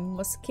girl's name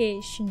was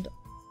Kei Shindo.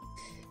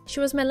 She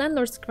was my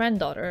landlord's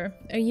granddaughter,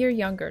 a year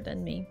younger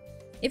than me.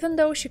 Even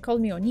though she called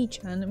me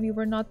Oni-chan, we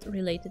were not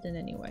related in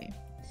any way.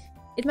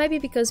 It might be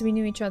because we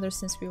knew each other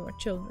since we were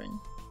children.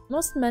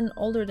 Most men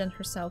older than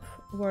herself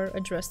were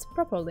addressed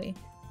properly,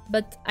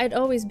 but I'd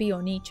always be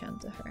Oni-chan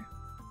to her.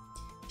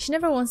 She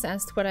never once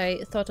asked what I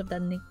thought of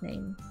that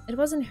nickname. It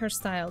wasn't her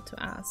style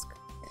to ask.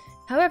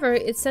 However,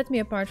 it set me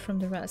apart from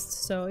the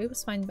rest, so it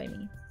was fine by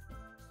me.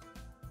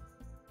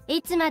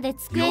 いつまで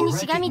机に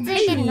しがみつ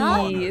いてる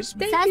の？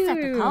 Thank さっさ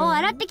と顔を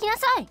洗ってきな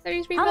さい。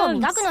 33歯も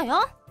磨 months! くの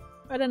よ。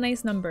 What a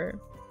nice number.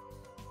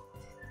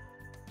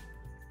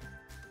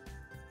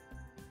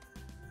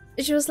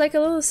 She was like a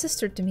little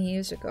sister to me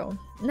years ago.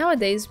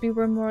 Nowadays, we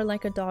were more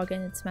like a dog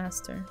and its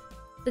master.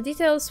 The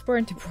details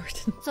weren't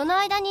important. その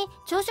間に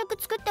朝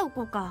食作ってお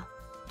こうか。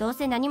どう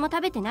せ何も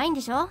食べてないんで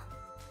しょ？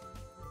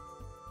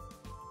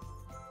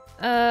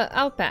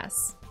 I'll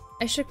pass.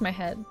 I shook my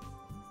head.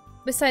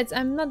 Besides,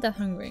 I'm not that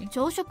hungry.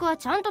 朝食は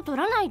ちゃんと取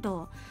らない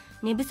と。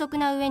寝不足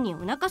な上にお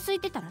腹空い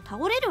てたら倒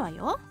れるわ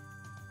よ。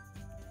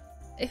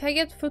 If I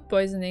get food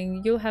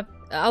poisoning,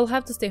 I'll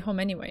have to stay home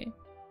anyway.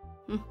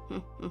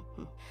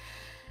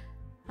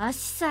 足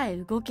さえ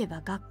動け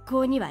ば学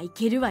校には行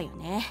けるわよ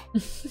ね。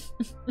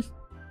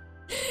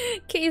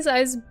Kei's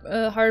eyes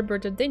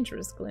harbored a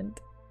dangerous glint.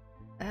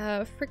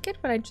 Forget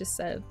what I just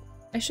said.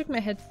 I shook my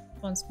head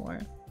once more.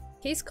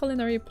 Kei's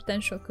culinary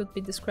potential could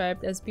be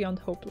described as beyond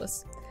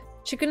hopeless.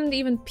 She couldn't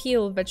even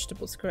peel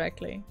vegetables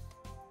correctly.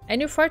 I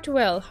knew far too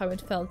well how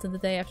it felt the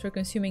day after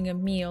consuming a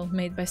meal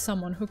made by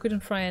someone who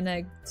couldn't fry an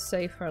egg to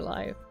save her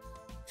life.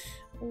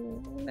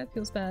 Oh, that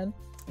feels bad.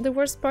 The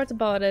worst part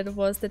about it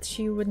was that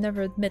she would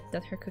never admit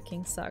that her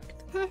cooking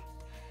sucked.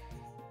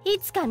 い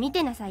つか見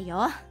てなさい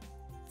よ。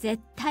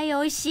絶対美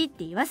味しいっ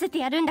て言わせて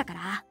やるんだか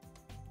ら。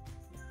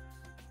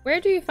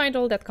 Where do you find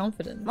all that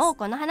confidence? もう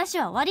この話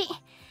は終わり。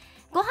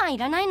ご飯い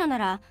らないのな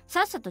ら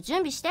さっさと準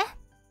備して。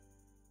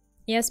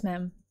 Yes,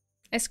 ma'am.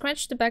 I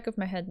scratched the back of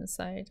my head and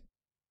sighed.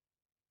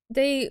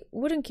 They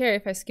wouldn't care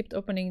if I skipped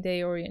opening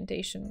day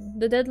orientation.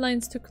 The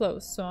deadline's too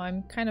close, so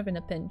I'm kind of in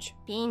a pinch.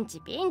 ピンチ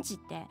ピンチっ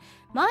て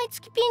毎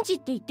月ピンチっ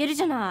て言ってる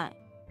じゃない。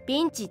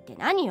ピンチって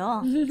何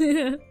よ。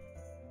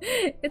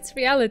 It's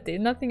reality,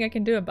 nothing I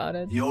can do about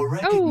it. Your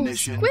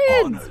recognition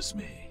Squid! honors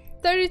me.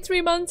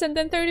 33 months and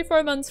then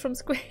 34 months from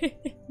Squid.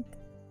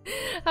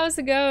 How's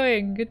it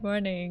going? Good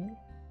morning.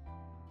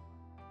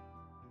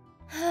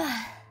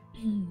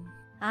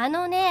 あ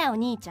のねお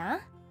兄ちゃん、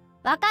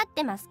分かっ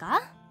てます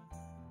か？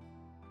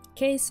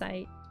 Kei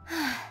sighed.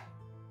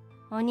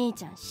 お兄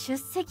ちゃん出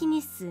席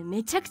日数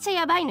めちゃくちゃ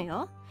やばいの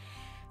よ。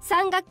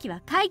3学期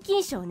は皆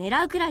勤賞を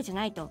狙うくらいじゃ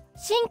ないと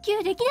進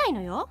級できない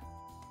のよ。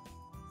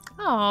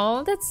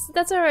 Oh,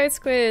 that's alright,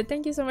 Squid.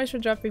 Thank you so much for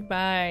dropping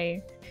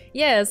by.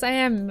 Yes, I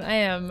am.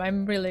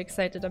 I'm really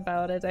excited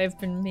about it. I've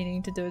been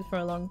meaning to do it for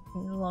a long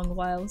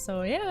while.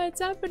 So yeah, it's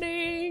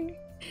happening.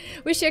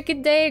 Wish you a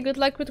good day. Good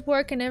luck with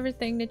work and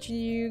everything that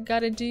you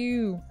gotta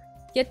do.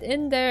 Get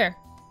in there.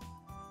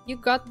 You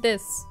got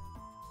this.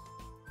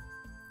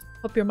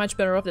 Hope you're much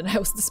better off than I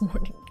was this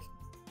morning.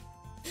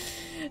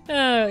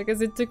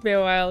 Because it took me a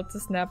while to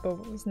snap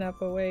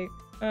awake.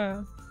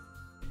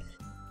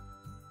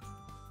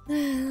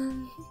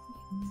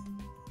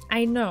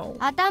 I know.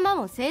 頭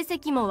も成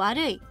績も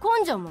悪い、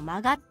根性も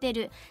曲がって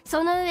る。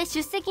その上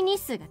出席日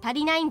数が足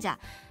りないんじゃ、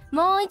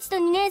もう一度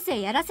2年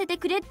生やらせて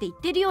くれって言っ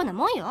てるような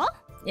もんよ。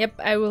 Yep,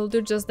 I will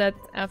do just that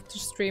after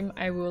stream.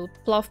 I will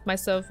plof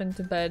myself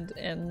into bed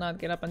and not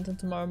get up until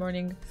tomorrow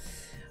morning.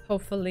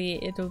 Hopefully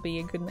it will be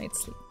a good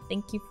night's sleep.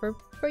 Thank you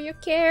for your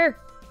care.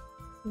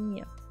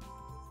 Yeah.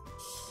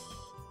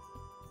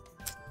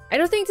 I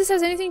don't think this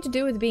has anything to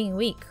do with being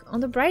weak. On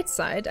the bright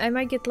side, I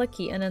might get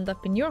lucky and end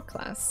up in your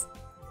class.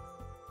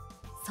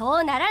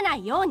 そうならな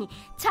いように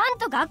ちゃん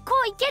と学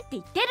校行けって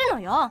言ってるの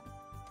よ。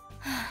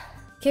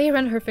Kei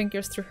ran her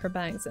fingers through her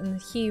bangs and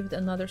heaved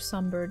another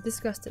somber,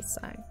 disgusted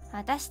sigh.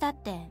 私だっ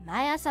て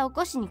毎朝起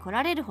こしに来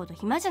られるほど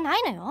暇じゃな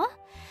いのよ。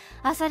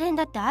朝練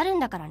だってあるん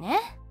だからね。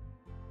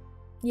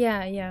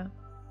Yeah.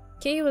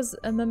 Kei was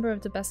a member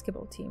of the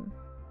basketball team.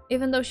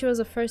 Even though she was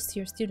a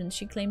first-year student,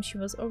 she claimed she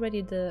was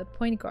already the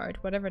point guard,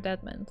 whatever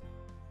that meant.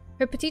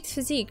 Her petite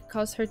physique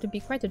caused her to be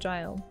quite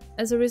agile.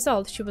 As a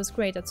result, she was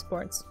great at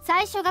sports.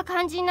 最初が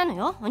肝心なの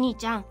よ、お兄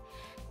ちゃん。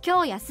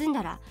今日休ん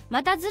だら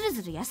またずる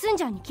ずる休ん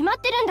じゃうに決まっ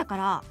てるんだか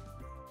ら。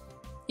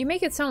You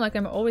make it sound like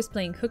I'm always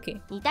playing hooky.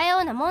 似たよ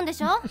うなもんで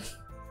しょ。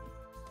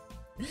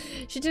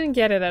She didn't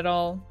get it at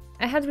all.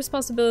 I had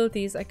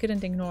responsibilities I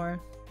couldn't ignore.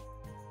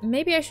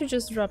 Maybe I should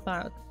just drop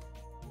out.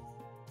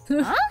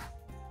 Huh?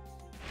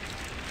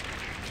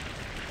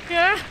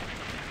 Yeah.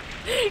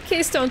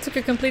 Keystone took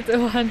a complete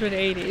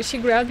 180. She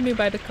grabbed me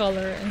by the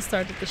collar and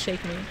started to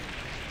shake me.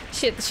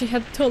 Shit, she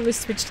had totally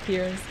switched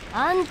gears.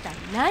 あんた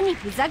何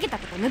ふざけた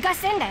とこ抜か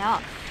してんだよ。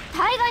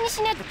対外に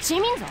しねえとチ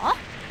ミんぞ。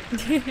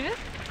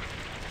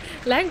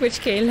Language,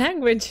 Kay,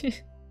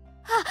 language.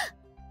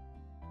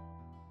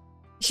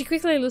 She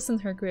quickly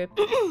loosened her grip.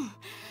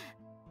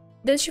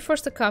 Then she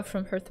forced a cough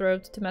from her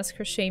throat to mask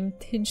her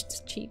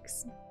shame-tinged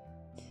cheeks.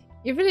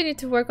 You really need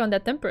to work on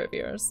that temper of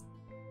yours.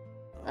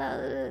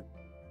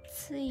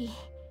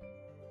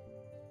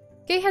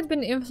 Kay had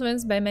been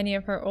influenced by many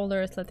of her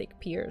older athletic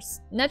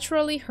peers.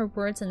 Naturally, her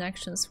words and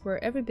actions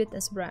were every bit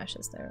as brash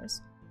as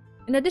theirs.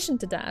 In addition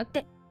to that...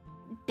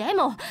 で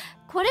も、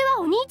これ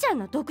はお兄ちゃん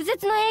の毒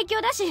舌の影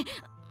響だし、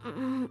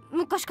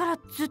昔から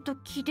ずっと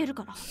聞いてる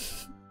から。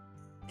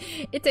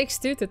It takes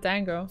two to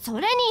tango. そ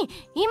れに、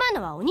今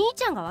のはお兄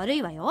ちゃんが悪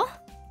いわよ。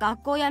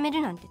学校辞め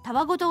るなんてた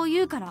わごとを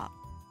言うから。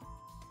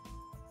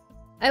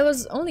I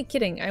was only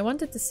kidding. I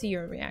wanted to see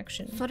your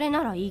reaction. それ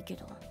ならいいけ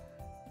ど。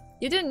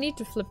You didn't need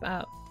to flip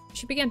out.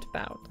 She began to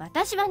pout.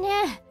 私はね、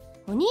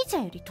お兄ちゃ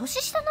んより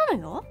年下なの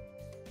よ。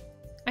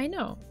I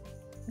know.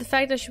 The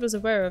fact that she was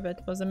aware of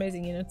it was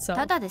amazing in itself.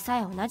 ただでさ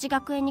え同じ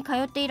学園に通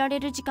っていられ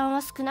る時間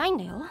は少ないん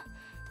だよ。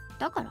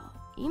だから、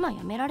今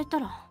辞められた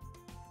ら。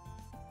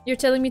You're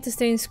telling me to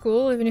stay in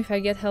school even if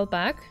I get held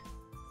back?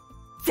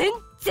 全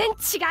然違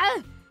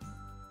う。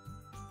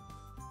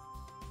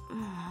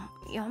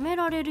辞め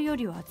られるよ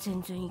りは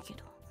全然いいけ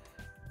ど。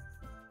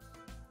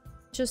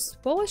Just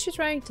what was she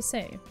trying to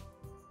say?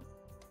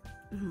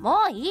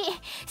 もういい。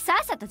さ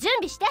っさと準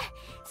備して。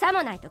さ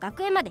もないと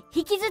学園まで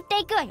引きずって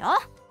いくわよ。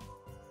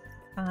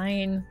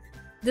Fine.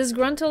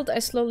 Disgruntled, I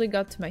slowly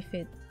got to my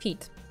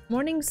feet.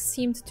 Mornings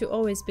seemed to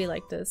always be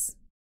like this.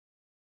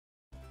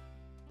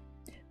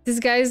 This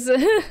guy's...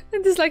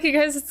 this lucky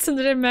guy's a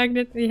tsundere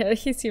magnet. Yeah,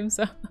 he seems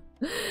so.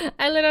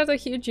 I let out a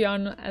huge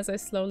yawn as I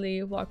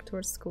slowly walked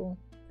towards school.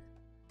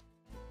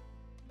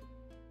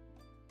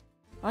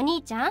 お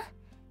兄ちゃん、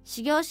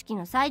始業式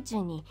の最中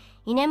に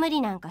居眠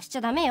りなんかしち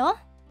ゃダメよ。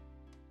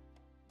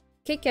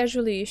Kay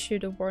casually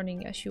issued a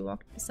warning as she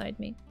walked beside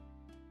me.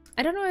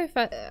 I don't know if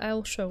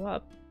I'll show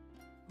up.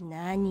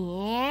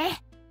 何?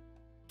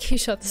 Kay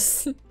shot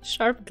a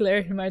sharp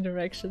glare in my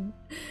direction.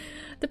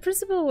 The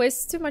principal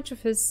wastes too much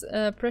of his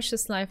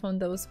precious life on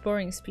those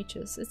boring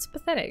speeches. It's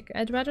pathetic.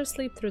 I'd rather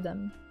sleep through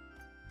them.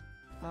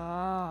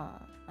 ま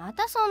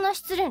たそんな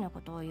失礼な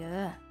ことを言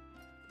う。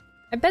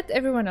I bet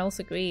everyone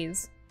else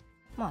agrees.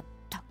 まっ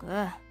たく。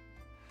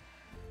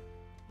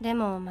で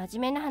も真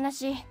面目な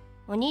話、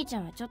お兄ちゃ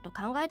んはちょっと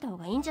考えた方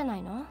がいいんじゃな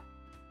いの？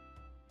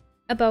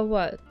 About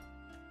what?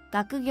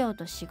 学業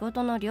と仕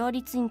事の両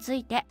立につ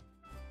いて。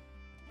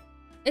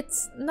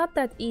It's not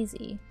that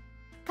easy.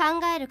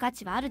 考える価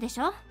値はあるでし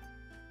ょ？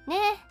ねえ、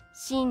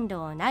進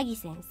藤凪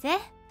先生。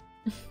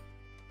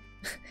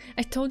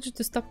I told you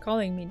to stop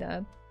calling me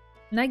that.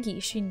 Nagi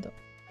Shindo.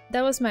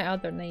 That was my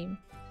other name.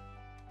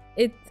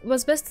 It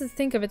was best to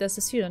think of it as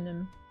a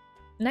pseudonym.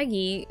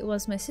 Nagi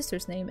was my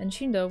sister's name and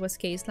Shindo was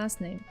Kei's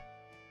last name.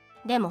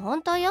 でも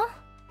本当よ。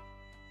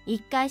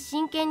一回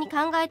真剣に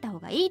考えた方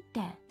がいいっ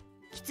て。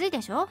きつい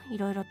でしょ？い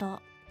ろいろと。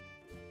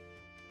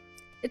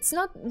It's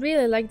not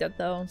really like that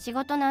though. 仕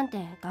事なんて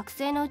学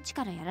生のうち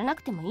からやらな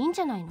くてもいいん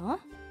じゃないの？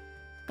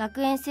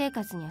学園生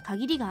活には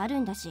限りがある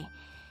んだし、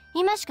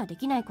今しかで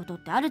きないこと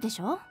ってあるでし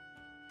ょ？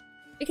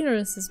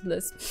 Ignorance is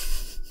bliss.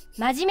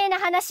 真面目な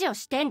話を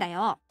してんだ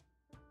よ。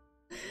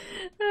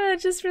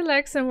Just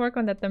relax and work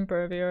on that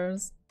temper of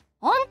yours.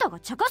 あんたが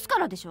茶化すか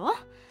らでしょ？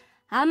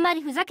あんま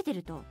りふざけて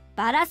ると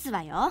バラす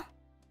わよ。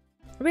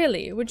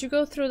Really? Would you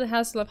go through the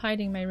hassle of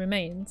hiding my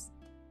remains?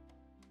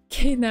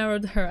 Kay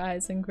narrowed her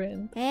eyes and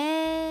grinned.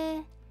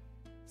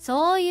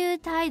 そういう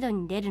態度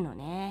に出るの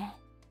ね。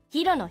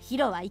ヒロのヒ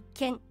ロは一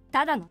見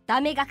ただのダ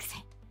メ学生。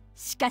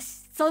しか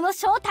しその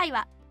正体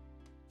は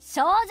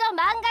少女漫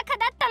画家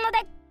だったの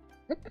で。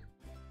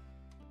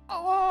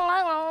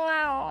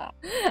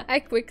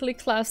I quickly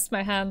clasped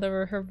my hand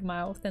over her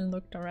mouth and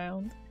looked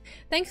around.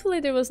 Thankfully,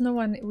 there was no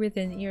one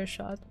within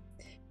earshot.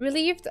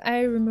 Relieved,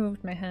 I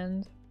removed my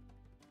hand.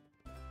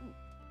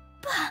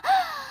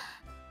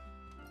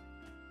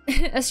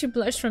 As she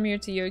blushed from ear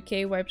to ear,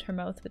 Kay wiped her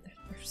mouth with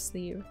her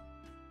sleeve.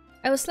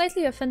 I was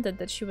slightly offended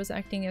that she was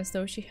acting as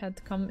though she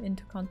had come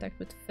into contact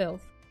with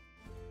filth.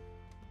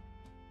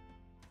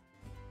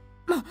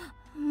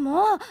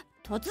 もう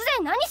突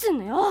然何すん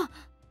のよ。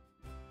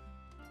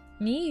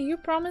Me? You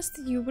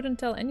promised you wouldn't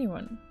tell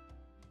anyone.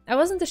 I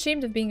wasn't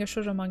ashamed of being a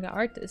shoujo manga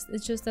artist,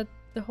 it's just that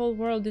the whole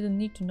world didn't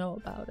need to know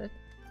about it.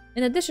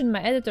 In addition,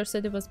 my editor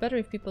said it was better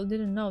if people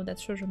didn't know that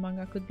shoujo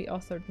manga could be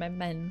authored by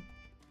men.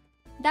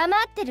 黙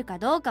ってるか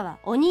どうかは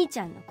お兄ち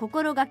ゃんの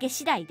心がけ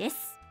次第で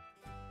す。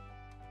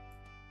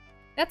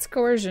That's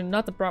coercion,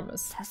 not a promise.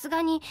 さす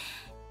がに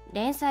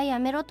連載や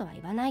めろとは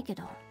言わないけ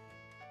ど、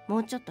も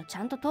うちょっとち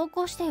ゃんと投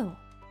稿してよ。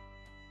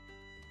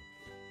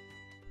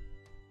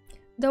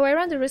Though I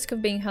ran the risk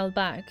of being held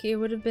back, it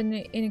would have been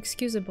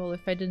inexcusable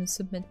if I didn't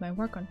submit my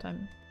work on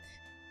time.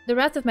 The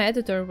wrath of my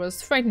editor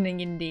was frightening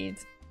indeed.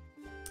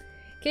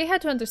 Kay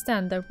had to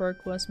understand that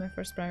work was my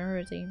first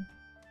priority.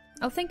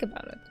 I'll think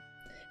about it.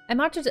 I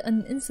muttered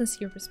an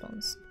insincere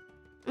response.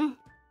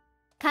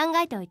 考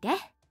えておいて。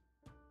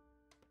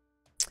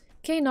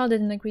Kay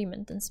nodded in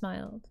agreement and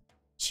smiled.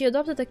 She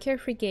adopted a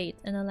carefree gait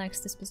and a lax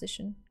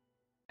disposition.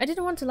 I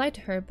didn't want to lie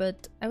to her,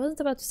 but I wasn't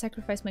about to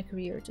sacrifice my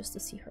career just to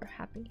see her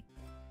happy.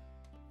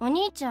 お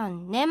兄ちゃ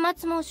ん、年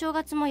末もお正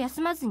月も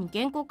休まずに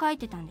原稿書い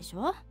てたんでし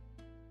ょ？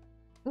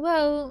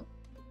 Well...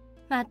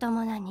 まと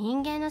もな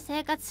人間の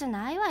生活じゃ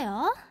ないわ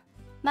よ。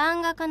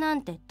漫画家な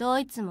んてど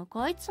いつも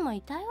こいつも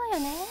いたいわよ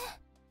ね。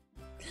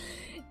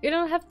You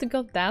don't have to go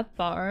that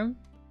far.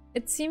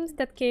 It seemed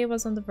that Kei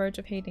was on the verge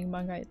of hating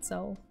manga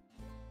itself.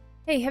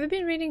 Hey, have you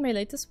been reading my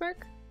latest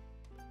work?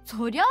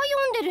 そりゃ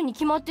読んでるに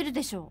決まってる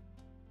でしょ。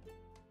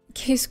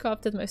Kei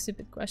scoffed at my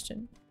stupid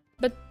question.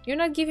 But you're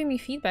not giving me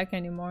feedback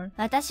anymore.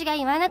 私が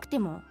言わなくて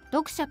も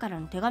読者から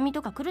の手紙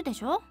とか来るで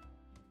しょ？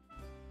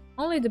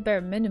 Only the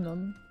bare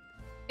minimum.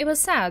 It was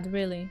sad,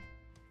 really.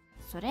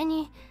 それ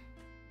に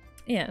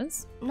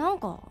Yes? なん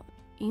か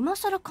今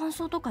更感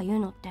想とか言う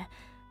のって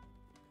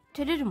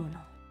照れるもの。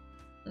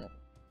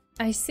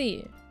I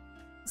see.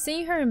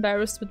 Seeing her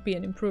embarrassed would be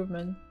an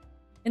improvement.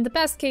 In the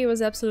past, Kei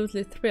was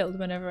absolutely thrilled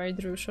whenever I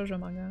drew shoujo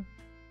manga.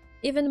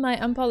 Even my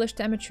unpolished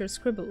amateur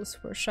scribbles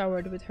were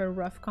showered with her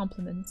rough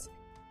compliments.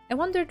 I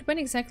wondered when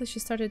exactly she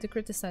started to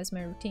criticize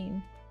my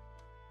routine.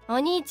 お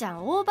兄ちゃ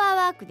んオーバー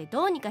ワークで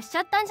どうにかしち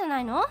ゃったんじゃな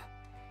いの？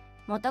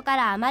元か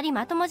らあまり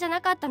まともじゃ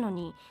なかったの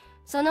に、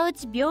そのう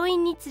ち病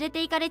院に連れ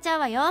て行かれちゃう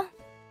わよ。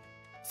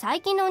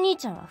最近のお兄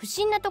ちゃんは不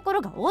審なとこ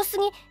ろが多す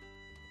ぎ。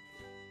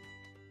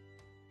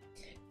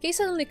Kei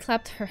suddenly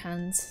clapped her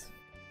hands.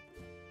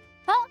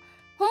 あ、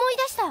思い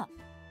出し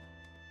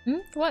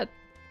た。What?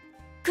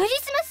 クリ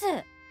ス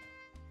マス。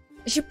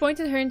 She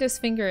pointed her index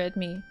finger at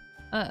me.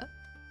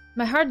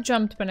 My heart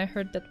jumped when I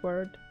heard that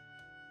word.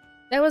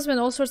 That was when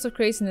all sorts of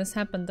craziness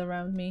happened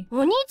around me.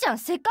 お兄ちゃん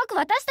せっかく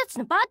私たち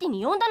のパーティー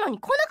に呼んだのに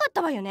来なかっ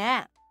たわよ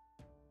ね。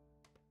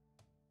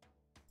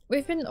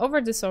We've been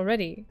over this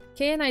already.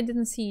 Kei and I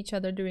didn't see each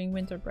other during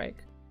winter break.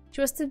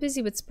 She was too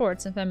busy with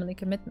sports and family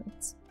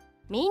commitments.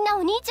 みんな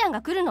お兄ちゃん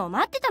が来るのを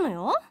待ってたの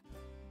よ。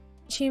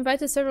She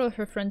invited several of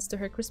her friends to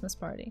her Christmas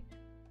party.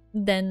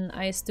 Then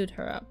I stood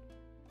her up.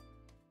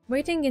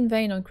 Waiting in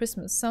vain on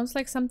Christmas sounds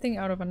like something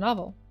out of a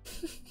novel.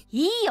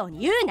 いいように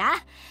言う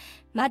な。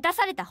待た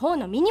された方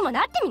の身にも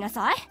なってみな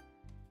さい。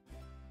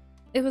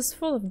It was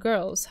full of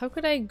girls. How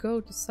could I go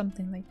to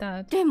something like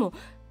that? でも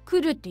来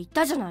るって言っ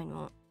たじゃない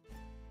の。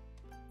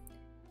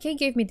Kei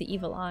gave me the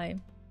evil eye.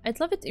 I'd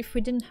love it if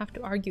we didn't have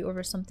to argue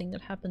over something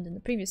that happened in the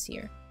previous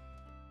year.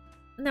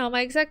 No,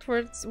 my exact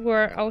words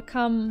were, I'll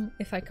come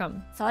if I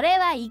come. それ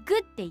は行く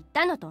って言っ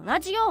たのと同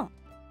じよ。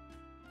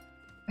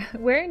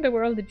Where in the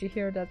world did you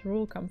hear that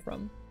rule come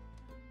from?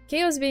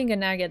 Kei was being a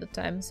nag at the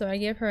time, so I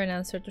gave her an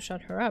answer to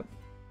shut her up.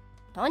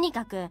 とに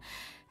かく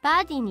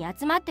パーティーに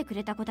集まってく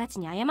れた子たち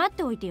に謝っ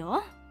ておいて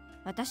よ。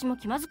私も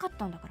気まずかっ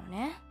たんだから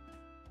ね。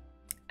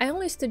I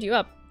only stood you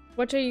up.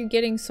 What are you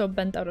getting so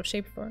bent out of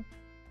shape for?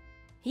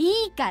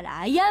 いいか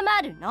ら謝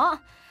るの。あ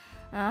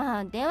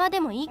あ、電話で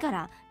もいいか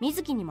ら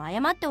水木にも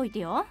謝っておいて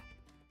よ。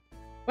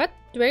What?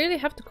 Do I really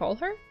have to call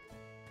her?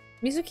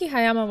 Mizuki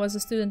Hayama was a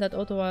student at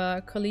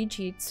Ottawa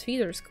Collegiate's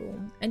feeder school.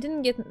 I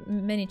didn't get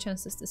many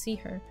chances to see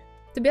her.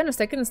 To be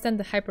honest, I couldn't stand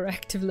the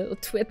hyperactive little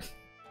twit.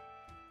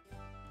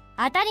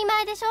 当たり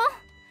前でしょ。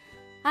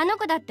あの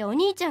子だってお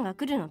兄ちゃんが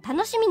来るの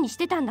楽しみにし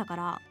てたんだか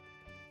ら。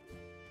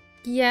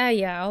Yeah,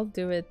 I'll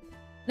do it.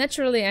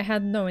 Naturally, I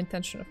had no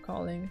intention of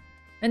calling.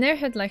 An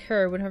airhead like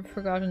her would have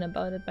forgotten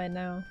about it by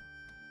now.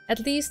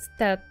 At least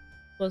that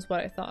was what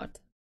I thought.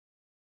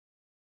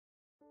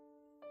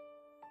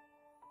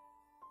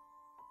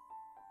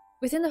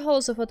 Within the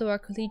halls of Ottawa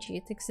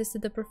Collegiate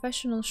existed a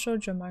professional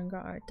shoujo manga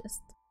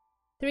artist.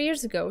 3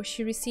 years ago,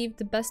 she received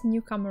the Best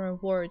Newcomer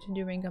award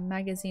during a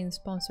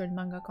magazine-sponsored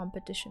manga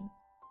competition.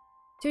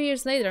 2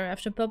 years later,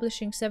 after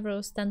publishing several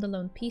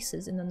standalone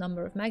pieces in a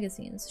number of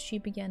magazines, she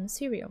began a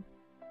serial.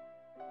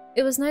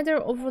 It was neither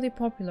overly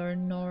popular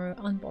nor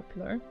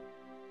unpopular.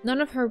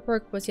 None of her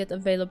work was yet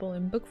available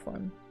in book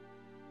form.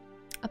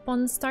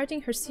 Upon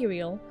starting her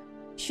serial,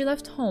 she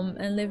left home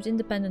and lived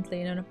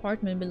independently in an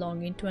apartment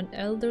belonging to an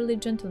elderly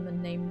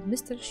gentleman named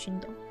Mr.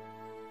 Shindo.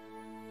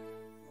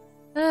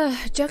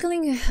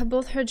 Juggling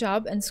both her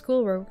job and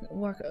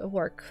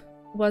schoolwork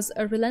was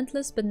a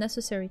relentless but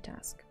necessary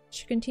task.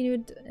 She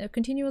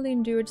continually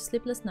endured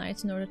sleepless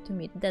nights in order to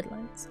meet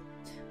deadlines.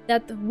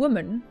 That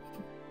woman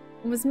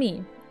was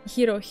me,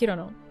 Hiro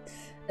Hirono,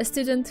 a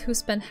student who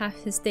spent half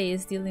his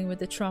days dealing with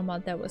the trauma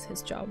that was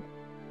his job.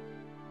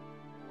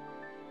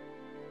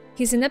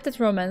 He's inept at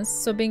romance,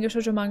 so being a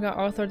shoujo manga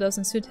author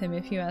doesn't suit him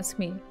if you ask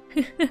me.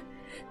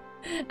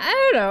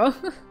 I don't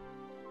know.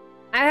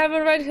 I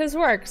haven't read his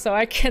work, so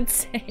I can't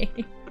say.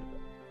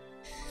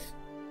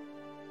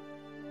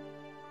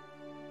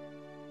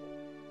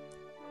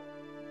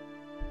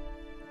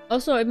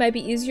 Also, it might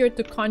be easier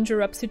to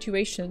conjure up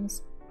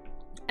situations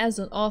as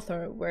an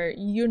author where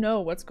you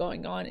know what's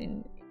going on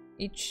in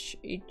each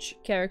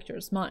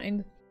character's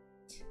mind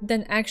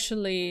than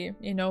actually,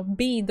 you know,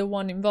 be the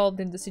one involved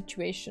in the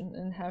situation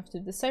and have to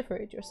decipher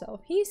it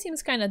yourself. He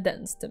seems kind of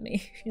dense to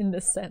me in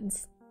this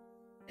sense.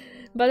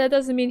 But that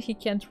doesn't mean he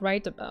can't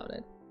write about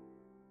it.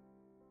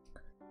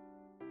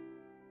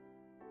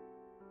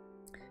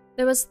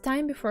 There was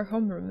time before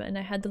homeroom, and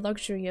I had the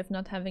luxury of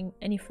not having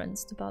any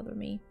friends to bother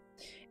me.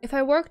 If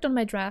I worked on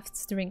my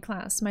drafts during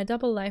class, my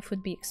double life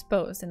would be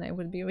exposed and I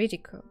would be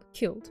ridiculed.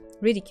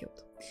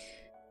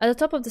 At the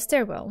top of the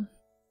stairwell,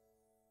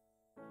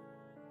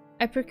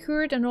 I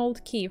procured an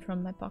old key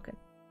from my pocket.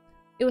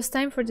 It was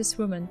time for this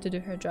woman to do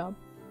her job.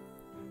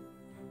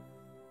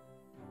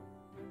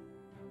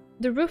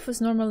 The roof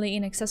was normally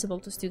inaccessible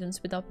to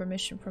students without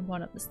permission from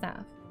one of the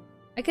staff.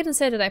 I couldn't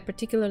say that I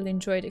particularly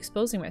enjoyed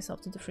exposing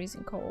myself to the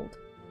freezing cold.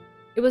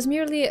 It was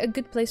merely a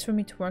good place for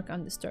me to work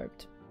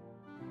undisturbed.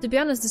 To be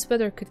honest, this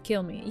weather could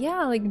kill me.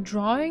 Yeah, like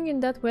drawing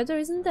in that weather,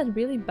 isn't that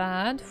really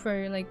bad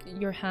for like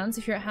your hands?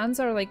 If your hands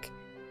are like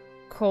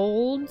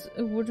cold,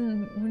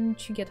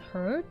 wouldn't you get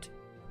hurt?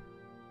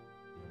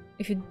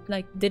 If you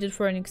like did it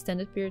for an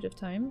extended period of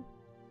time?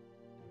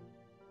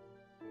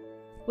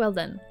 Well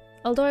then,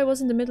 although I was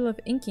in the middle of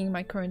inking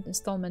my current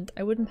installment,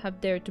 I wouldn't have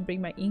dared to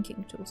bring my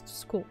inking tools to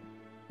school.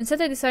 Instead,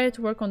 I decided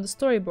to work on the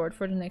storyboard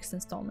for the next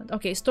installment.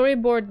 Okay,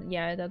 storyboard,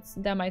 yeah,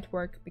 that might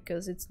work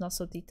because it's not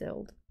so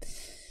detailed.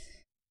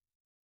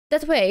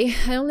 That way,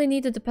 I only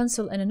needed a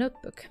pencil and a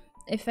notebook.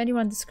 If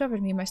anyone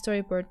discovered me, my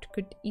storyboard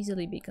could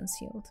easily be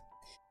concealed.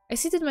 I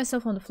seated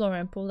myself on the floor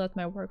and pulled out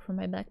my work from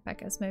my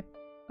backpack as my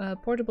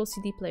portable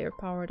CD player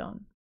powered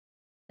on.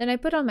 Then I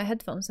put on my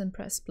headphones and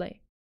pressed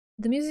play.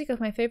 The music of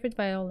my favorite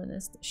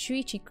violinist,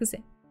 Shuichi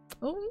Kuze.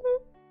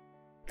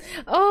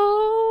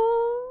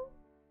 Oh!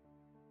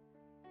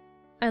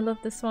 I love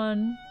this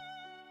one.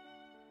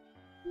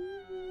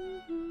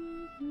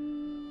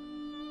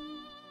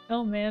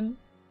 Oh man,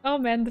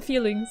 the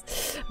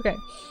feelings. Okay.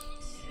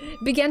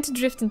 Began to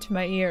drift into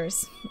my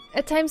ears.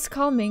 At times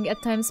calming,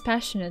 at times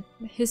passionate,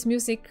 his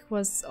music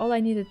was all I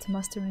needed to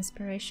muster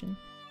inspiration.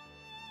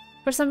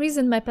 For some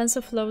reason, my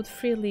pencil flowed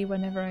freely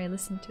whenever I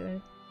listened to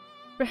it.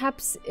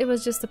 Perhaps it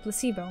was just a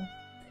placebo.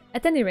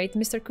 At any rate,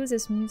 Mr.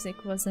 Kuze's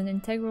music was an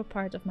integral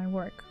part of my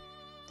work.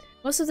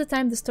 Most of the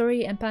time, the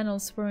story and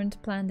panels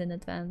weren't planned in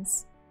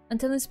advance.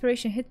 Until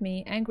inspiration hit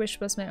me, anguish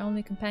was my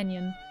only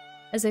companion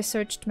as I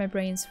searched my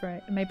brain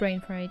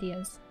for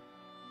ideas.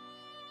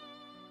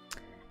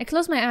 I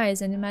closed my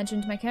eyes and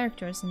imagined my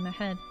characters in my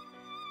head.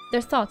 Their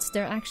thoughts,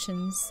 their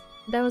actions.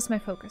 That was my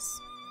focus.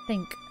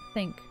 Think.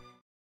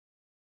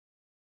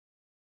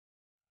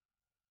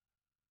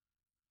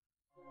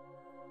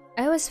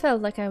 I always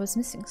felt like I was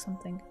missing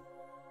something.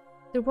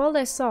 The world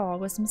I saw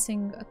was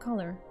missing a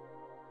color.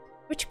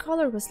 Which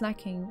color was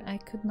lacking, I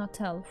could not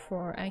tell,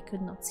 for I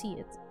could not see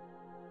it.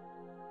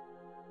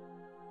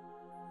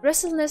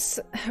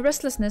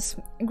 Restlessness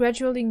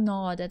gradually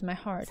gnawed at my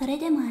heart. それ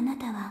でもあな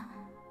たは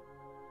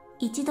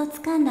一度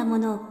掴んだも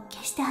のを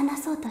決して離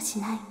そうとし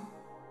ない。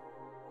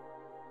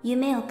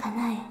夢を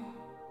叶え、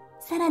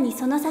さらに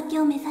その先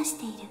を目指し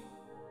ている。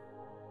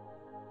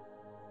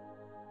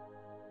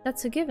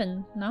That's a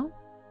given, no?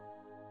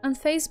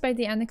 Unfazed by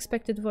the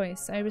unexpected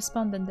voice, I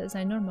responded as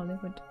I normally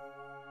would.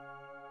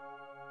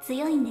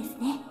 強いんです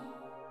ね。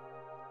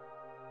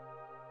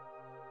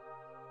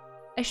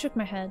I shook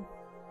my head.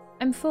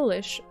 I'm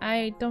foolish.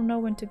 I don't know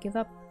when to give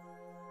up.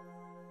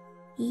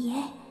 いい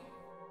え、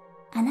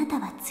あなた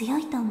は強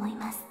いと思い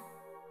ます。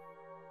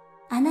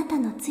あなた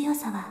の強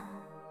さは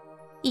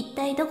一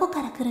体どこ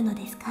から来るの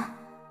ですか？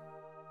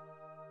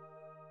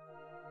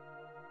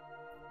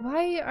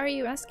 Why are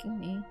you asking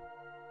me?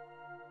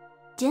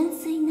 純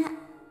粋な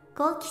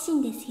好奇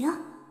心ですよ。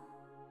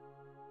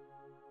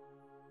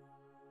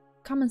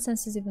Common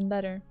sense is even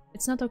better.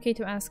 It's not okay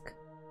to ask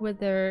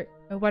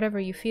whatever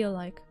you feel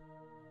like.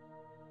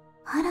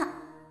 あら、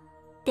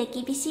手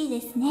厳しい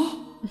ですね。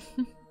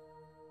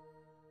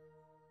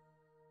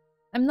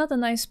I'm not a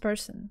nice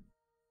person.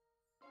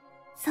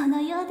 そ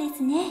のようで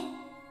すね。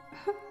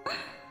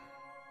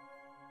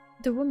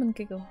The woman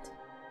giggled.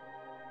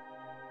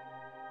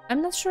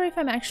 I'm not sure if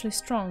I'm actually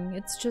strong.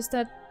 It's just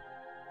that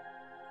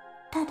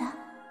ただ、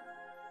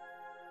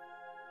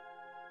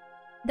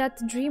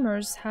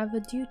 dreamers have a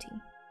duty.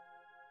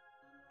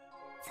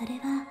 それ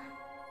は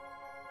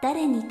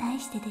誰に対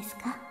してです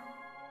か？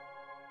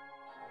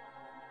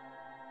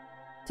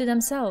 To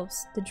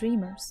themselves, the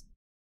dreamers.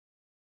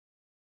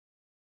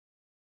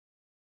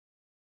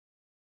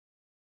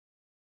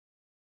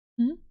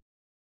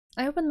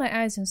 I opened my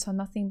eyes and saw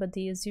nothing but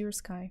the azure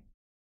sky.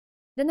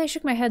 Then I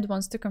shook my head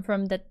once to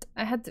confirm that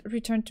I had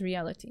returned to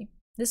reality.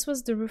 This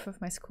was the roof of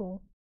my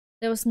school.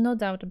 There was no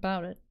doubt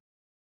about it.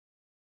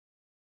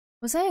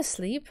 Was I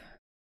asleep?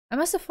 I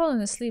must have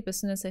fallen asleep as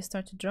soon as I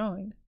started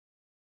drawing.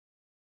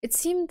 It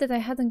seemed that I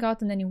hadn't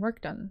gotten any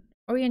work done.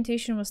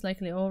 Orientation was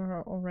likely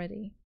over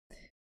already.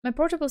 My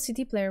portable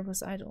CD player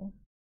was idle.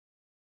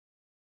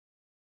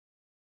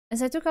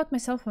 As I took out my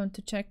cell phone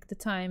to check the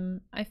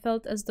time, I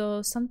felt as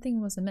though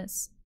something was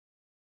amiss.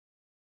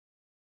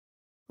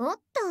 おっ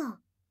と、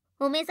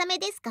お目覚め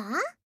ですか？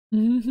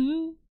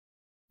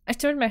 I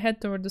turned my head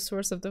toward the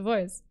source of the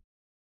voice.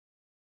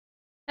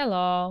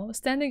 Hello,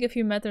 standing a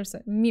few meters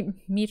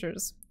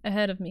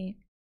ahead of me.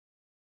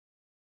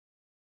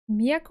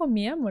 Miyako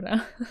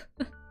Miyamura.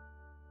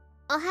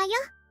 おはよ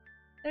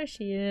There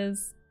she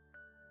is.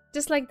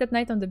 Just like that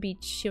night on the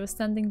beach, she was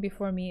standing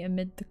before me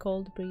amid the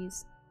cold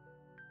breeze.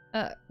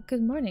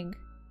 Good morning.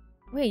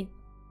 Wait,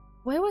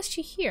 why was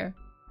she here?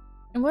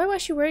 And why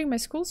was she wearing my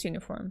school's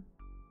uniform?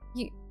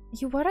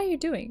 What are you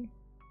doing?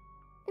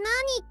 何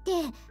って、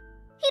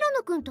ヒロ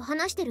ノ君と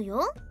話してる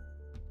よ。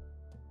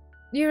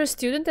You're a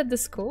student at the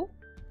school?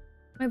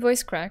 My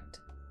voice cracked.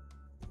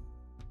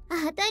 当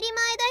たり前だ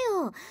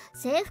よ。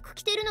制服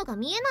着てるのが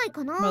見えない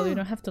かな。Well, you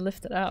don't have to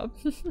lift it up.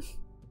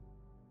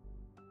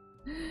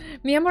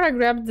 Miyamura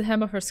grabbed the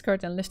hem of her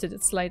skirt and lifted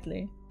it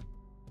slightly.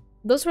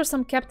 Those were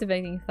some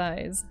captivating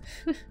thighs.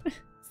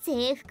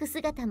 制服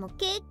姿も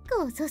結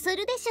構そそ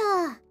るでし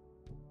ょ。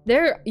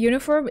Their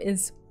uniform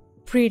is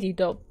pretty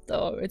dope,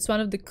 though. It's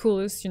one of the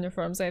coolest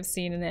uniforms I've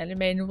seen in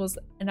anime, and it was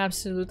an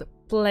absolute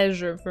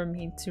pleasure for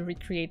me to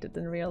recreate it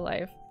in real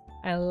life.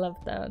 I love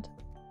that.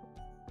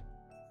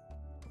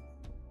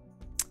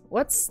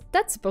 What's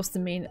that supposed to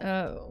mean?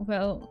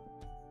 Well,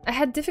 I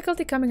had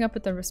difficulty coming up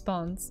with a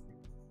response.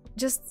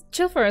 Just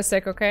chill for a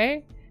sec,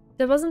 okay?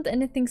 There wasn't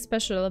anything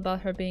special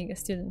about her being a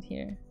student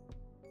here.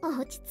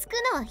 落ち着く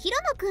のはヒロ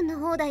ノ君の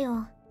方だ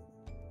よ。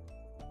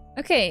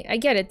Okay, I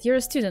get it. You're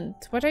a student.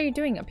 What are you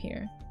doing up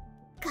here?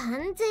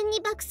 完全に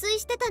爆睡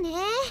してたね。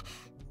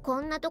こ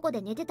んなとこ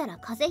で寝てたら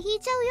風邪ひい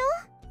ちゃうよ。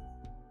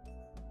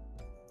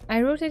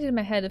I rotated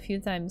my head a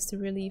few times to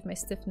relieve my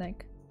stiff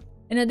neck.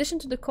 In addition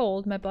to the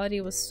cold, my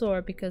body was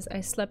sore because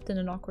I slept in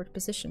an awkward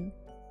position.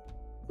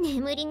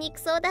 眠りにく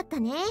そうだった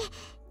ね。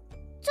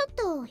ちょっ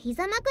と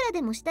膝枕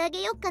でもしてあ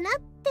げよっかなっ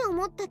て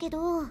思ったけ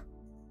ど。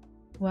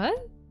What?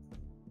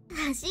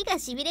 足が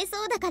しびれ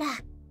そうだから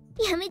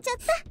やめちゃっ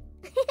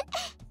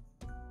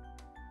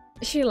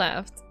た。She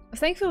laughed.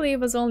 Thankfully, it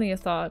was only a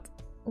thought.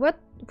 What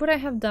would I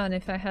have done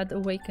if I had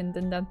awakened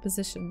in that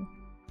position?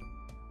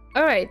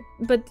 Alright,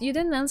 but you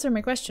didn't answer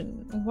my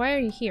question. Why are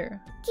you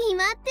here? 決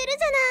まってる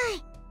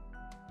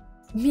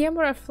じゃない。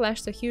Miyamura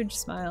flashed a huge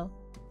smile.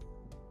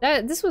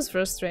 This was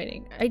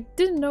frustrating. I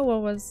didn't know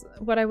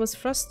what I was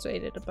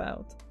frustrated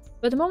about.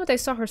 But the moment I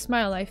saw her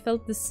smile, I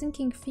felt this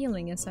sinking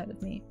feeling inside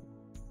of me.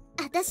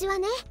 私は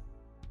ね、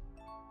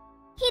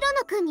ヒロ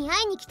ノ君に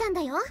会いに来たん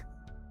だよ。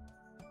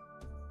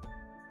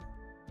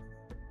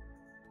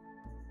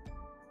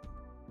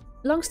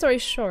Long story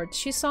short,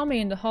 she saw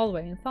me in the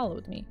hallway and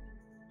followed me.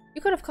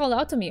 You could have called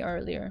out to me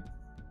earlier.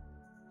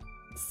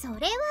 それは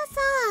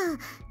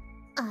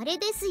さ、あれ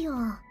ですよ。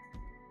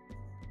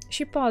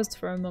She paused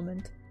for a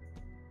moment.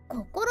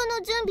 心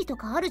の準備と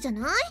かあるじゃ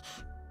ない？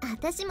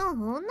私も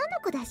女の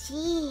子だし。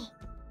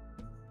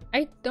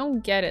I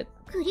don't get it.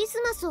 クリス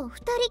マスを二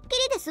人っ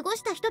きりで過ご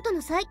した人と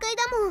の再会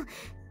だもん。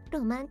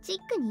ロマンチッ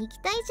クに行き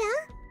たい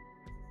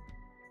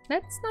じゃ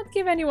ん。Let's not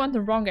give anyone the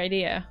wrong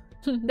idea.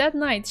 That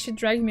night, she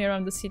dragged me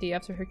around the city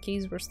after her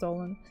keys were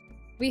stolen.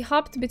 We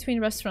hopped between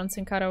restaurants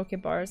and karaoke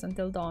bars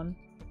until dawn.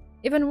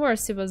 Even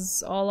worse, it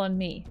was all on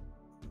me.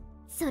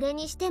 それ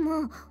にして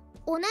も、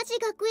同じ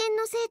学園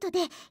の生徒で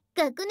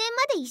学年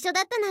まで一緒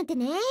だったなんて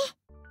ね。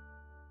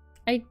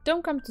I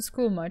don't come to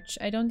school much.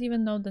 I don't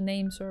even know the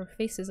names or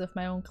faces of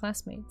my own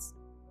classmates.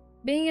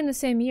 Being in the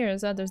same year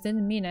as others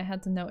didn't mean I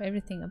had to know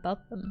everything about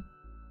them.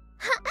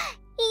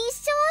 一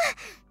緒。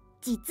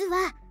実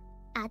は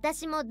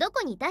私もど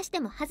こに出して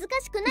も恥ずか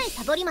しくない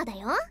サボリマだ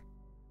よ。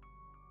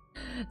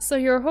So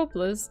you're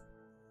hopeless?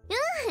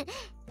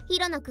 ヒ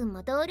ロノ君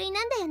も同類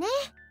なんだよね。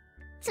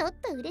ちょっ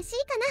と嬉しい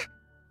か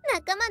な。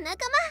仲間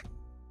仲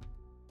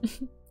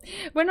間。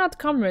We're not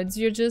comrades,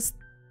 you're just...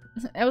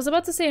 I was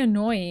about to say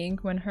annoying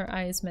when her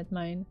eyes met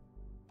mine.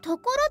 と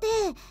こ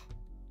ろで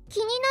気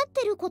になっ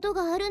てること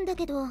があるんだ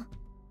けど。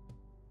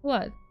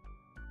 What?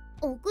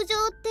 屋上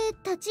っ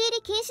て立ち入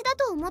り禁止だ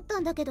と思った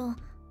んだけど、い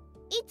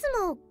つ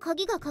も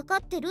鍵がかか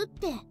ってるっ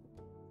て。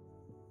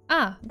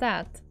Ah,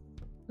 that.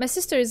 My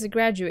sister is a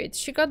graduate.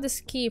 She got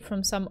this key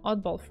from some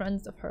oddball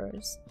friend of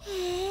hers.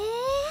 へえ。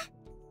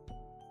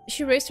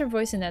 She raised her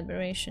voice in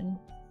admiration.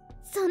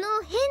 その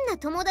変な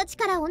友達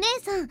からお姉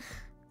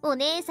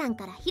さん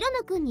からヒロ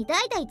ノ君に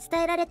代々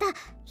伝えられた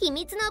秘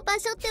密の場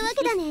所ってわ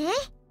けだね。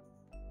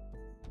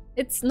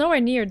It's nowhere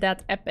near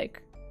that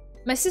epic.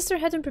 My sister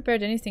hadn't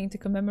prepared anything to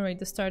commemorate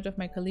the start of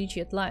my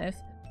collegiate life,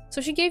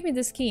 so she gave me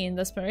this key in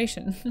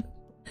desperation.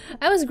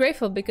 I was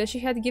grateful because she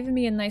had given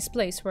me a nice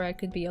place where I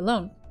could be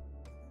alone.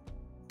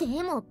 で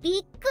もび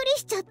っくり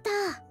しちゃった。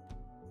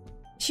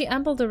 She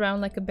ambled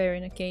around like a bear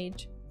in a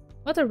cage.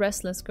 What a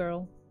restless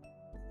girl.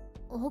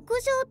 屋上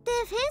って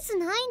フェンス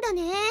ないんだ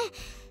ね。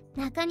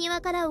中庭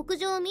から屋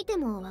上を見て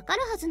もわか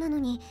るはずなの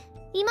に、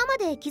今ま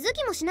で気づ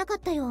きもしなかっ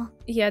たよ。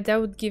Yeah,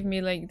 that would give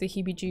me like the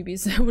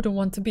heebie-jeebies. I wouldn't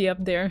want to be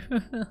up there.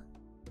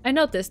 I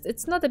noticed,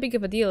 it's not that big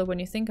of a deal when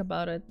you think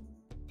about it.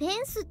 フェ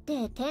ンスっ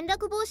て転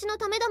落防止の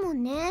ためだも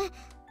んね。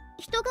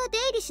人が出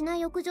入りしな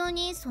い屋上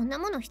にそんな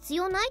もの必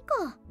要ない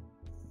か。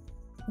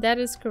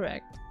That is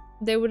correct.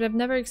 They would have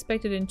never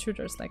expected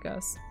intruders like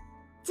us.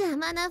 邪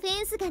魔なフ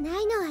ェンスがな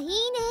いのはいいね。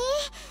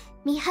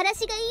見晴ら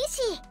しがいい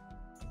し。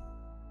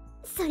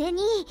それ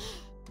に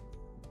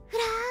ふ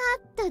ら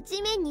ーっと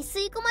地面に吸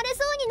い込まれ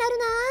そうになる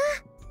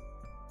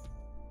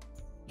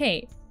な。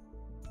 Hey.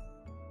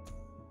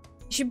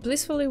 She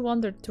blissfully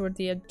wandered toward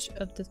the edge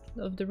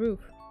of the roof.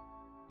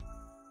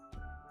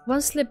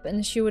 One slip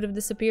and she would have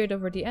disappeared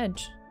over the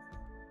edge.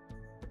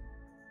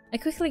 I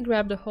quickly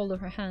grabbed a hold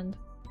of her hand.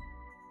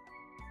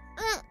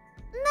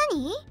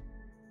 何?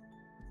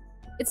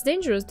 It's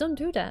dangerous, don't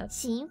do that.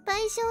 心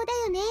配性だ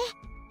よね、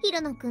ヒ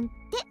ロノ君っ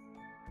て。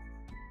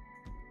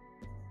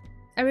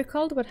I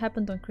recalled what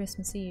happened on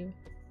Christmas Eve.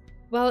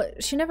 Well,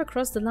 she never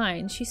crossed the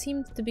line. She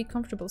seemed to be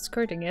comfortable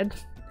skirting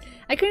it.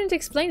 I couldn't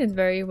explain it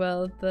very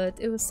well, but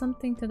it was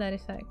something to that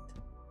effect.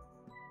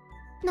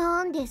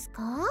 何です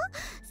か?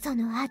 そ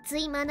の熱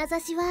い眼差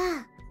し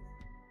は。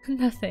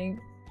 Nothing.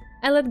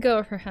 I let go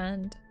of her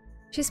hand.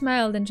 She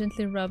smiled and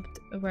gently rubbed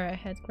where I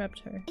had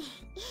grabbed her.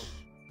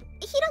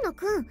 ヒロノ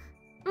君、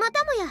ま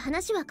たもや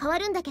話は変わ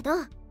るんだけど。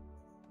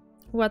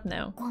 What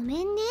now? ご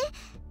めんね。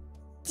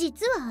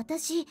実は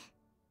私、見ち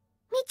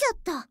ゃっ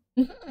た。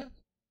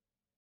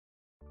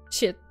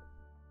Shit.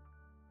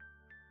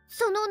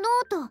 そのノ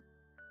ート。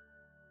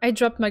 I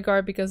dropped my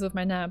guard because of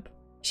my nap.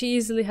 She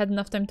easily had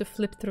enough time to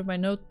flip through my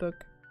notebook.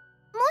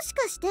 もし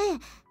かして、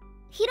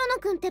ヒロ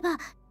ノ君ってば、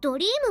ド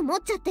リーム持っ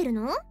ちゃってる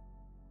の?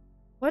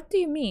 What do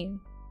you mean?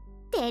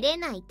 照れ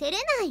ない。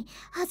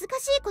恥ずか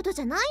しいこと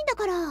じゃないんだ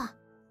から。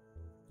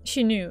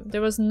 She knew.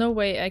 There was no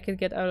way I could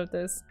get out of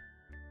this.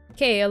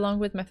 Kay, along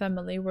with my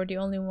family, were the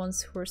only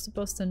ones who were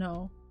supposed to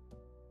know.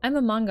 I'm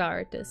a manga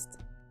artist.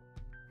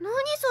 何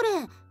そ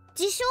れ?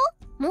 自称?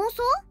 妄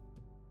想?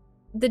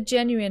 The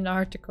genuine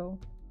article.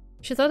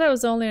 She thought I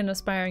was only an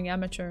aspiring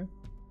amateur.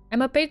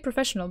 I'm a paid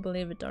professional,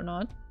 believe it or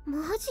not.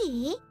 マ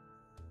ジ?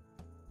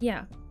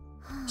 Yeah.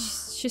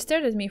 She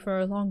stared at me for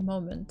a long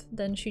moment,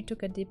 then she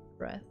took a deep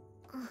breath.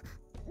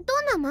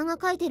 どんな漫画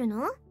描いてる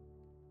の?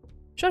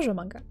 Shoujo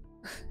manga.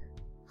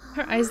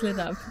 Her eyes lit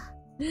up.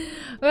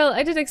 Well,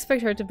 I did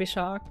expect her to be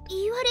shocked.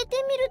 言われ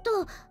てみる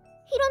と、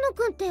ヒロノ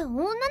君って女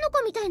の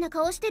子みたいな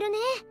顔してるね。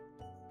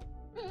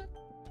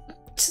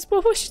 Just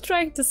what was she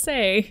trying to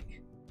say?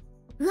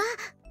 うわ、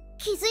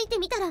気づいて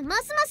みたらま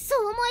すますそ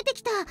う思えて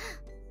きた。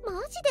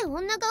マジで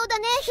女顔だ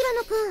ね、ヒロ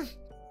ノ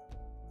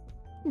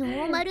君。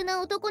ノーマル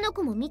な男の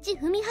子も道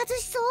踏み外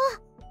しそう。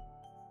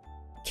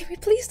 Can we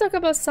please talk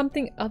about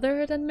something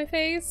other than my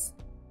face?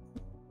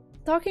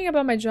 Talking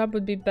about my job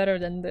would be better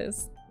than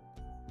this.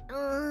 あ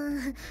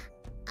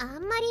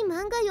んまり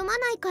漫画読ま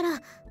ないから、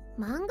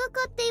漫画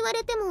家って言わ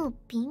れても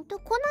ピンと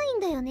こないん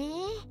だよね。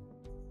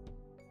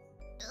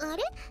あ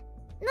れ？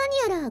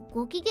何やら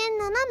ご機嫌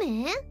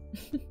斜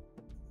め?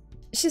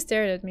 She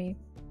stared at me.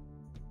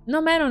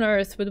 No man on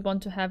earth would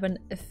want to have an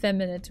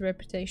effeminate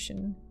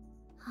reputation.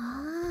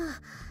 あ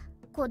あ、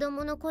子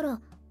供の頃、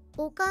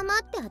オカマ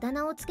ってあだ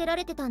名をつけら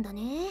れてたんだ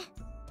ね。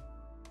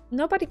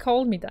 Nobody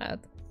called me that.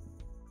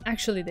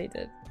 Actually, they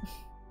did.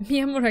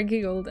 Miyamura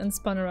giggled and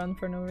spun around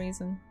for no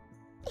reason.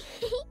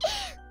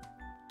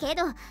 け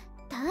ど、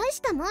大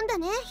したもんだ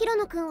ね、ヒロ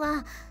ノ君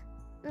は。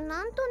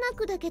なんとな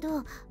くだけど、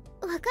わか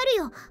る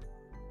よ。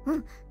う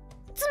ん、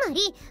つま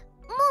り、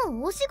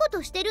もうお仕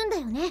事してるんだ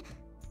よね。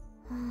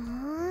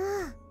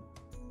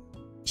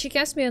She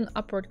cast me an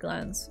upward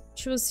glance.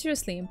 She was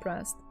seriously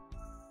impressed.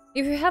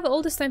 If you have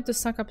all this time to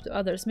suck up to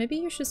others, maybe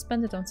you should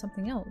spend it on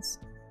something else.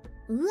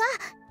 うわ、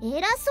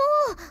偉そ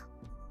う。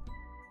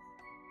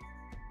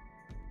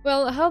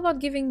 Well, how about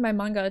giving my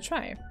manga a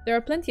try? There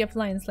are plenty of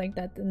lines like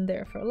that in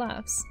there for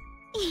laughs.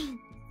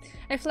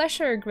 I flashed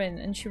her a grin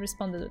and she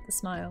responded with a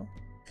smile.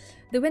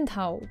 The wind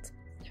howled.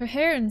 Her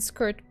hair and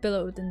skirt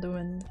billowed in the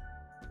wind.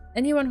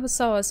 Anyone who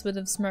saw us would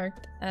have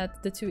smirked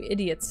at the two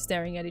idiots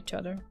staring at each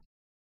other.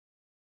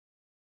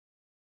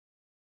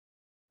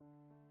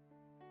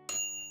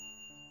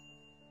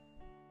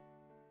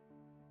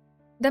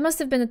 That must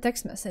have been a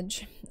text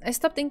message. I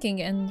stopped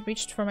thinking and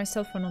reached for my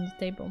cell phone on the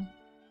table.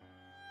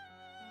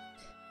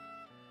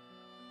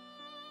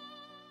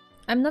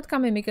 I'm not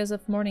coming because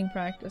of morning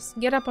practice.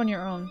 Get up on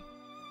your own.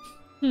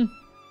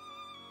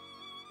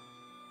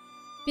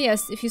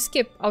 P.S. If you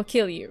skip, I'll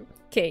kill you.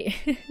 K.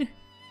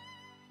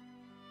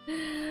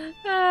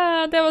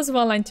 That was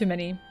one line too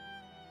many.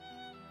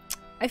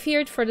 I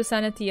feared for the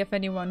sanity of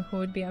anyone who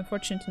would be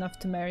unfortunate enough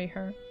to marry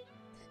her.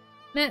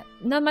 Nah,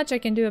 not much I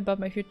can do about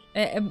my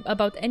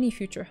about any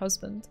future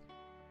husband.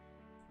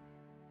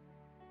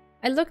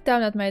 I looked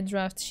down at my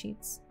draft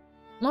sheets.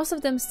 Most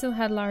of them still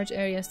had large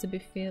areas to be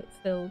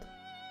filled.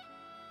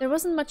 There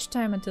wasn't much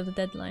time until the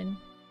deadline.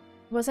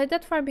 Was I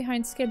that far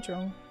behind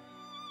schedule?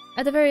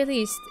 At the very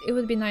least, it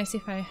would be nice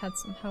if I had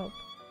some help.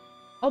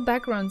 All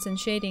backgrounds and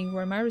shading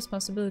were my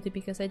responsibility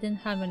because I didn't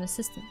have an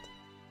assistant.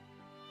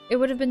 It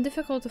would have been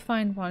difficult to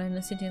find one in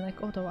a city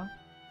like Ottawa.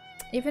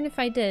 Even if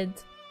I did,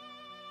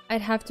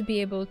 I'd have to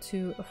be able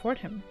to afford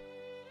him.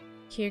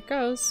 Here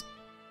goes.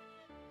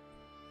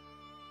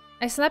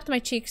 I slapped my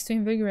cheeks to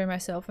invigorate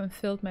myself and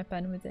filled my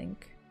pen with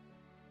ink.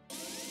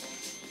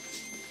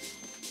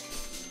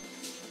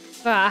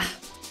 Ah!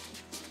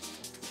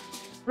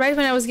 Right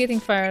when I was getting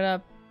fired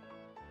up.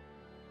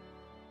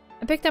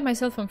 I picked up my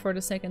cell phone for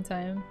the second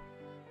time.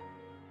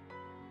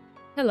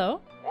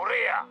 Hello?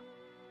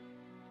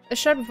 A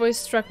sharp voice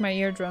struck my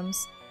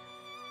eardrums.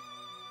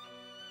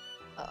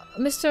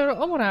 Mr.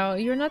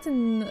 Omura, you're not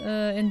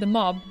in the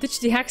mob. Ditch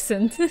the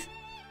accent.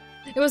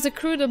 It was a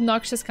crude,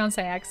 obnoxious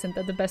Kansai accent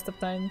at the best of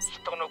times.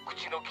 人の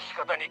口の聞き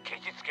方にケ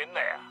チつけんな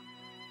や。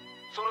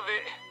それ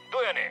でど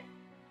うやねん。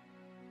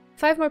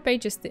 5 more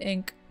pages to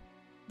ink.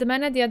 The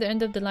man at the other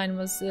end of the line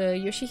was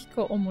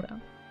Yoshihiko Omura.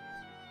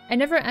 I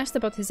never asked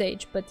about his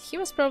age, but he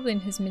was probably in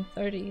his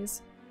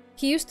mid-30s.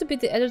 He used to be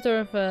the editor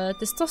of a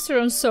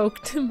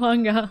testosterone-soaked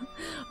manga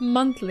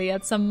monthly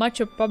at some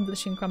macho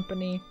publishing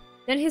company.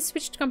 Then he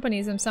switched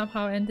companies and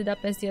somehow ended up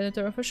as the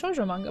editor of a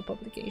shoujo manga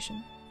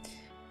publication.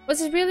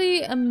 Was it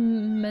really a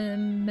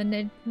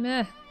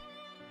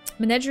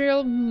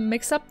managerial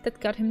mix-up that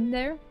got him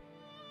there?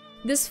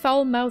 This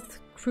foul-mouthed,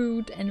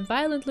 crude, and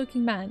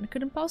violent-looking man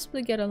couldn't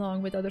possibly get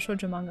along with other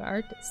shoujo manga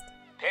artists.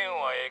 天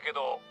はええけ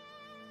ど、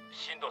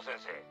新藤先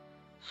生、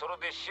それ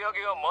で仕上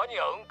げは間に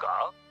合うん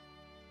か？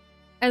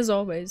 As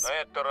always. なん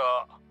やった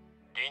ら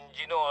臨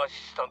時のアシ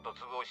スタント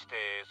都合して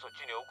そっ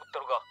ちに送った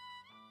るか？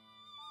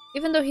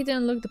 Even though he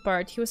didn't look the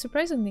part, he was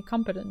surprisingly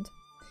competent.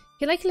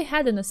 He likely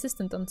had an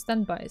assistant on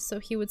standby, so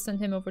he would send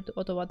him over to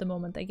Ottawa the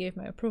moment I gave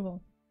my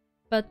approval.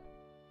 But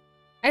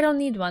I don't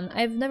need one.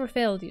 I've never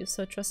failed you,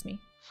 so trust me.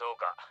 そう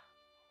か、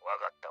わ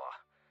かったわ。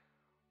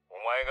お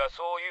前が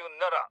そう言うん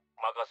なら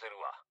任せる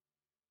わ。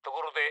と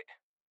ころで、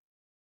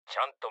ち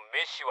ゃんと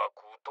飯は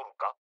食うとる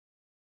か？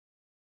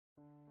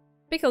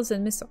 Pickles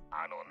and miso.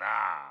 あの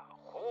な、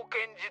封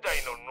建時代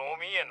の飲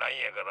み屋なん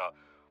やから、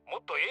も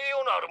っと栄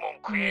養のあるもん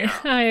食え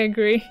や。I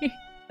agree.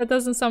 That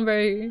doesn't sound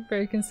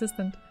very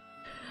consistent.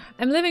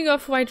 I'm living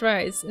off white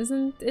rice.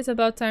 Isn't it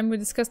about time we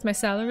discussed my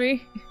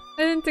salary?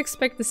 I didn't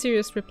expect a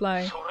serious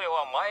reply. それ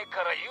は前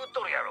から言う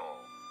とるやろ。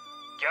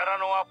ギャラ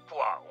のアップ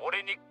は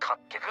俺に勝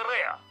ってから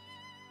や。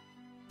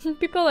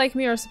People like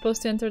me are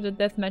supposed to enter the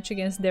death match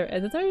against their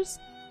editors?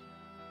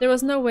 There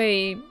was no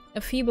way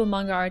a feeble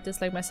manga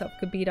artist like myself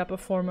could beat up a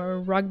former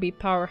rugby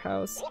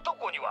powerhouse.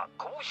 男には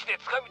拳で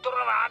掴み取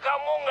らなあか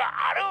んもんが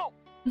ある。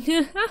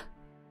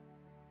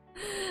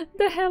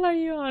The hell are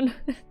you on?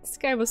 This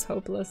guy was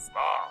hopeless.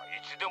 まあ、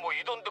いつでも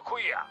挑んでこ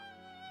いや。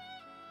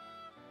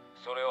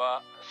それ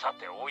はさ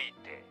ておい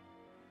て。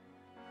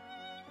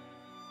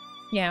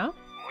 Yeah? 矛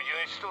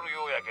盾しとる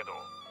ようやけど、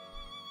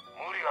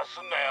無理はす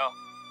んなや。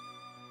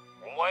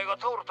お前が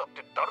倒れたっ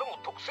て誰も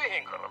得せへ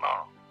んから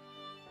な。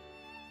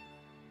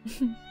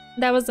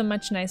That was a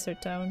much nicer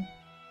tone.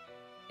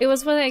 It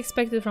was what I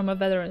expected from a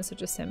veteran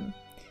such as him.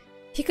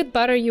 He could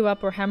butter you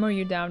up or hammer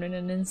you down in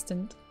an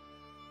instant.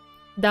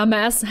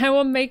 Dumbass, I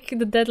won't make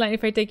the deadline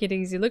if I take it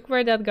easy. Look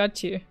where that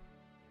got you.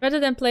 Rather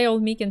than play all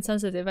meek and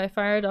sensitive, I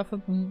fired off a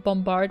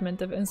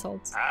bombardment of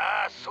insults.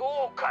 ああ、そ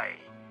うかい。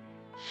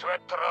そうやっ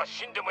たら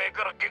死んでもええ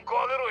から原稿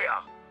あげろ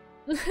や。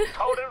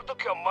倒れると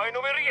きは前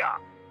のめりや。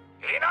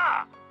ええ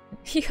な。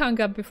 He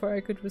hung up before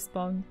I could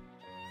respond.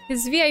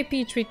 His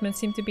VIP treatment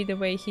seemed to be the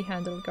way he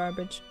handled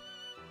garbage.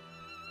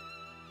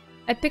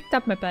 I picked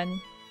up my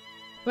pen.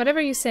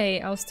 Whatever you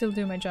say, I'll still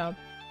do my job.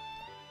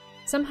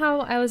 Somehow,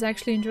 I was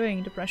actually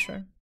enjoying the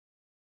pressure.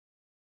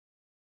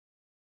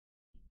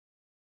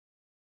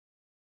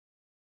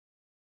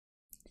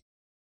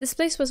 This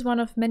place was one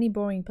of many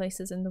boring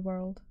places in the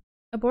world.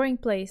 A boring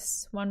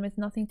place, one with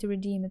nothing to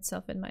redeem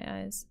itself in my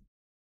eyes.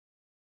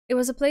 It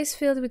was a place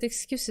filled with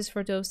excuses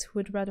for those who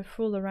would rather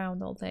fool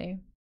around all day.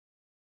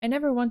 I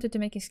never wanted to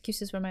make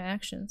excuses for my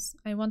actions.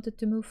 I wanted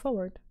to move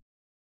forward.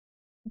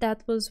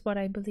 That was what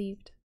I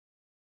believed.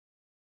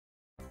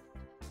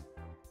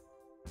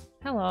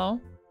 Hello.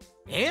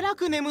 えら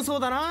く眠そう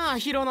だな、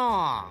ヒロ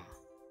ノ。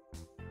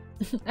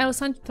I was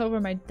hunched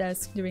over my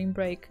desk during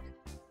break.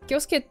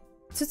 Kyosuke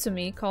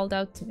Tsutsumi called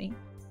out to me.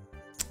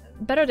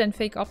 Better than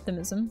fake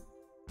optimism.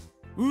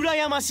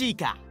 羨ましい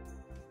か。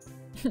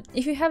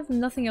If you have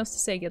nothing else to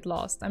say, get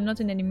lost. I'm not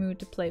in any mood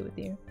to play with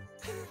you.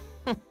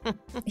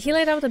 He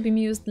let out a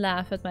bemused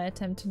laugh at my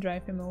attempt to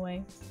drive him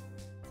away.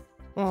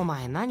 お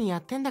前何や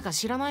ってんだか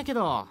知らないけ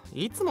ど、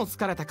いつも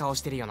疲れた顔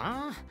してるよ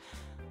な。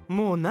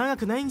もう長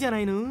くないんじゃな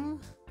いの？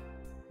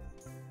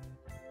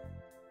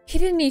 He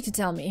didn't need to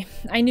tell me.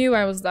 I knew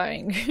I was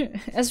dying.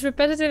 As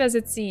repetitive as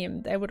it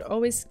seemed, I would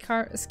always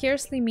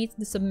scarcely meet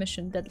the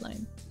submission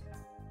deadline.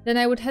 Then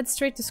I would head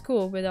straight to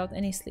school without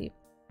any sleep.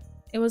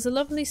 It was a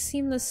lovely,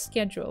 seamless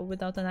schedule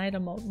without an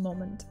idle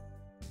moment.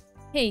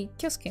 Hey,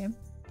 Kyosuke.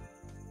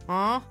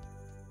 Huh?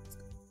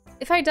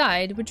 If I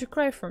died, would you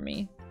cry for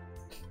me?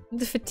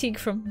 The fatigue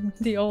from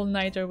the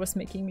all-nighter was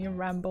making me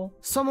ramble.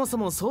 そもそ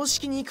も葬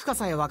式に行くか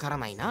さえわから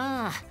ない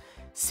な。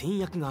戦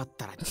略があっ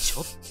たらち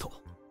ょっと。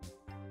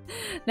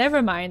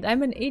Never mind,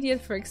 I'm an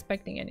idiot for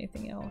expecting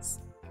anything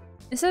else.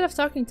 Instead of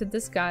talking to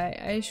this guy,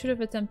 I should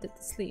have attempted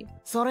to sleep.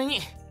 それに、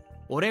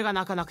俺が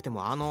泣かなくて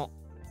もな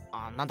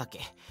んだっけ、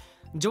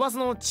ジョバス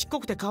のちっこ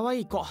くて可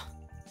愛い子。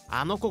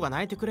あの子が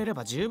泣いてくれれ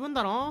ば十分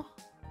だろ。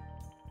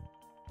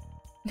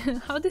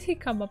How did he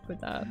come up with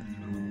that?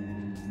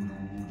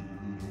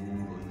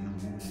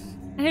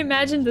 I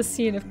imagined the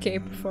scene of Kay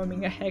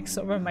performing a hex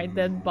over my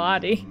dead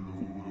body.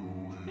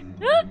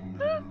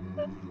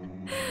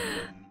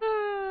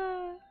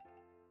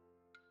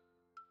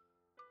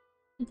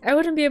 I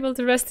wouldn't be able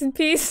to rest in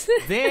peace.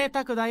 贅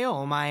沢だよ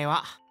お前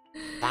は。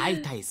だ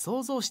いたい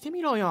想像して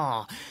みろ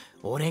よ。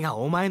俺が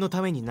お前の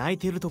ために泣い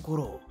てるとこ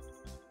ろを。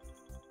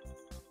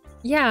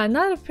Yeah,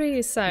 not a pretty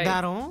sight.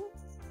 だろ?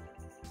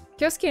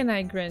 Kyosuke and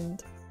I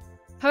grinned.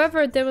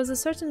 However, there was a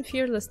certain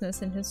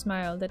fearlessness in his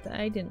smile that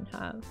I didn't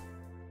have.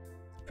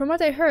 From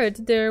what I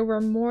heard, there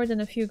were more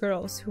than a few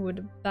girls who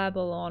would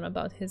babble on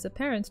about his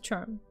apparent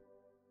charm.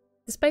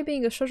 Despite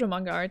being a shoujo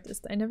manga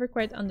artist, I never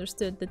quite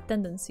understood the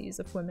tendencies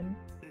of women.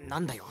 な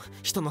んだよ、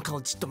人の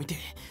顔じっと見て。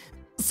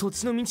そっ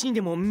ちの道に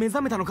でも目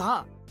覚めたの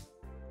か?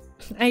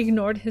 I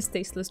ignored his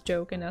tasteless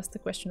joke and asked a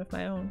question of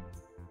my own.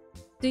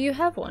 Do you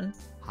have one?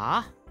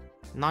 は?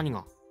 何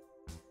が?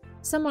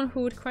 Someone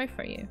who would cry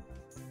for you.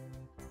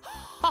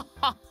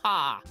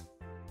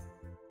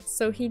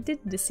 So he did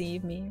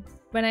deceive me.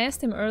 When I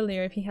asked him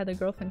earlier if he had a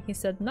girlfriend, he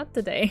said not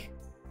today.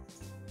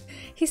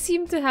 He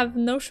seemed to have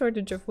no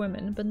shortage of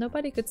women, but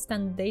nobody could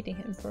stand dating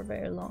him for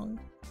very long.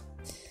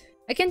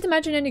 I can't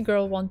imagine any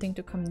girl wanting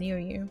to come near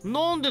you.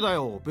 なんでだ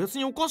よ、別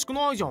におかしく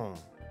ないじゃん。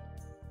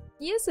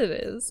Yes, it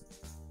is.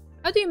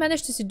 How do you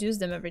manage to seduce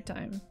them every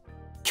time?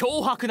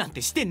 脅迫なん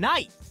てしてな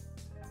い。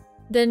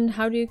 Then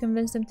how do you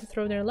convince them to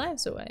throw their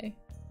lives away?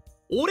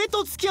 俺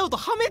と付き合うと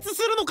破滅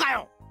するのか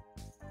よ。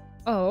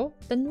 Oh,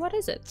 then what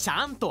is it? ち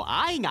ゃんと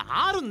愛が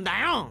あるんだ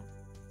よ。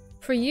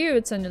 For you,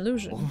 it's an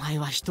illusion. お前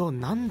は人を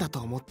何だと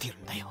思っている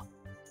んだよ。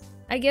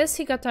 I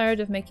guess he got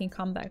tired of making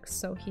comebacks,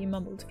 so he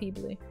mumbled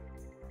feebly.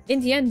 In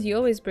the end, you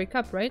always break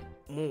up, right?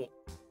 も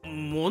う、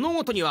物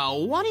事には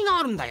終わりが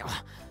あるんだよ。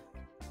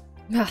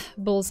Ah,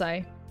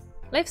 bullseye.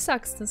 Life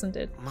sucks,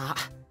 doesn't it? まあ、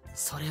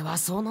それは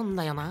そうなん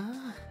だよ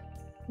な。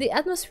 The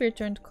atmosphere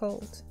turned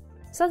cold.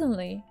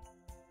 Suddenly,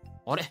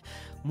 あれ、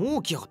も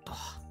う来やがった。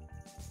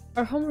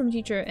 our homeroom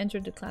teacher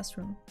entered the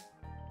classroom.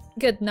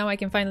 Good, now I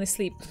can finally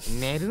sleep.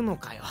 寝るの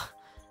かよ。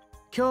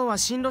今日は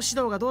進路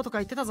指導がどうとか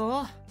言ってた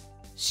ぞ。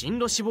進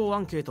路志望ア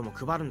ンケートも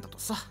配るんだと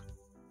さ。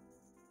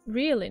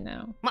 Really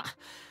now? ま、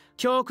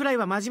今日くらい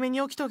は真面目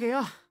に起きとけ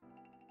よ。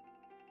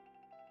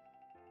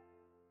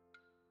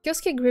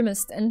 Kyosuke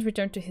grimaced and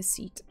returned to his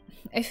seat.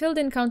 I filled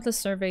in countless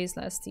surveys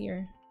last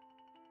year.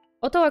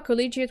 Ottawa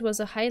Collegiate was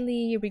a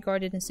highly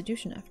regarded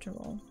institution after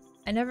all.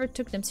 I never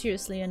took them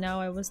seriously and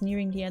now I was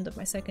nearing the end of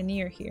my second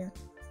year here.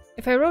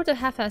 If I wrote a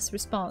half-assed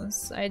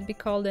response, I'd be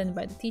called in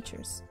by the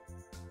teachers.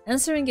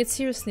 Answering it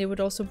seriously would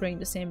also bring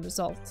the same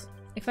result.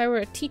 If I were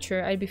a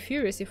teacher, I'd be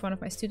furious if one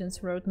of my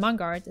students wrote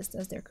manga artist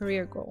as their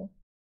career goal.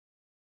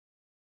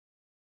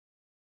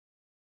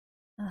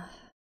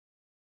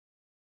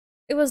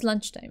 It was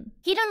lunchtime.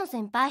 平野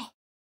先輩。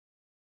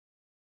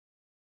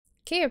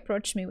 Kei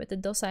approached me with a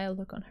docile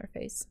look on her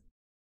face.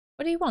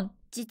 What do you want?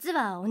 実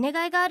はお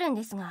願いがあるん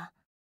ですが。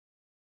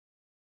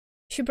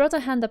 She brought a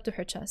hand up to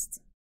her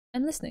chest.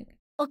 I'm listening.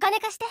 お金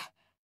貸して。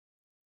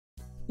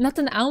 Not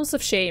an ounce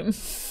of shame.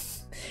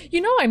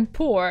 You know I'm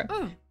poor.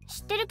 うん、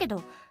知ってるけ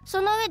ど、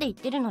その上で言っ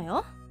てるの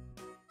よ。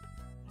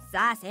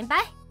さあ先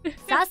輩、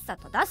さっさ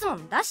と出すも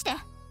の出して。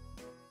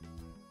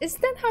Is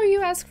that how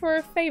you ask for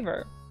a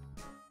favor?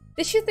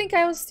 Did she think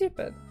I was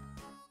stupid?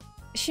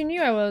 She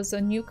knew I was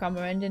a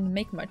newcomer and didn't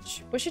make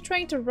much. Was she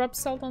trying to rub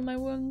salt on my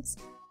wounds?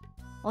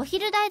 お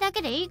昼代だ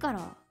けでいいから、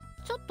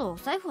ちょっとお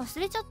財布忘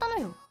れちゃったの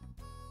よ。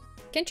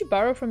Can't you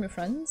borrow from your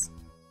friends?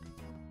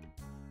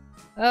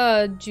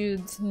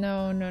 Jude,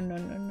 no.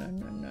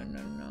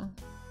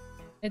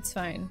 It's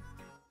fine.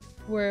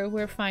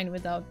 We're fine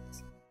without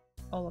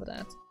all of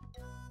that.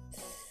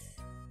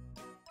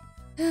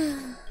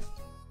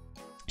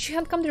 She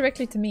had come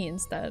directly to me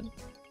instead.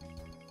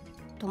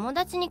 友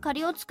達に借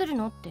りを作る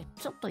のって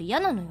ちょっと嫌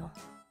なのよ。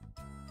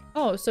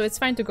Oh, so it's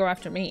fine to go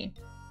after me.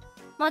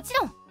 もち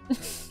ろん。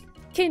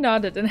Kei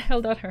nodded and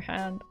held out her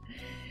hand.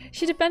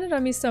 She depended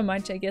on me so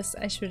much, I guess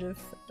I should have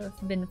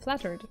been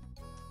flattered.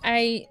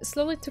 I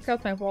slowly took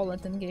out my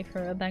wallet and gave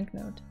her a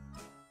banknote.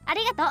 あ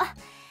りがと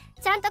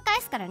う。ちゃんと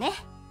返すからね。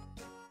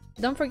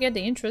Don't forget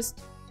the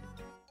interest.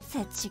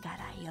 せちがら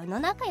い世の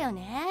中よ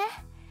ね。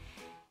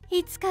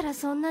いつから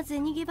そんな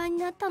銭ゲバに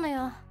なったの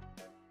よ。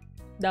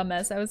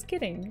Dumbass, I was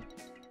kidding.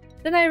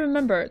 Then I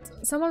remembered.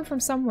 Someone from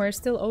somewhere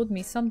still owed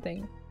me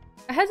something.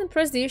 I hadn't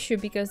pressed the issue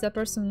because that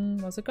person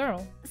was a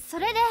girl. そ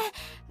れで、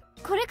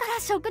これから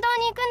食堂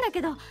に行くんだ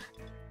けど、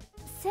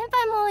先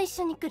輩も一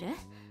緒に来る？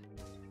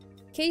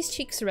 Kei's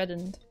cheeks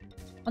reddened.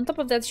 On top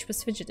of that, she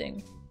was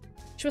fidgeting.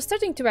 She was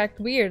starting to act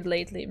weird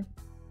lately.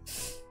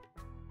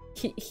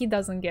 He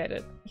doesn't get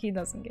it. He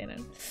doesn't get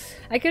it.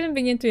 I couldn't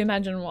begin to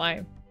imagine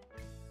why.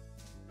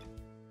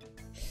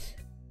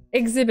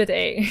 Exhibit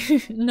A.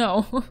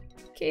 No.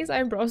 Kei's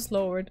eyebrows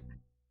lowered.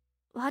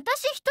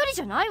 私一人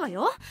じゃないわ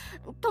よ。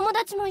友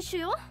達も一緒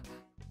よ。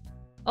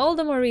All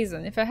the more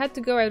reason. If I had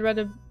to go, I'd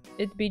rather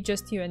it be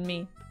just you and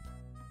me.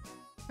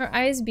 Her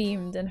eyes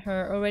beamed and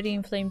her already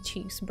inflamed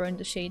cheeks burned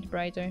a shade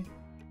brighter.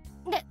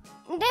 で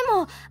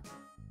も、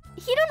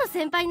ヒロの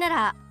先輩な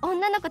ら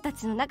女の子た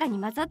ちの中に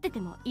混ざって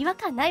ても違和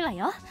感ないわ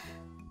よ。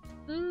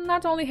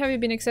Not only have you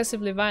been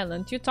excessively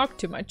violent, you talk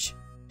too much.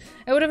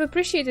 I would have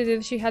appreciated it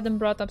if she hadn't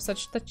brought up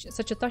such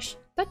a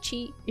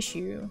touchy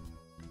issue.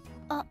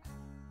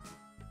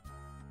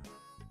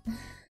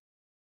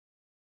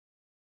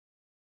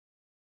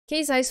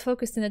 Kei's eyes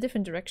focused in a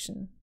different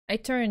direction. I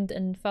turned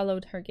and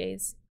followed her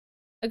gaze.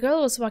 A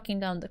girl was walking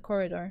down the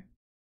corridor.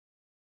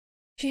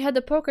 She had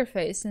a poker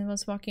face and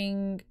was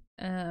walking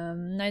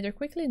neither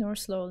quickly nor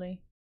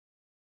slowly.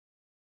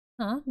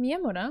 Huh?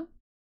 Miyamura?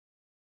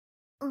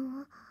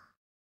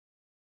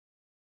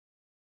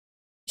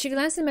 She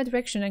glanced in my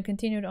direction and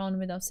continued on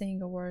without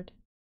saying a word.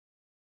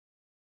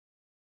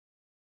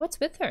 What's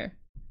with her?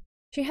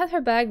 She had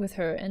her bag with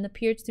her and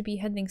appeared to be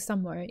heading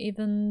somewhere,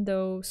 even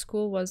though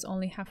school was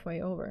only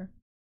halfway over.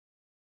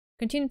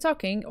 Continue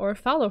talking or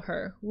follow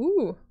her.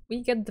 Ooh,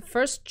 we get the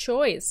first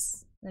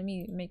choice. Let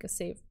me make a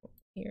save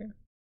here.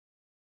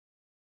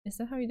 Is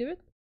that how you do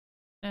it?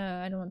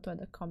 I don't want to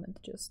add a comment,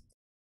 just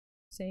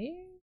save.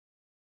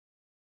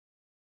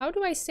 How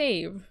do I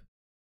save?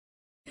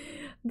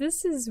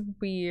 This is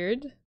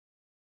weird.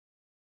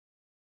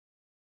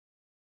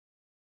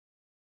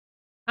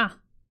 Ah,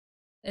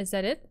 is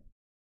that it?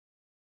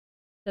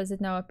 Does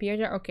it now appear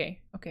there?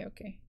 Okay,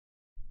 okay.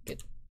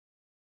 Good.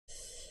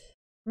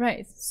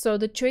 Right, so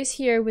the choice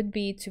here would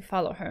be to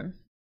follow her.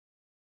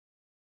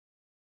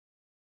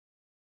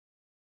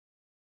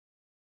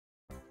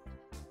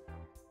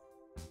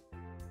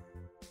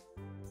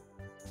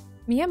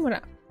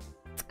 Miyamura.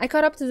 I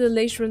caught up to the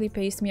leisurely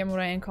paced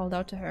Miyamura and called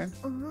out to her.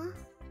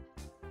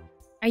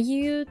 Are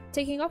you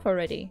taking off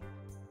already?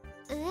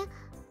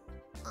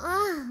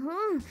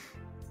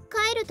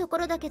 帰るとこ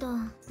ろだけど、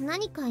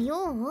何か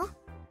用?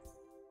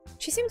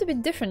 She seemed a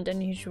bit different than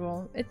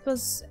usual. It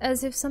was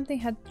as if something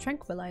had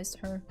tranquilized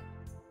her.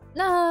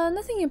 Nah,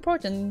 nothing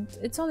important.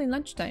 It's only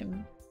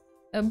lunchtime.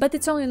 But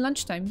it's only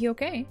lunchtime. You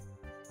okay?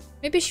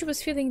 Maybe she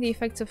was feeling the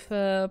effects of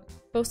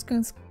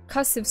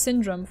post-concussive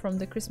syndrome from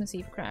the Christmas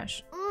Eve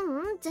crash.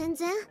 全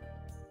然。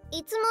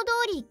いつも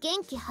通り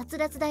元気はつ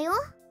らつだよ。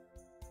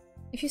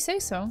If you say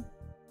so.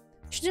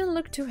 She didn't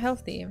look too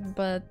healthy,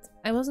 but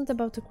I wasn't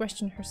about to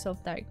question her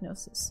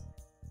self-diagnosis.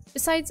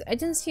 Besides, I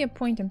didn't see a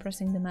point in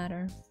pressing the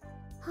matter.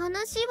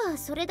 話は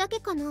それだけ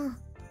かな。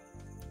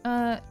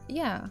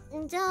Yeah.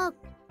 じゃあ、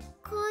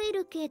帰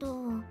るけ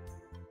ど。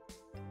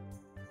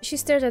She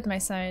stared at my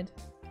side.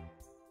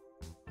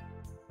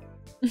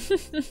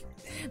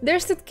 There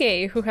stood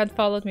Kei, who had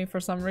followed me for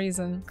some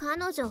reason.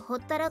 彼女ほっ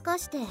たらか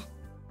して、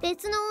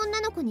別の女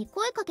の子に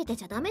声かけて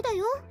ちゃダメだ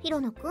よ、ヒロ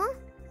ノくん。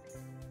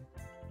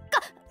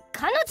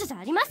彼女じゃ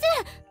ありませ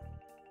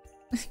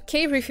ん。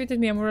Kei refuted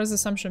Miyamura's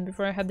assumption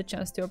before I had the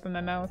chance to open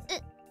my mouth.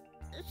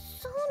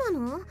 そうな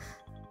の？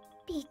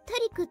ぴった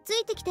りくっつ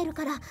いてきてる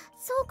から、そ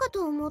うか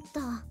と思った。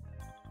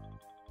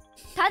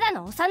ただ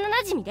の幼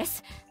馴染で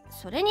す。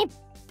それに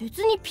別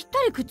にぴっ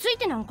たりくっつい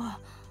てなんか。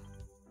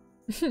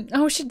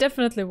Oh, she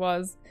definitely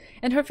was.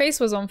 And her face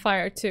was on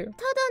fire too. た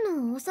だ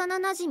の幼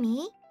馴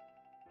染？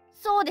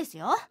そうです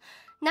よ。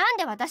なん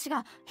で私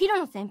がヒロ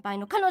ノ先輩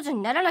の彼女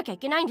にならなきゃい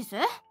けないんです？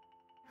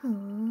ふー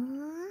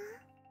ん。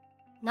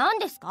何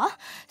ですか？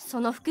そ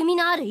の含み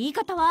のある言い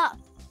方は。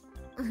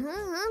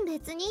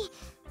別に。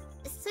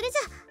それじ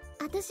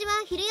ゃ、私は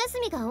昼休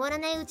みが終わら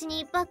ないうち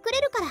にバック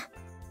れるから。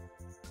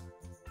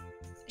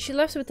She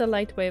left with a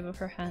light wave of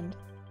her hand.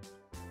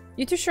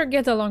 You two sure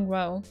get along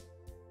well.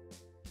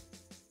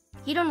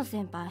 ヒロノ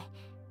先輩、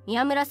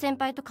宮村先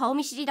輩と顔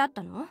見知りだっ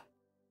たの？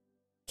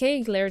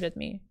 Kei glared at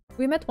me.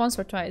 We met once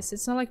or twice.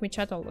 It's not like we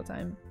chat all the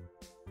time.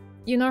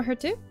 You know her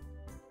too?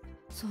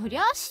 そり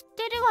ゃ知っ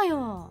てるわ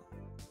よ。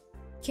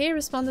Kei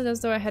responded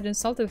as though I had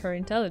insulted her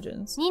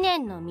intelligence. 2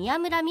年の宮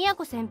村美也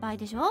子先輩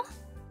でしょ？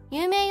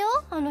有名よ、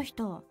あの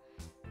人。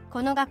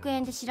この学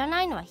園で知ら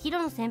ないのはヒ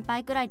ロノ先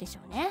輩くらいでし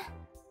ょうね。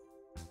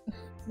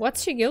What's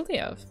she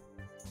guilty of?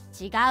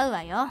 違う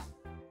わよ。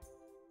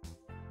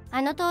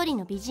あの通り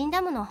の美人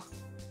だもの。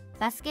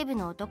バスケ部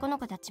の男の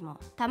子たちも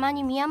たま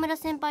に宮村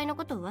先輩の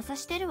こと噂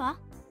してるわ。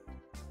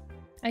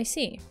I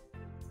see.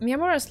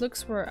 Miyamura's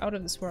looks were out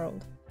of this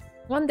world.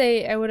 One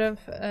day I would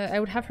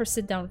have her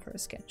sit down for a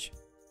sketch.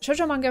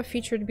 Shoujo manga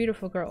featured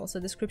beautiful girls, a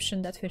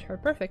description that fit her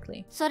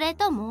perfectly. それ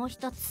ともう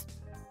一つ。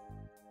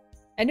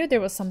I knew there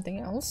was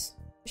something else.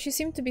 She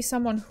seemed to be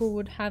someone who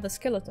would have a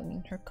skeleton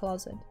in her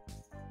closet.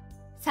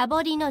 サ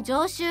ボりの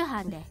常習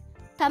犯で、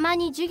たま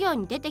に授業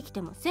に出てき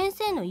ても先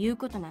生の言う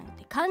ことなん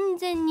て完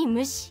全に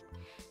無視。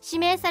指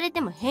名されて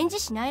も返事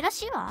しないら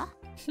しいわ。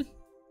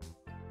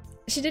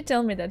She did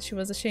tell me that she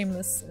was a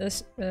shameless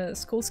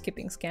school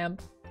skipping scamp.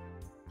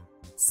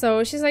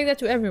 So she's like that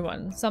to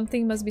everyone.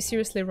 Something must be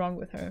seriously wrong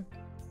with her.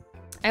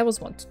 I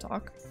was one to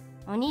talk.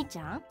 お兄ち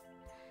ゃん、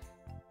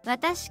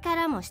私か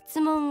らも質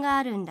問が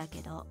あるんだ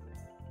けど。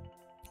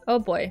Oh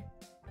boy.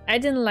 I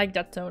didn't like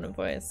that tone of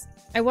voice.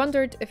 I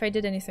wondered if I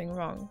did anything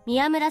wrong.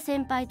 宮村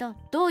先輩と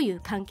どういう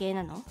関係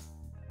なの？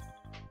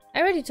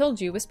 I already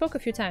told you, we spoke a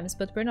few times,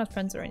 but we're not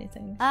friends or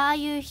anything. ああ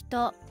いう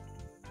人、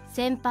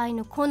先輩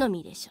の好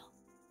みでしょ。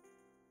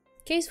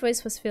Kei's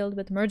voice was filled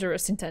with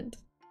murderous intent.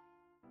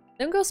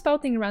 Don't go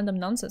spouting random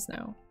nonsense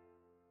now.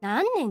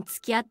 何年付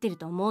き合ってる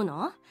と思う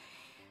の？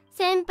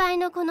先輩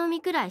の好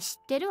みくらい知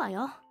ってるわ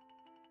よ。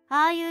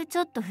ああいうち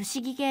ょっと不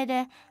思議系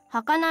で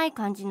儚い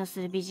感じの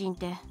する美人っ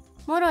て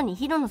もろに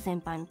ヒロノ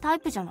先輩のタイ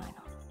プじゃないの。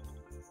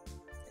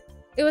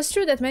It was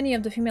true that many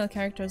of the female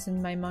characters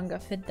in my manga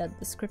fit that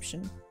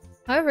description.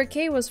 However,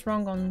 Kei was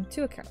wrong on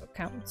two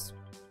accounts.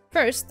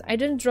 First, I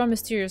didn't draw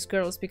mysterious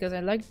girls because I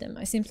liked them,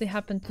 I simply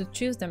happened to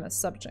choose them as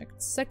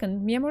subjects.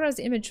 Second, Miyamura's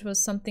image was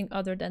something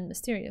other than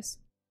mysterious.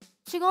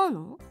 違う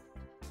の？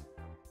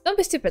 Don't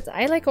be stupid,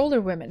 I like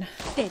older women.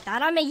 でた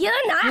らめ言う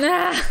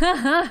な！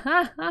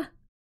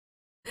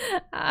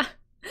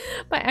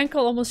 My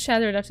ankle almost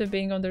shattered after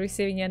being on the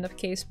receiving end of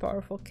Kei's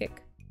powerful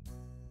kick.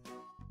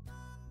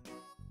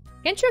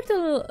 Can't you act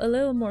a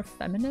little more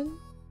feminine?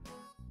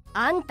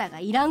 あんたが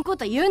いらんこ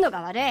と言うの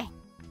が悪い。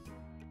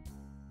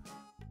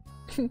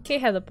 Kei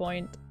had a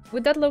point.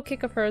 With that low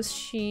kick of hers,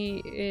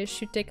 she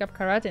should take up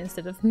karate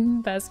instead of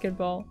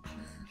basketball.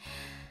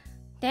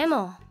 で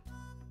も、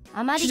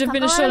あまり Should 関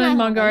have わ been a らない shonen 方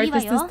manga がいいわ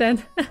artist よ。 instead.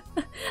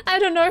 I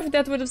don't know if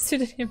that would have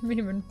suited him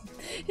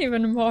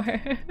even more.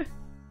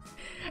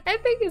 I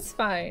think it's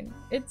fine.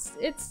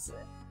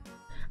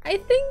 I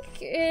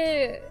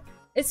think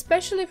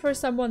especially for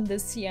someone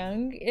this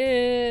young,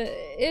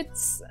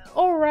 it's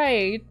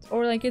alright,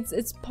 or like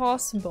it's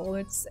possible,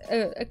 it's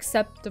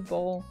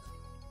acceptable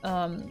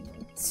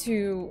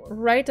to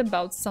write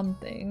about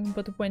something,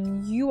 but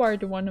when you are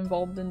the one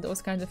involved in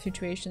those kinds of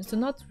situations, to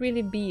not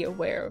really be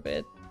aware of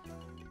it.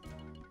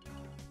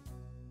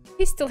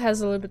 He still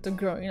has a little bit of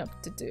growing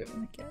up to do,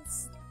 I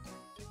guess.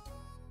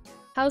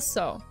 How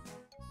so?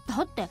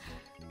 だって、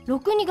ろ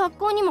くに学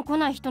校にも来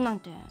ない人なん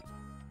て、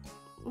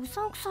う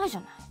さんくさいじゃ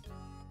ない。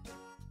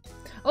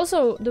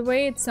Also, the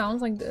way it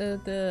sounds like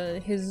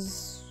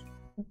his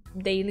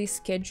daily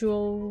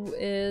schedule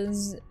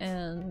is,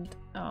 and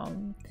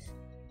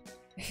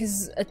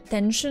his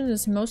attention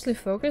is mostly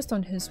focused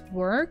on his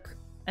work,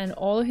 and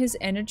all his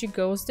energy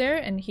goes there,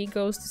 and he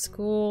goes to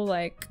school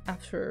like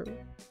after,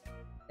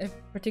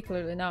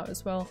 particularly now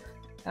as well,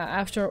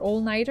 after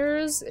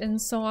all-nighters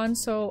and so on.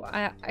 So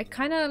I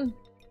kind of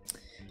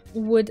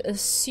would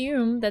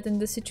assume that in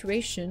this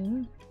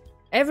situation,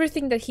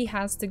 everything that he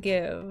has to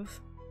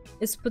give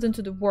is put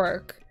into the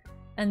work,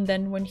 and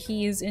then when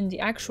he is in the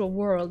actual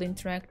world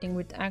interacting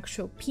with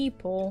actual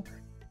people,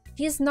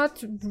 he's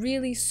not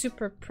really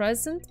super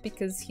present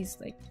because he's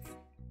like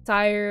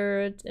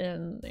tired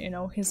and, you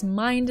know, his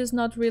mind is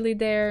not really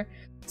there.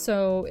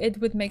 So it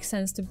would make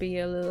sense to be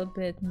a little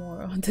bit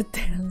more on the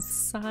dance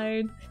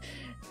side.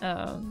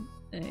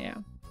 Yeah,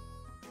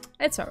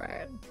 it's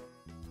alright.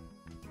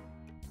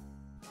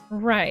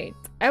 Right.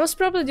 I was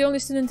probably the only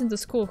student in the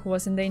school who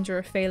was in danger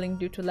of failing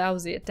due to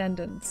lousy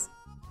attendance.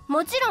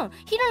 もちろん、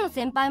ヒロの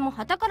先輩も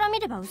傍から見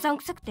ればうさん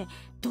くさくて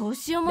どう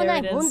しようもな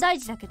い問題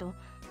児だけど。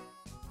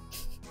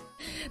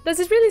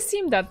Does it really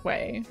seem that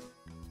way?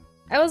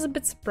 I was a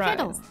bit け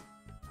ど、 surprised.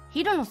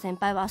 ヒロの先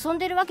輩は遊ん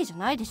でるわけじゃ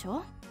ないでし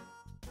ょ？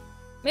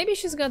 Maybe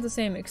she's got the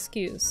same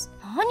excuse.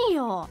 何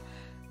よ、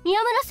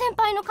宮村先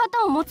輩の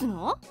肩を持つ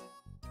の？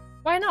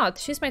 Why not?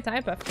 She's my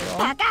type after all.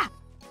 バカ！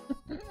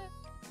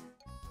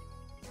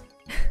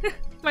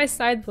 My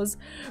side was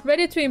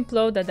ready to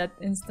implode at that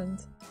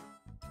instant.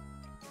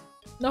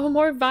 No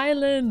more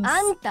violence!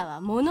 あんたは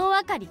物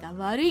分かりが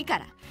悪いか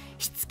ら、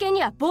しつけ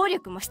には暴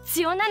力も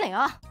必要なのよ。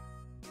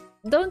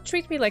 Don't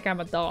treat me like I'm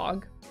a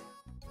dog.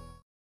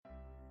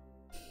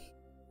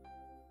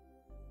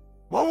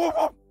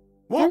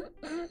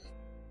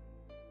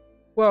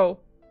 Whoa.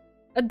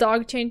 A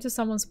dog chained to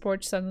someone's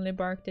porch suddenly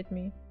barked at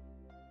me.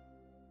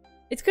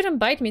 It couldn't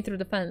bite me through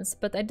the fence,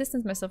 but I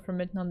distanced myself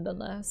from it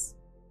nonetheless.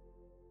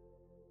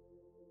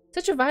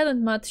 Such a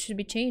violent mutt should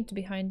be chained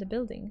behind the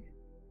building.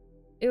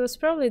 It was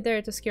probably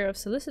there to scare off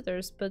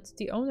solicitors, but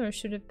the owner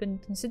should have been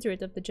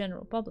considerate of the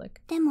general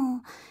public. で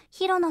も、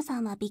ヒロノ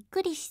さんはびっ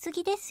くりしす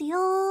ぎですよ。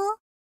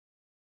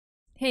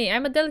 Hey,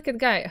 I'm a delicate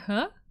guy,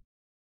 huh?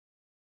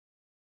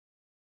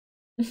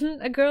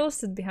 A girl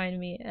stood behind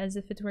me, as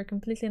if it were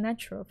completely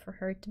natural for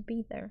her to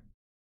be there.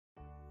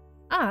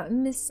 Ah,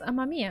 Miss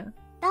Amamiya.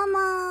 どうも。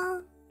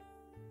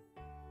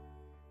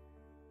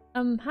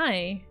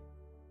Hi.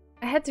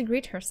 I had to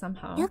greet her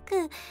somehow. よ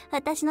く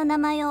私の名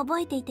前を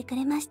覚えていてく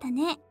れました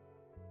ね。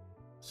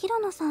ヒ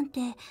ロノさんって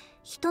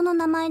人の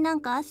名前な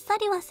んかあっさ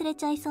り忘れ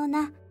ちゃいそう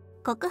な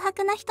告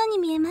白な人に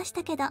見えまし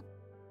たけど。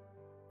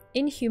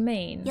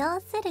Inhumane.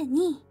 要する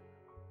に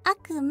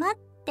悪魔っ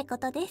てこ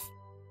とです。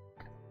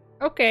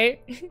Okay,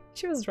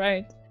 she was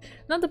right.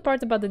 Not the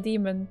part about the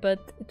demon,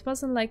 but it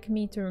wasn't like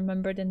me to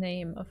remember the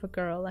name of a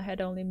girl I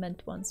had only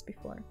met once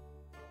before.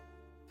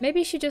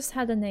 Maybe she just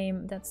had a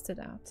name that stood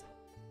out.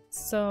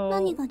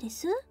 何 So, がで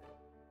す？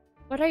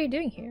 what are you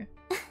doing here?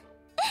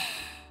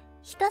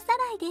 人さ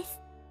らいです。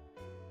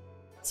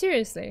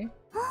 Seriously?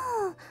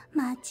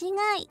 間違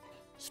い。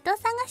人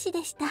探し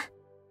でした。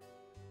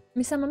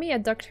 Miss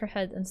Amamiya ducked her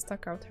head and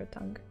stuck out her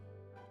tongue.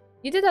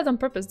 You did that on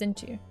purpose,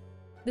 didn't you?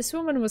 This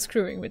woman was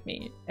screwing with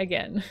me,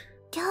 again.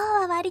 今日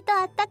は割と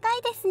あったか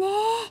いですね。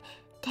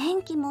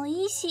天気も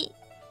いいし、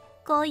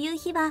こういう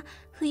日は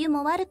冬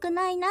も悪く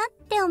ないなっ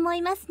て思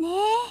いますね。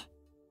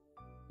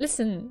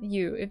 Listen,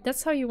 you, if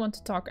that's how you want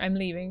to talk, I'm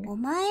leaving. お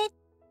前っ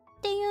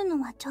ていうの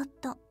はちょっ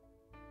と。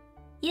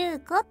優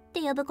子っ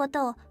て呼ぶこ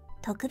とを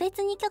特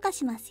別に許可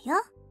しますよ。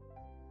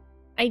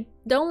I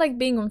don't like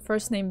being on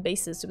first name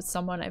basis with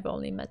someone I've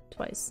only met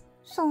twice.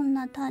 そん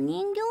な他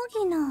人行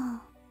儀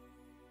な。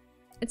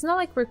It's not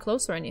like we're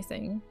close or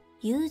anything.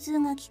 融通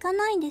が利か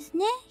ないんです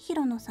ね、ヒ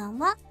ロノさん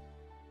は。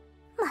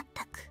まっ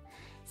たく、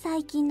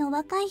最近の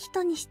若い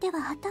人にして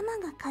は頭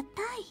が固い。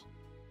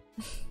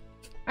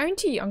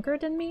Aren't you younger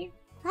than me?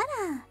 あ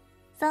ら、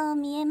そう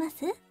見えま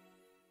す？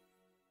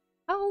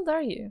 How old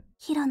are you?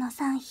 ヒロノ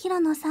さん、ヒロ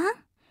ノさん、い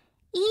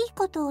い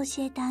ことを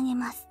教えてあげ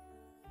ます。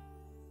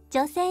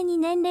女性に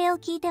年齢を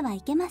聞いては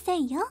いけませ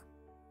んよ。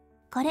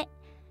これ、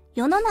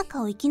世の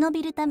中を生き延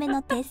びるため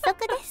の鉄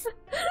則です。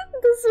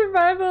The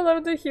survival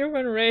of the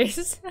human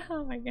race.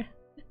 Oh my god.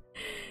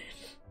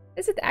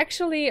 Is it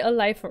actually a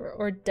life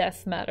or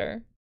death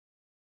matter?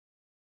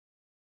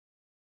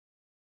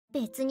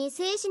 別に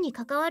生死に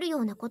関わるよ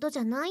うなことじ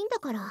ゃないんだ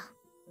から。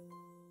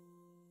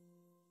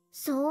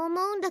そう思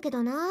うんだけ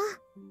どな、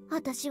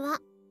私は。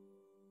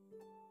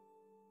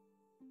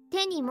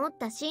手に持っ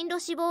た進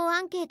路志望ア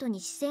ンケートに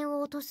視線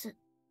を落とす。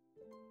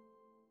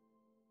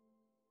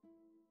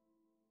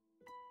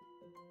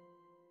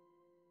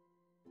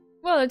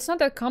Well, it's not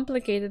that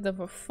complicated of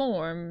a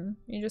form.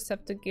 You just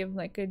have to give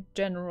like a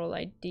general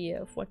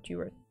idea of what you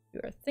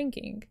are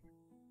thinking.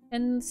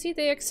 And see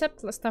they accept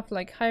stuff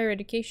like higher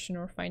education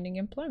or finding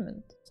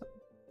employment. So.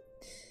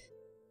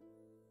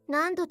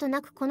 何度と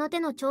なくこの手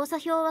の調査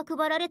票は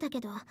配られた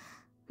けど、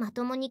ま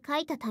ともに書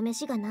いた試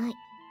しがない。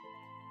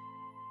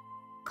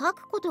書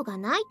くことが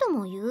ないと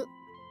も言う。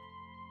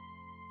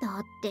だ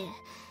って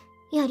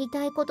やり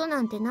たいこと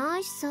なんてな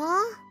いしさ。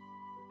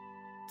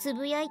つ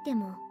ぶやいて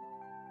も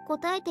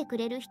答えてく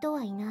れる人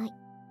はいない。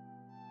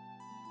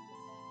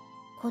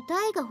答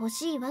えが欲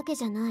しいわけ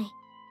じゃない。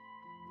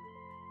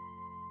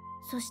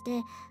そし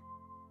て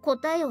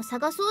答えを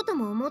探そうと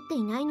も思って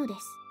いないのです。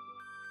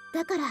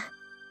だから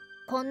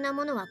こんな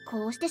ものは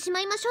こうしてし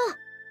まいましょう。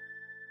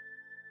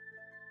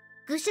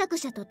ぐしゃぐ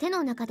しゃと手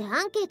の中で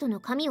アンケート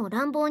の紙を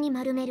乱暴に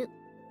丸める。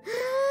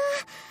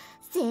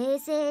生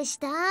成し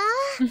た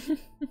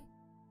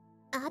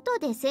後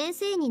で先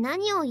生に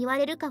何を言わ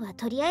れるかは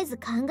とりあえず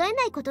考え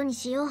ないことに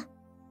しよう。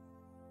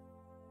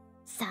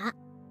さあ、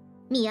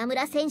宮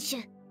村選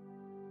手。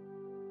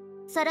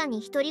さら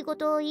に独り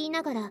言を言い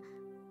ながら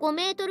5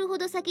メートルほ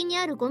ど先に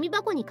あるゴミ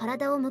箱に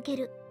体を向け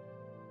る。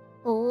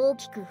大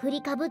きく振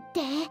りかぶっ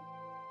て。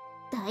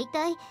だい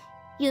たい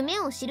夢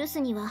を記す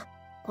には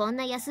こん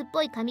な安っ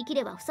ぽい紙切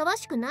れはふさわ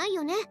しくない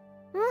よね。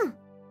うん。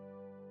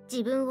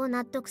自分を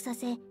納得さ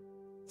せ、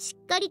し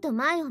っかりと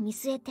前を見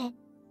据えて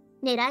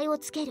狙いを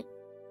つける。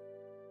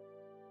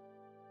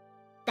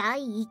第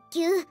1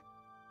球投げ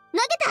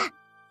た。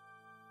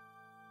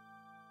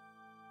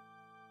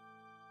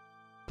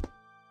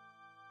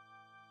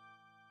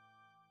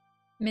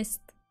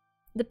Missed.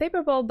 The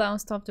paper ball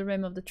bounced off the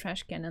rim of the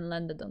trash can and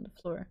landed on the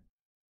floor.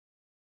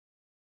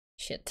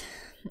 Shit.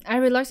 I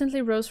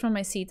reluctantly rose from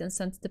my seat and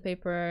sent the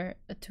paper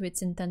to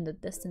its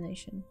intended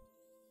destination.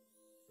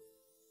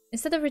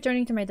 Instead of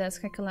returning to my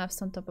desk, I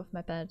collapsed on top of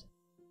my bed.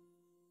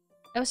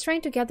 I was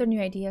trying to gather new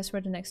ideas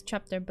for the next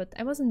chapter, but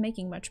I wasn't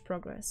making much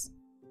progress.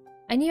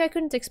 I knew I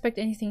couldn't expect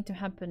anything to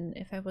happen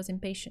if I was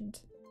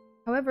impatient.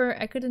 However,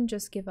 I couldn't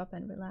just give up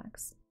and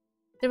relax.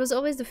 There was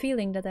always the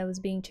feeling that I was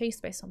being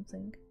chased by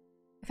something.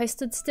 If I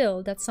stood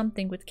still, that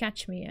something would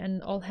catch me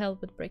and all hell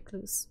would break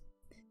loose.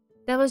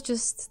 That was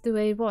just the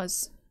way it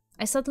was.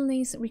 I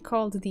suddenly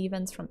recalled the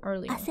events from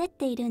earlier. 焦っ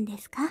ているんで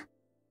すか?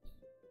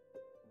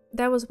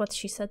 That was what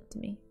she said to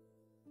me.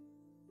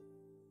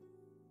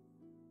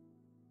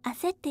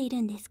 焦ってい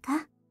るんです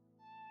か?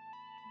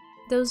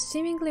 Those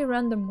seemingly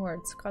random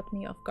words caught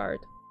me off guard.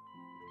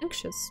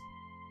 Anxious?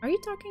 Are you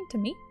talking to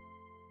me?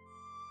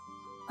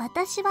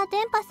 私は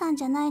電波さん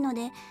じゃないの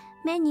で、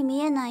目に見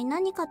えない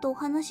何かとお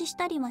話しし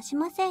たりはし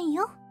ません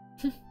よ。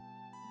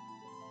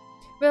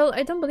Well,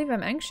 I don't believe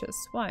I'm anxious.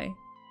 Why?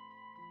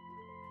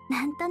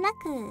 なんとなく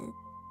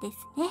で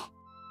すね。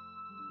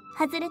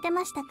外れて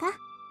ましたか?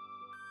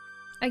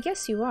 I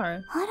guess you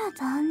are. あら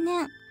残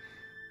念。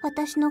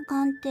私の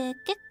鑑定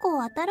結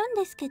構当たるん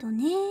ですけど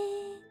ね。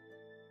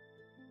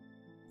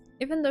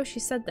Even though she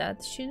said that,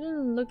 she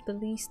didn't look the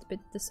least bit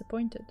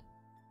disappointed.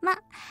 ま、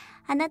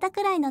あなた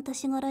くらいの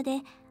年頃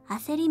で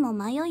焦りも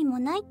迷いも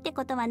ないって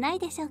ことはない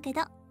でしょうけ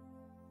ど。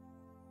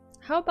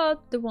How about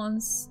the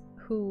ones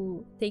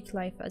who take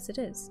life as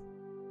it is?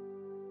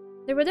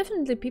 There were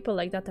definitely people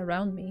like that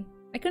around me.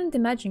 I couldn't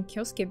imagine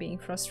Kyosuke being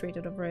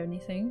frustrated over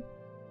anything.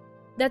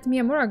 That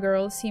Miyamura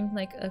girl seemed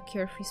like a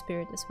carefree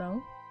spirit as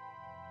well.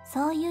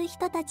 そういう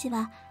人たち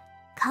は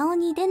顔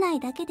に出ない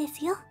だけで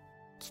すよ、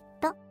きっ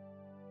と。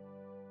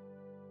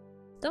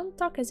Don't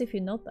talk as if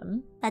you know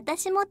them.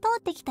 私も通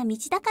ってきた道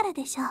だから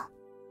でしょう。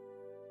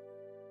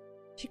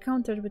She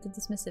countered with a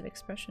dismissive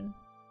expression.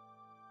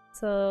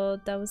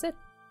 So that was it.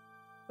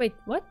 Wait,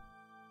 what?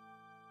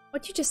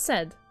 What you just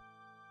said?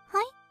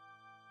 はい。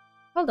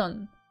Hold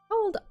on.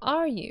 How old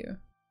are you?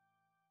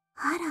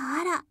 あ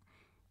らあら、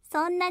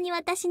そんなに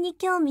私に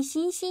興味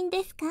津々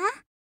ですか?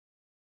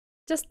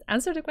 Just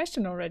answer the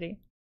question already.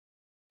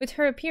 With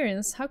her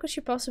appearance, how could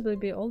she possibly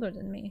be older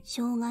than me?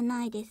 しょうが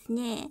ないです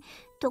ね。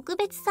特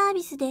別サー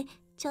ビスで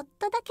ちょっ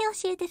とだけ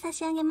教えて差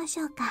し上げま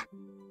しょうか。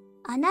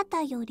あな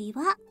たより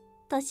は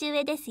年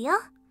上ですよ。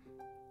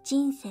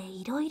人生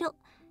いろいろ、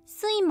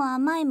酸いも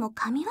甘いも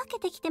噛み分け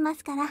てきてま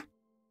すから。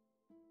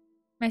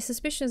My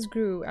suspicions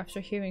grew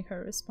after hearing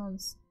her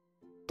response.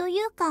 とい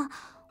うか、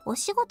お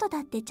仕事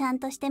だってちゃん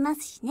としてま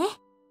すしね。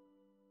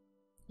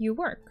You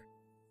work?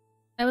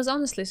 I was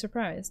honestly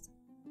surprised.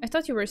 I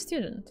thought you were a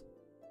student.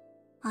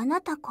 あ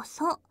なたこ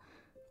そ、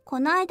こ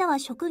の間は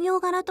職業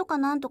柄とか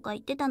なんとか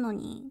言ってたの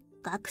に、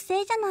学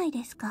生じゃない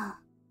です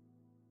か。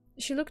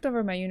She looked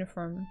over my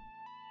uniform.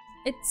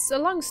 It's a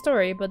long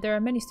story, but there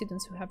are many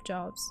students who have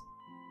jobs.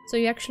 So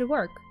you actually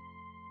work?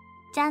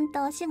 ちゃん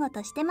とお仕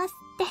事してます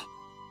って。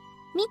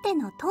見て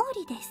の通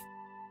りです。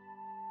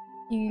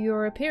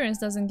Your appearance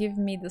doesn't give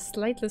me the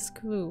slightest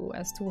clue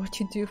as to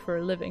what you do for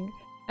a living.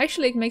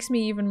 Actually, it makes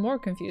me even more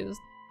confused.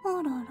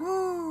 あらら。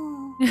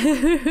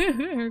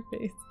Her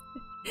face.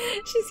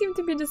 She seemed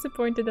to be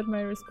disappointed at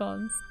my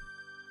response.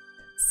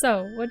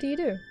 So, what do you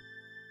do?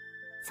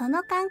 そ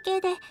の関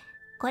係で、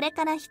これ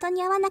から人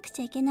に会わなく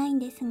ちゃいけないん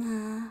ですが。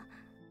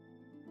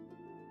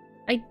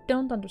I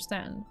don't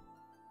understand.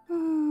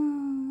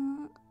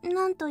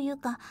 なんという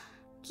か、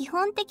基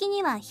本的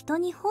には人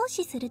に奉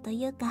仕すると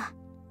いうか。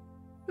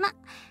ま、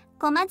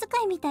駒使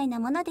いみたいな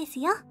ものです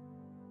よ。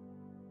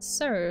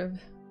Serve.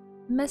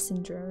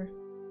 Messenger.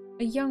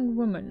 A young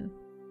woman.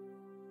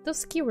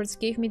 Those keywords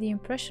gave me the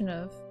impression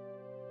of...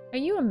 Are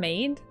you a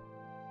maid?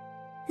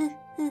 ふっ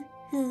ふっ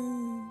ふ。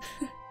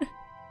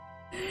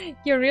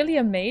You're really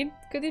a maid?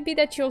 Could it be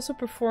that you also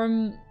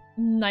perform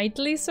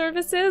nightly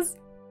services?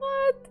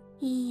 What?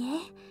 いいえ、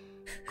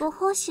ご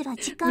奉仕は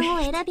時間を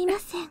選びま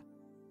せん。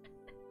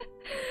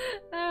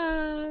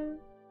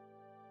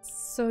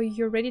So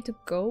you're ready to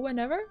go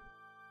whenever?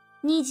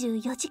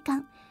 24時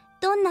間、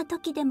どんな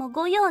時でも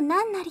ご用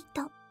なんなり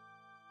と。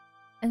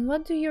And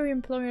what do your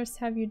employers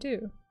have you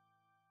do?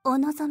 お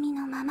望み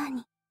のまま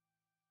に。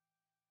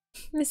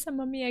Miss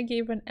Amamiya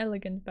gave an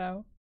elegant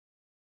bow.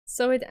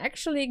 So it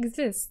actually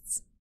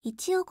exists.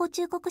 一応ご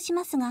忠告し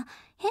ますが、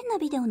変な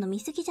ビデオの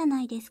見過ぎじゃな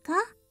いですか、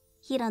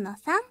ヒロノ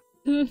さん。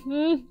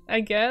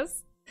I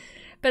guess.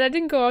 But I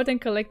didn't go out and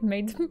collect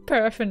maid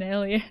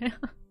paraphernalia.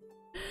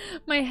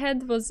 My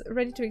head was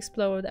ready to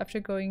explode after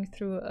going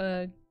through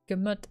a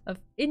gamut of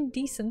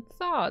indecent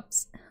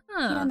thoughts.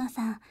 ヒロノ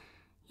さん、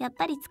やっ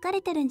ぱり疲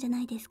れてるんじゃ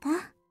ないです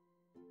か。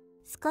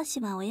少し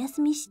はお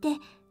休みして、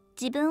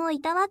自分をい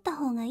たわった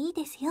方がいい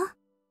ですよ。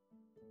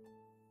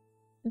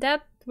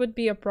That would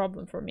be a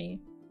problem for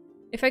me.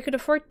 If I could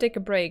afford to take a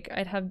break,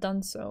 I'd have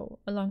done so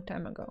a long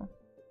time ago.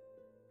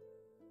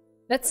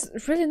 That's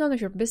really none of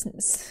your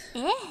business.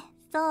 ええ、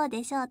そう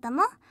でしょうと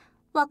も。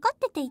分かっ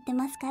てて言って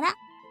ますから。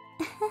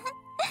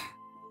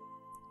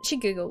She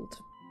giggled.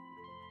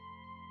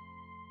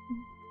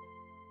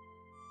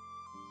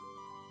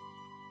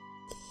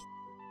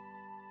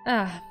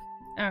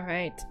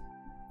 Alright.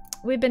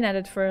 We've been at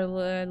it for a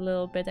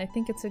little bit. I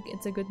think it's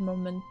a good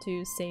moment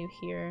to save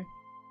here.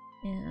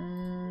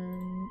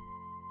 And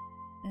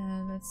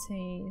let's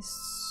say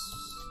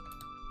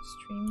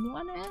stream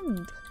 1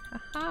 end.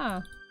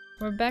 Haha.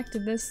 We're back to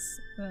this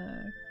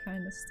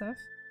kind of stuff.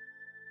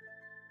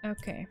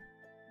 Okay.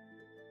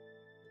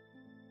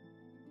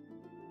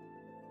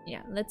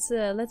 Yeah, let's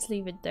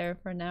leave it there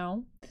for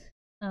now.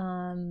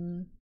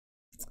 There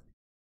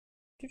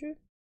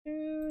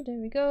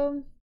we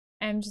go.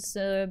 I'm just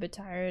a bit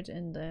tired,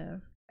 and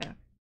yeah.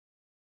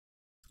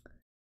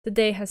 The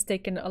day has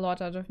taken a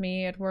lot out of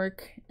me at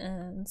work,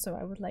 and so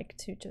I would like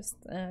to just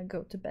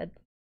go to bed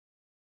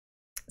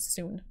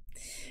soon.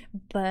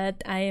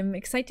 But I am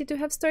excited to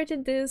have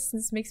started this.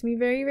 This makes me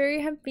very,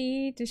 very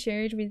happy to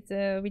share it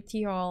with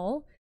you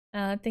all.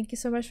 Thank you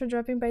so much for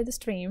dropping by the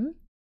stream.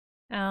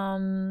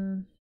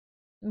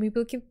 We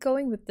will keep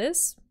going with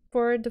this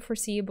for the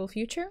foreseeable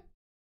future.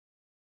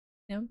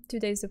 2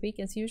 days a week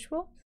as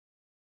usual.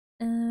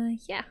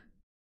 Yeah.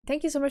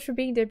 Thank you so much for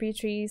being there,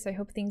 Beatrice. I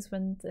hope things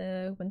went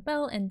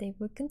well, and they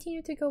will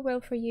continue to go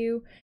well for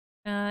you.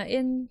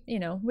 In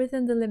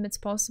within the limits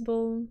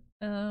possible.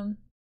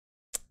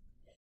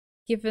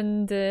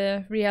 Given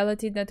the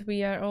reality that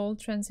we are all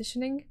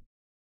transitioning.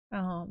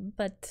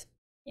 But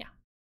yeah,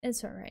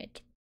 it's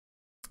alright.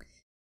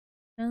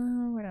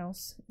 What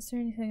else? Is there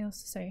anything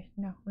else to say?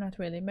 No, not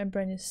really. My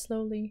brain is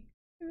slowly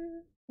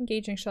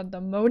engaging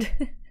shutdown mode.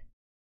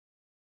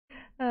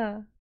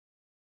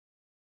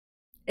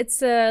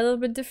 It's a little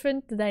bit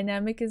different. The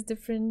dynamic is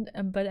different,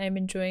 but I'm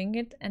enjoying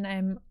it, and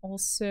I'm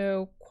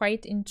also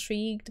quite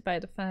intrigued by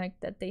the fact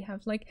that they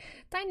have like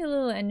tiny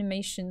little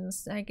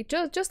animations, like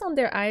just on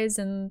their eyes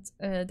and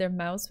their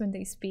mouths when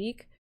they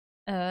speak.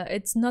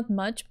 It's not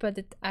much, but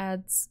it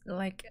adds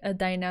like a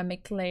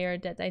dynamic layer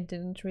that I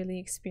didn't really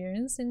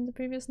experience in the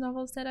previous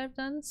novels that I've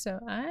done. So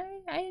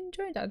I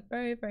enjoy that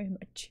very, very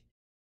much.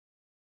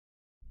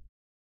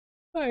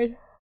 Right.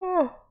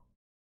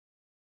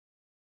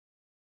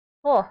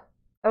 Oh.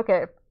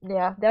 Okay,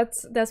 yeah,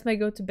 that's my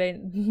go to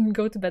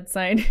bed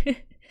sign.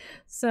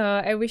 So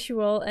I wish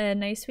you all a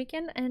nice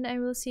weekend, and I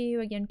will see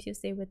you again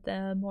Tuesday with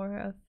more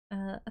of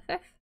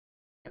FF.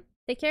 Yep.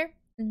 Take care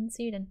and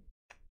see you then.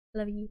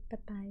 Love you. Bye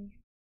bye.